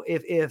so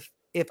if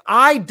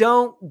I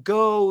don't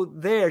go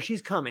there,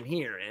 she's coming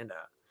here. And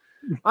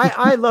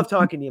I love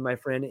talking to you, my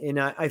friend. And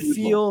I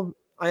feel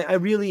I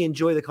really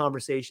enjoy the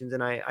conversations,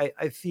 and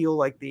I feel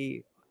like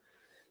they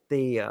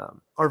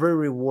are very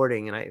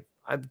rewarding. And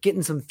I'm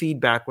getting some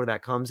feedback where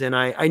that comes in.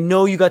 I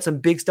know you got some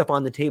big stuff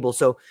on the table.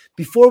 So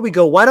before we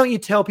go, why don't you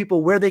tell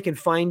people where they can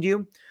find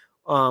you,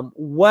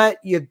 what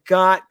you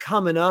got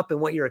coming up,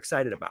 and what you're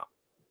excited about?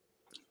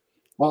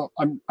 Well,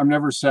 I'm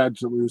never sad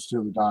to lose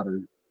to a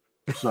daughter.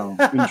 So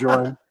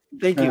enjoy.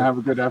 Thank you. And have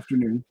a good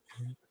afternoon.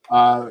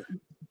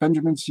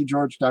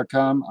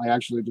 BenjaminCGeorge.com. I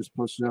actually just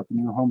posted up a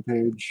new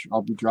homepage.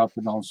 I'll be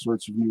dropping all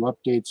sorts of new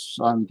updates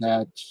on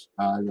that.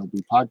 There'll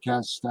be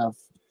podcast stuff,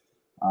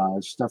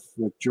 stuff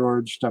with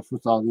George, stuff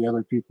with all the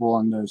other people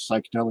on the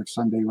Psychedelic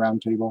Sunday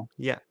Roundtable.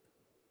 Yeah.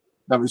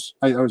 That was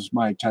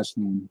my test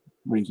name.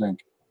 What do you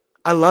think?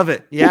 I love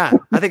it. Yeah.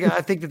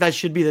 I think that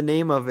should be the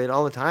name of it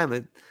all the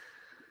time.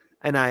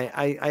 And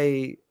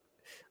I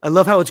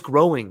love how it's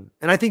growing.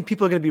 And I think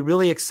people are going to be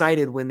really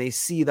excited when they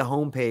see the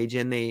homepage,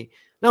 and they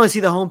not only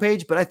see the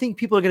homepage, but I think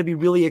people are going to be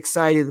really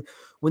excited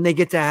when they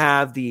get to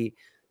have the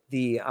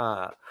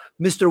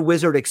Mr.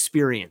 Wizard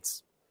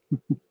experience.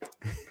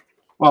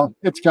 Well,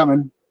 it's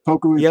coming.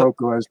 Poco y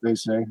poco, as they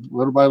say,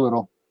 little by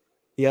little.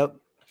 Yep.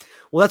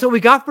 Well, that's what we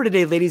got for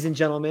today, ladies and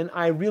gentlemen.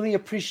 I really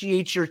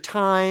appreciate your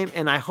time,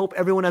 and I hope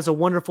everyone has a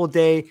wonderful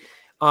day.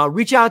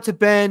 Reach out to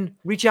Ben,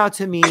 reach out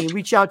to me,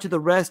 reach out to the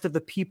rest of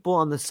the people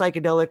on the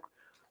Psychedelic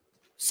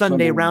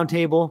Sunday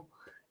Roundtable.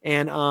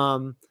 And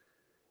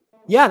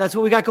that's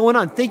what we got going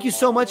on. Thank you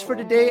so much for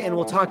today, and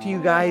we'll talk to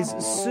you guys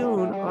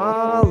soon.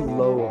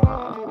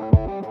 Aloha.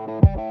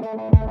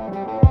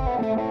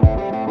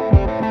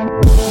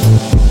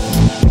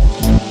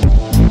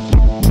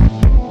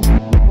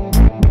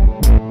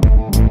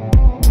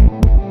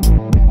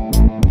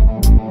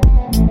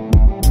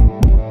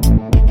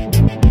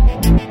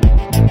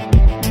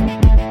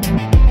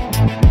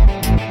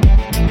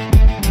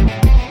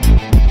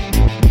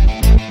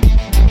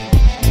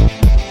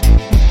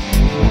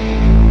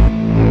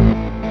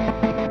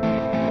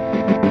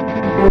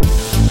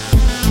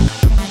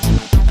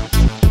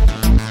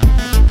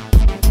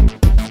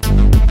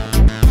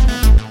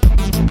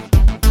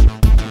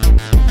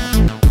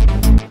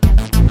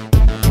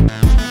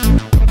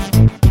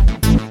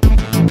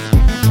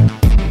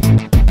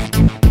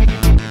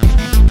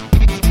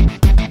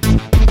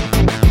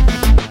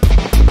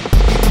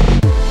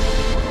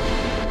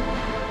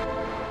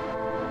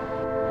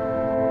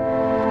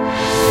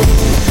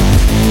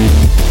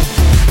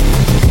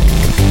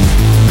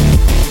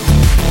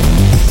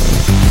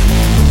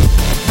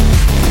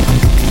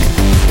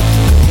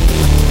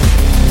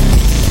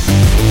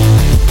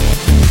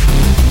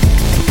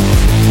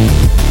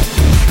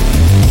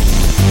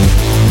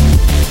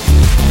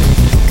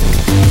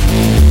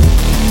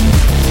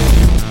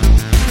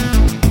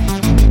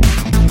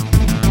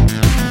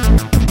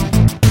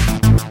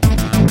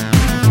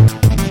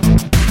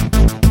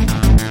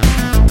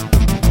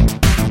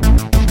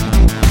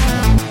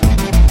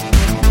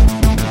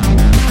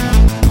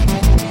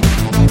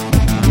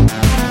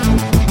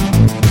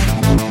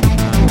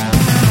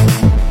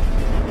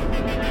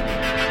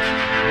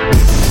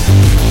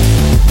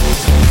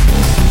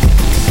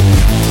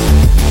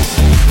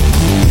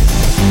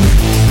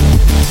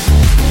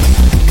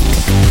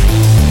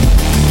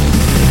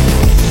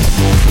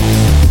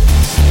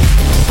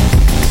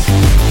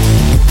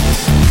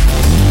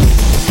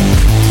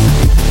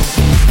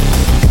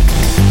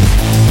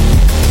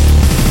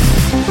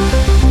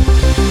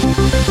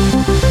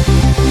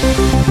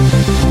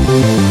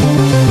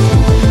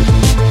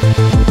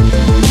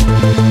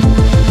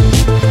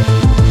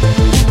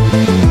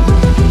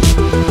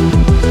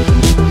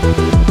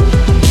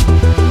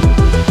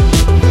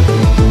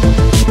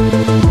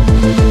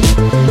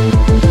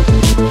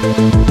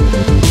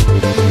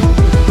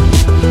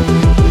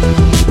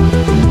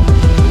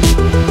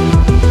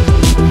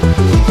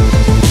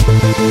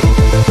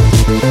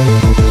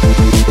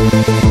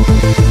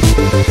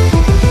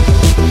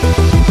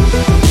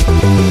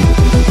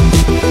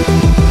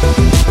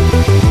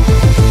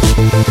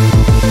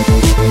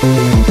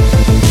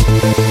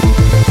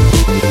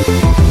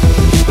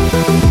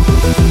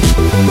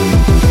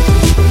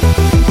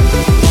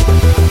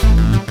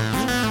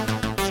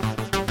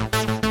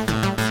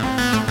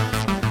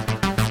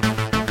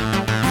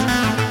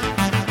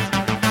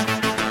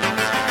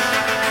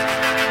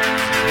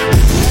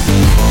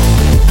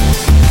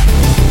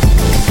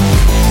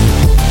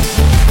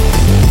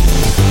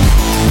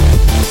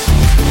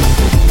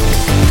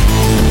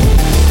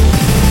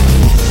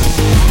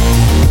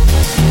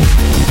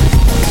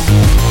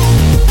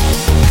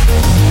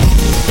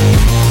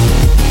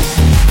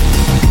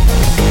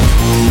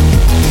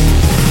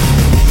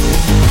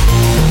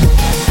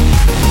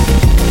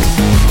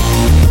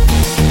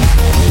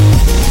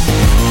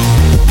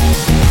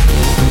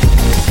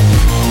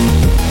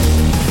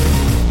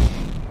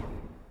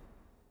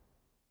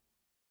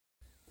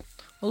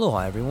 Aloha,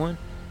 everyone.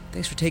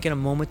 Thanks for taking a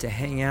moment to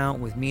hang out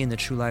with me in the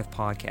True Life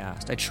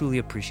Podcast. I truly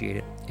appreciate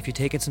it. If you're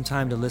taking some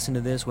time to listen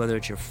to this, whether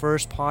it's your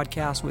first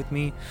podcast with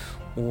me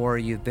or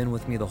you've been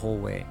with me the whole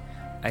way,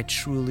 I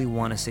truly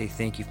want to say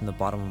thank you from the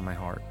bottom of my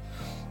heart.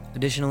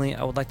 Additionally,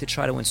 I would like to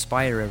try to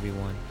inspire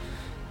everyone.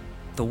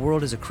 The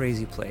world is a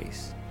crazy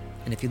place,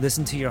 and if you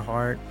listen to your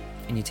heart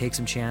and you take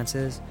some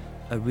chances,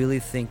 I really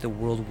think the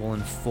world will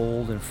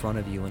unfold in front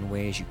of you in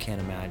ways you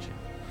can't imagine.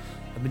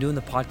 I've been doing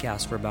the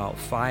podcast for about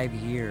 5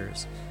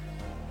 years.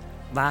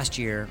 Last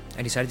year,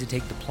 I decided to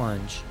take the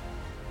plunge.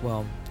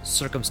 Well,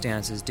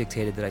 circumstances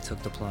dictated that I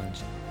took the plunge,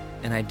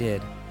 and I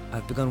did.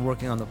 I've begun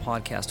working on the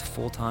podcast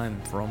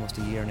full-time for almost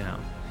a year now,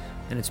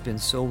 and it's been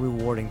so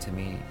rewarding to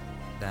me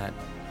that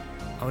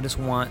I just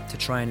want to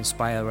try and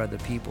inspire other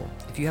people.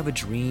 If you have a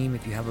dream,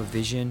 if you have a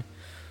vision,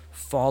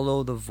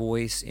 follow the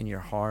voice in your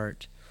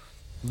heart,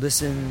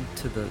 listen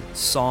to the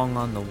song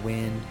on the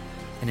wind,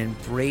 and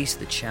embrace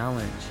the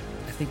challenge.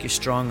 I think you're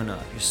strong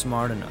enough, you're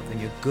smart enough, and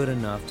you're good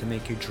enough to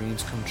make your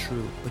dreams come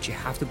true, but you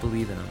have to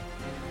believe in them.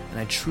 And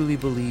I truly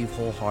believe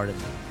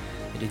wholeheartedly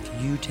that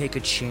if you take a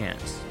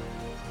chance,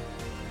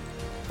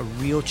 a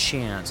real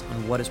chance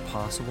on what is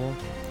possible,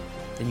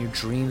 then your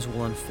dreams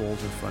will unfold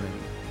in front of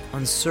you.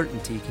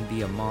 Uncertainty can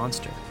be a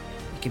monster.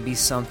 It can be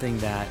something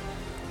that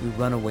we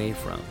run away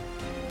from.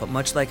 But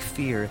much like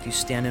fear, if you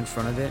stand in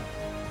front of it,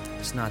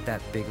 it's not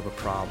that big of a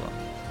problem.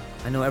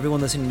 I know everyone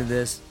listening to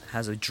this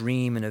has a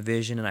dream and a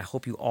vision, and I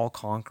hope you all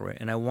conquer it.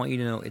 And I want you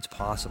to know it's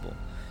possible.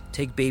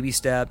 Take baby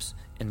steps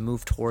and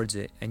move towards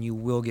it, and you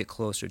will get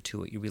closer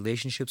to it. Your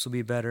relationships will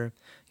be better.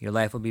 Your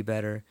life will be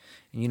better.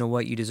 And you know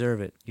what? You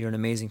deserve it. You're an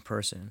amazing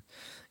person.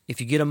 If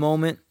you get a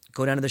moment,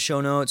 go down to the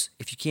show notes.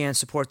 If you can,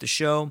 support the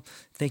show.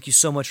 Thank you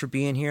so much for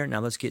being here. Now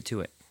let's get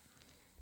to it.